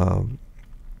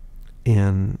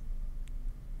in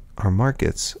our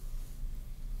markets.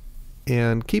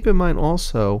 And keep in mind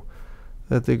also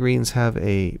that the greens have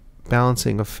a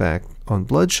balancing effect on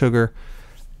blood sugar.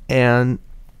 And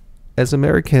as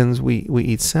Americans, we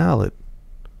eat salad.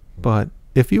 But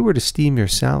if you were to steam your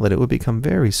salad, it would become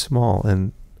very small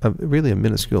and really a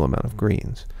minuscule amount of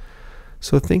greens.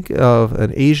 So think of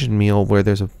an Asian meal where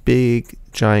there's a big,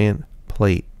 giant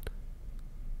plate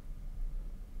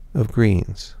of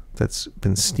greens. that's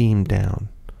been steamed down.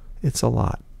 It's a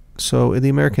lot. So the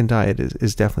American diet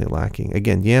is definitely lacking.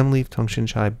 Again, yam leaf, tungshin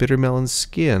chai, bitter melon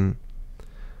skin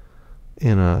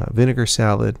in a vinegar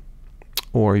salad,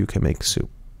 or you can make soup.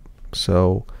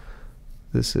 So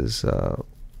this is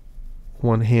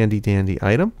one handy dandy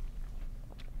item.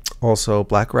 Also,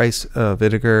 black rice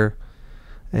vinegar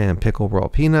and pickle raw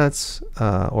peanuts,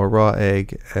 or raw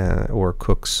egg, or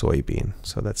cooked soybean.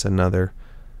 So that's another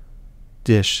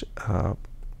dish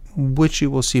which you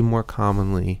will see more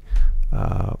commonly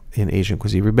in Asian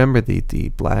cuisine. Remember, the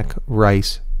black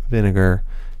rice vinegar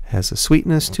has a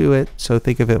sweetness to it, so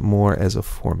think of it more as a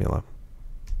formula.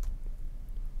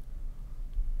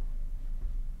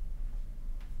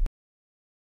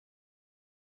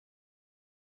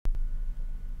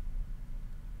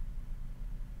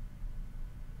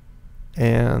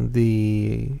 And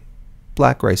the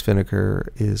black rice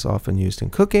vinegar is often used in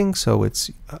cooking, so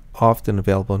it's often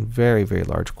available in very, very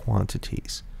large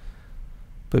quantities,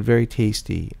 but very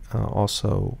tasty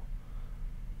also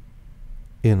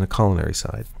in the culinary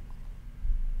side.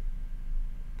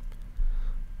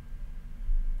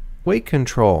 Weight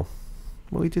control.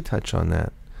 Well, we did touch on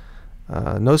that.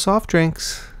 No soft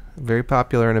drinks. Very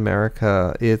popular in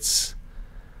America. It's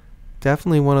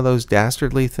definitely one of those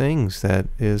dastardly things that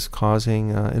is causing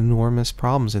enormous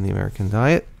problems in the American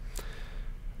diet.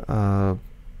 No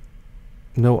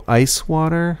ice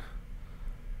water.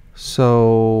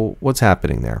 So what's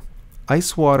happening there?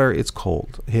 Ice water, it's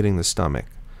cold, hitting the stomach.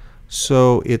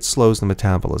 So it slows the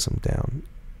metabolism down.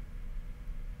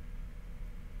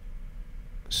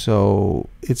 So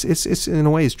it's in a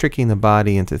way, it's tricking the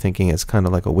body into thinking it's kind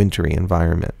of like a wintry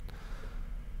environment.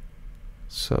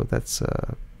 So that's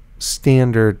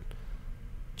standard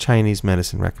Chinese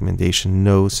medicine recommendation.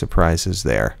 No surprises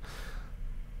there.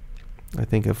 I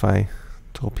think if I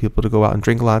told people to go out and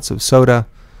drink lots of soda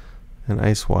and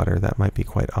ice water, that might be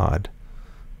quite odd.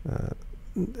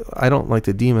 I don't like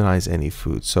to demonize any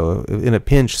food. So in a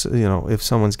pinch, if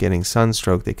someone's getting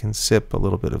sunstroke, they can sip a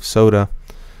little bit of soda.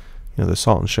 The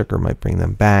salt and sugar might bring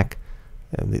them back.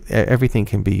 And everything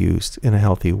can be used in a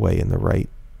healthy way in the right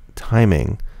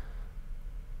timing.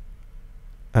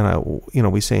 And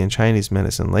we say in Chinese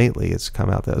medicine lately, it's come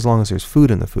out that as long as there's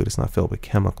food in the food, it's not filled with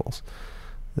chemicals,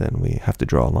 then we have to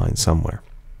draw a line somewhere.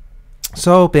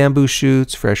 So bamboo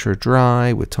shoots, fresh or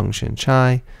dry, with tungshin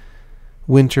chai,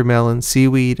 winter melon,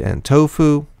 seaweed, and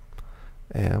tofu.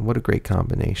 And what a great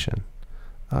combination.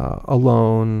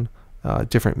 Alone,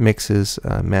 different mixes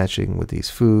matching with these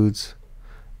foods.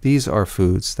 These are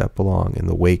foods that belong in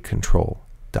the weight control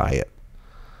diet.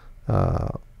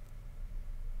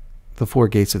 The 4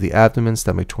 gates of the abdomen,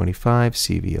 stomach 25,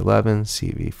 CV11,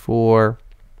 CV4,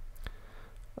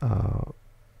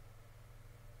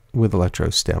 with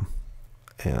electrostim.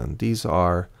 And these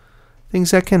are things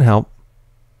that can help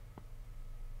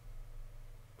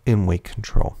in weight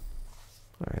control.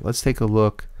 All right, let's take a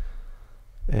look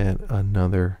at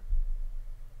another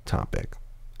topic,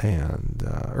 and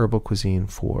herbal cuisine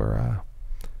for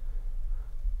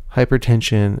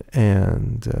hypertension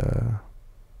and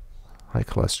high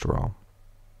cholesterol.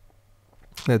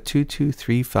 The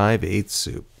 22358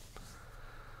 soup.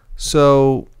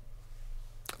 So,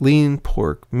 lean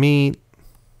pork meat,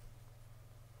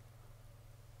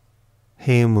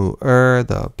 hei mu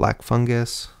the black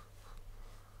fungus,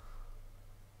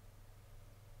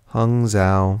 hung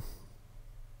zao,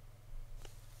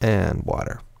 and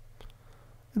water.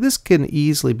 This can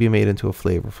easily be made into a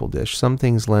flavorful dish. Some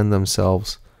things lend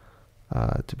themselves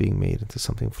to being made into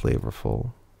something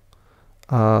flavorful.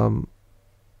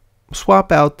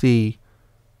 Swap out the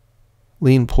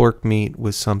lean pork meat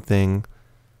with something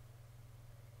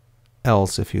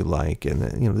else if you like, and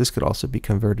this could also be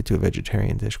converted to a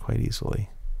vegetarian dish quite easily.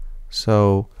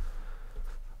 So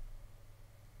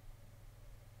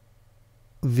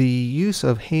the use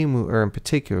of hei mu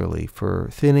particularly for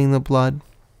thinning the blood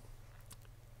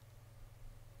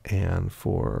and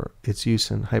for its use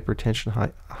in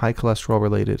hypertension, high cholesterol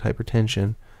related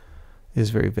hypertension, is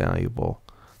very valuable.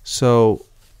 So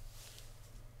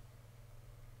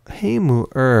hei mu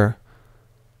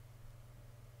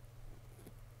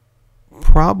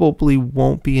probably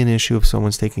won't be an issue if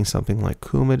someone's taking something like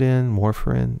Coumadin,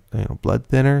 warfarin, blood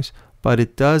thinners, but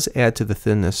it does add to the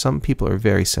thinness. Some people are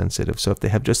very sensitive, so if they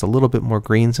have just a little bit more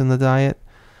greens in the diet,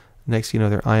 next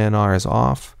their INR is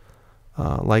off.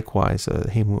 Likewise,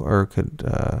 hei mu could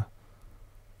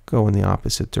go in the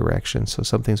opposite direction. So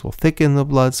some things will thicken the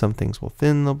blood, some things will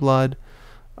thin the blood.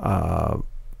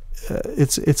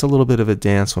 It's a little bit of a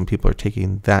dance when people are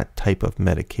taking that type of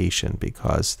medication,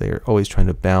 because they're always trying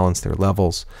to balance their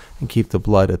levels and keep the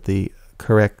blood at the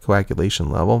correct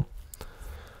coagulation level.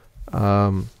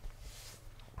 Heimu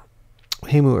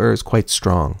is quite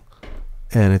strong,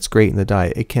 and it's great in the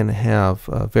diet. It can have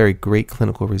very great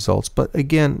clinical results, but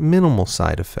again, minimal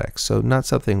side effects. So not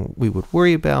something we would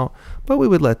worry about, but we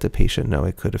would let the patient know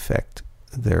it could affect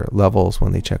their levels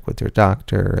when they check with their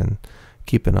doctor, and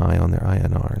keep an eye on their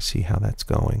INR, see how that's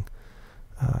going,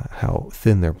 how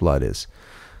thin their blood is.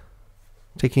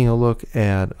 Taking a look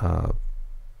at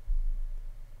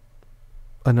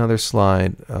another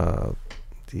slide,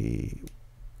 the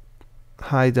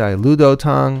high dye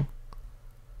ludotang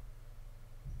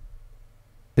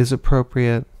is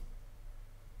appropriate.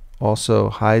 Also,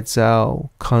 haijiao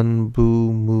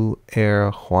kunbu mu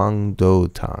huang do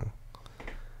tang,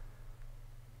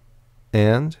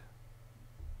 and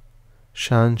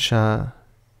shansha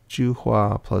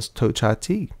juhua plus tocha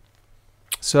tea.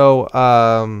 So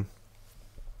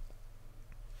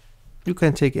you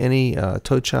can take any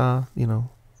tocha,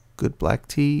 good black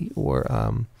tea, or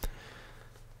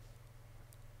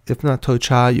if not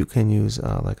tocha, you can use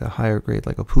like a higher grade,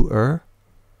 like a pu'er,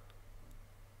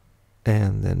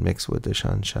 and then mix with the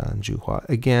shansha and juhua.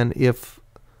 Again, if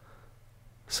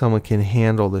someone can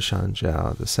handle the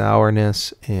shansha, the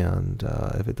sourness, and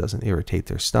if it doesn't irritate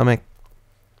their stomach,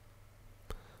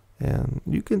 and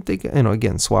you can think,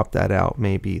 again, swap that out,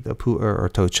 maybe the pu'er or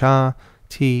tocha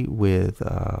tea with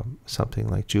something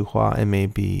like juhua and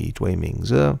maybe dui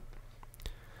mingzi.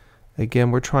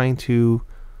 Again, we're trying to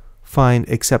find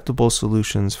acceptable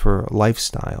solutions for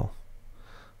lifestyle.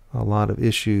 A lot of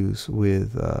issues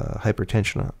with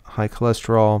hypertension, high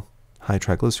cholesterol, high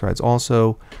triglycerides.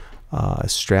 Also,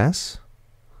 stress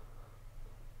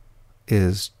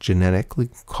is genetically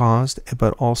caused,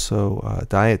 but also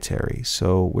dietary.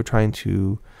 So we're trying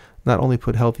to not only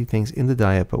put healthy things in the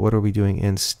diet, but what are we doing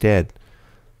instead?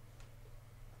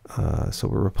 So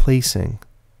we're replacing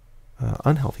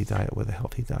unhealthy diet with a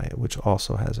healthy diet, which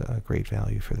also has a great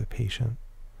value for the patient.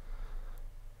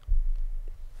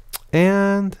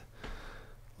 And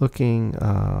looking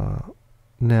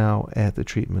now at the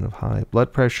treatment of high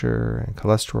blood pressure and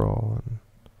cholesterol and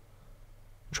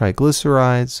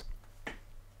triglycerides.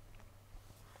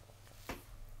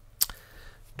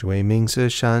 Dui mingzi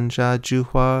shanja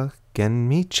juhua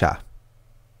genmicha.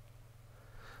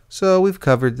 So we've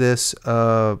covered this.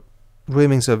 Dui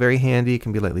mingzi are very handy. It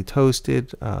can be lightly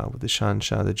toasted with the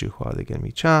shansha, the juhua, the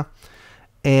genmicha.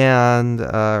 And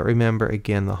remember,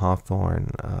 again, the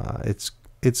hawthorn. It's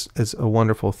a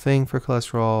wonderful thing for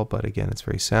cholesterol, but again, it's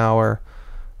very sour.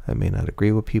 I may not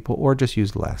agree with people, or just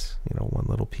use less. 1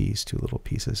 little piece, 2 little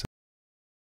pieces.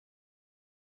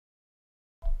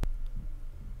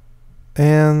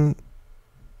 And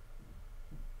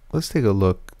let's take a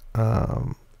look.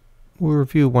 We'll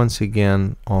review once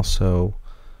again also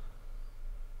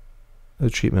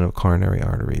the treatment of coronary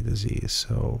artery disease.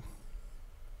 So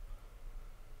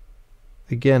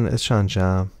again,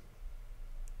 shanja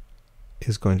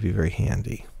is going to be very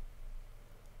handy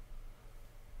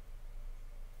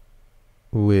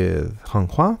with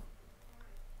hanghua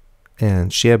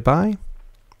and xiebai.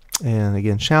 And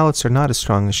again, shallots are not as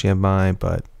strong as xiebai,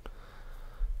 but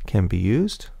can be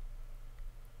used.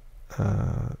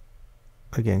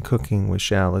 Again, cooking with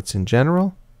shallots in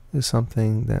general is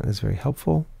something that is very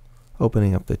helpful.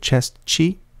 Opening up the chest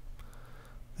qi.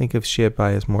 Think of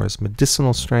xiebai as more as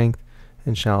medicinal strength,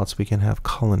 and shallots we can have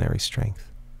culinary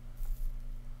strength.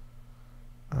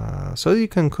 So you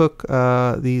can cook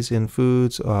these in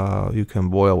foods. You can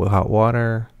boil with hot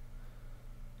water,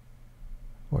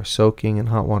 or soaking in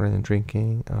hot water and then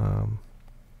drinking. Kind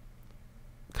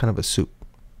of a soup.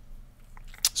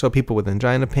 So people with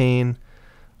angina pain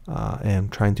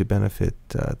and trying to benefit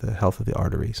the health of the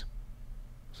arteries.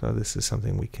 So this is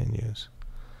something we can use.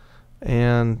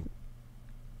 And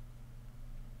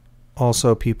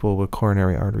also people with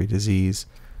coronary artery disease,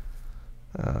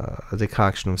 a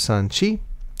decoction of san qi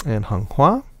and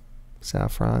hanghua,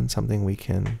 saffron, something we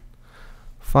can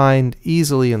find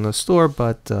easily in the store,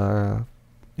 but the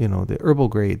herbal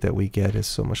grade that we get is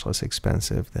so much less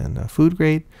expensive than food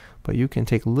grade, but you can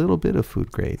take a little bit of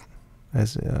food grade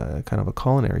as kind of a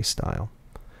culinary style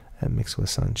and mix with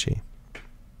san qi.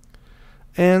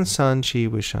 And san qi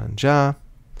with shanja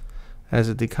as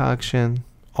a decoction,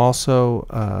 also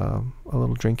a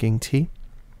little drinking tea.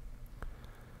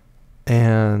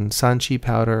 And san qi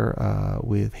powder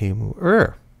with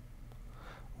heimu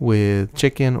with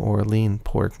chicken or lean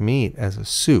pork meat as a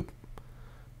soup.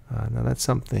 Now that's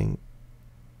something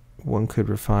one could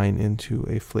refine into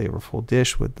a flavorful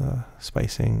dish with the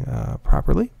spicing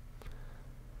properly.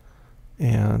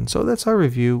 And so that's our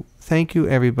review. Thank you,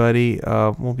 everybody.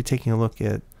 We'll be taking a look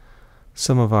at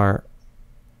some of our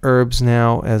herbs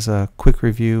now as a quick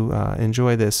review.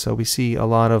 Enjoy this. So we see a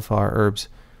lot of our herbs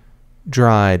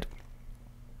dried,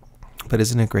 but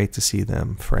isn't it great to see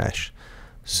them fresh?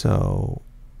 So,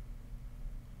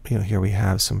 here we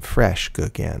have some fresh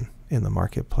gugen in the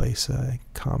marketplace,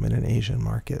 common in Asian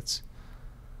markets.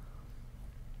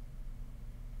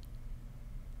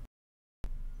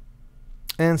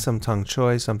 And some tung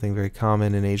choi, something very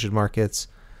common in Asian markets,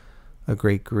 a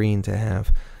great green to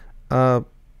have.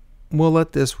 We'll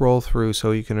let this roll through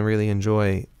so you can really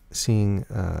enjoy seeing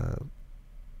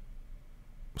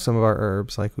some of our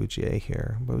herbs like ujie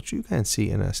here, which you can see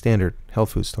in a standard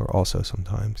health food store also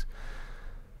sometimes.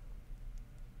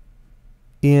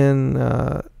 In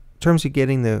terms of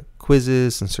getting the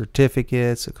quizzes and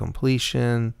certificates of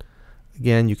completion,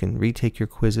 again, you can retake your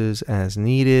quizzes as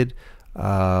needed.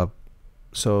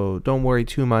 So don't worry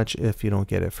too much if you don't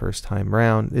get it first time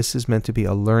round. This is meant to be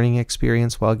a learning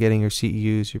experience while getting your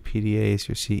CEUs, your PDAs,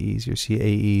 your CEs, your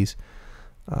CAEs.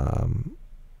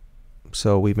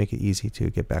 So we make it easy to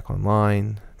get back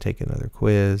online, take another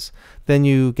quiz. Then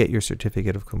you get your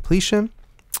certificate of completion,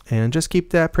 and just keep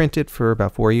that printed for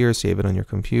about 4 years. Save it on your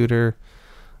computer.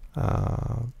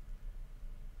 Some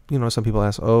people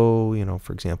ask,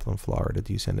 for example, in Florida,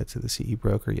 do you send it to the CE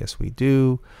broker? Yes, we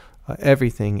do.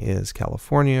 Everything is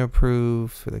California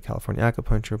approved for the California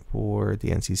Acupuncture Board,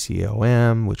 the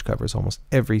NCCOM, which covers almost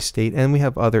every state, and we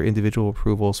have other individual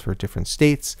approvals for different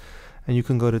states. And you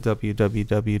can go to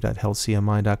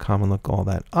www.healthcmi.com and look all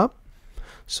that up.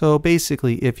 So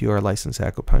basically, if you are a licensed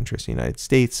acupuncturist in the United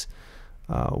States,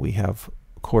 we have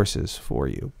courses for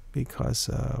you because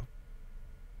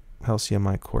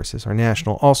HealthCMI courses are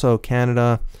national. Also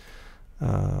Canada,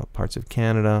 parts of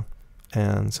Canada,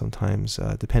 and sometimes,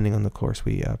 depending on the course,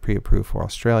 we pre-approve for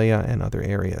Australia and other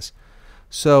areas.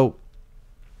 So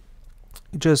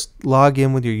just log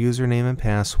in with your username and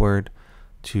password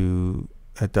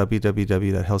at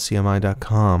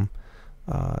www.healthcmi.com.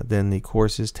 Then the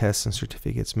courses, tests, and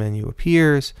certificates menu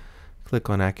appears. Click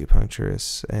on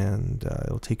acupuncturist, and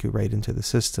it'll take you right into the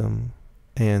system.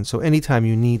 And so anytime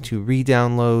you need to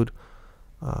re-download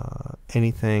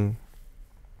anything,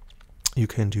 you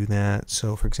can do that.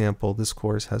 So for example, this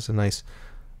course has a nice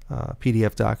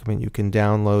PDF document you can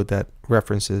download that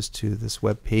references to this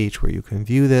web page where you can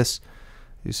view this.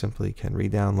 You simply can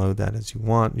re-download that as you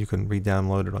want. You can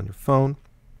re-download it on your phone.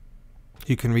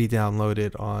 You can re-download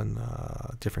it on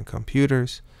different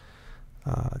computers,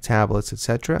 tablets,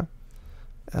 etc.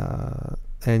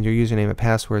 And your username and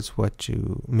password is what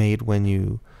you made when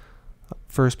you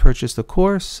first purchased the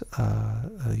course.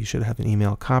 You should have an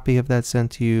email copy of that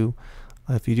sent to you.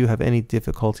 If you do have any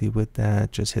difficulty with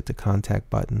that, just hit the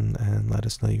contact button and let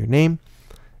us know your name,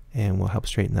 and we'll help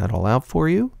straighten that all out for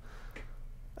you.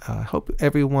 I hope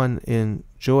everyone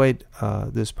enjoyed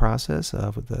this process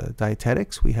of the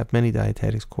dietetics. We have many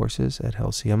dietetics courses at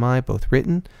HealthCMI, both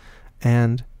written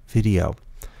and video.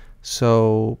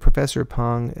 So Professor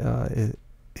Pang,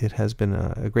 it has been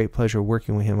a great pleasure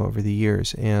working with him over the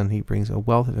years, and he brings a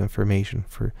wealth of information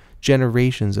for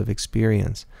generations of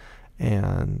experience.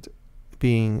 And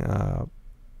being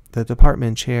the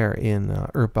department chair in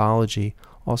herbology,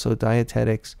 also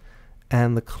dietetics,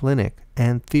 and the clinic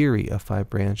and theory of 5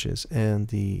 branches, and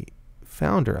the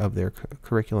founder of their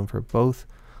curriculum for both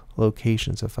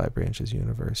locations of 5 Branches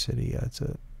University. It's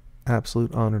an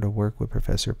absolute honor to work with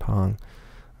Professor Pang.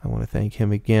 I want to thank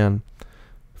him again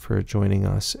for joining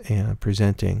us and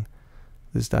presenting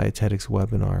this dietetics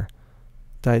webinar.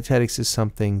 Dietetics is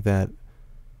something that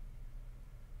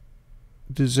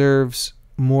deserves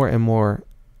more and more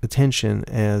attention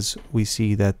as we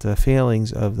see that the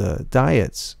failings of the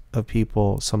diets of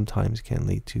people sometimes can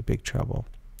lead to big trouble.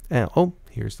 And oh,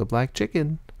 here's the black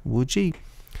chicken, Wuji.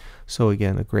 So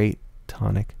again, a great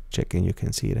tonic chicken. You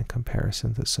can see it in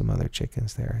comparison to some other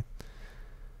chickens there.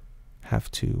 Have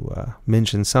to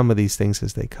mention some of these things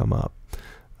as they come up.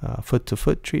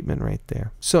 Foot-to-foot treatment right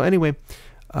there. So anyway,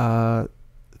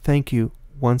 thank you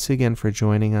once again for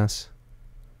joining us.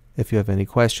 If you have any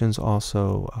questions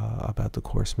also about the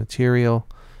course material,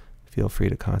 feel free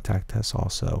to contact us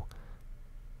also.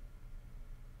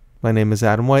 My name is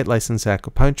Adam White, licensed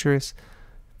acupuncturist.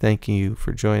 Thank you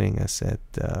for joining us at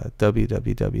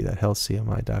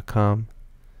www.healthcmi.com.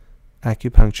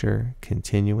 Acupuncture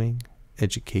Continuing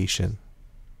Education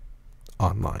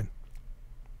Online.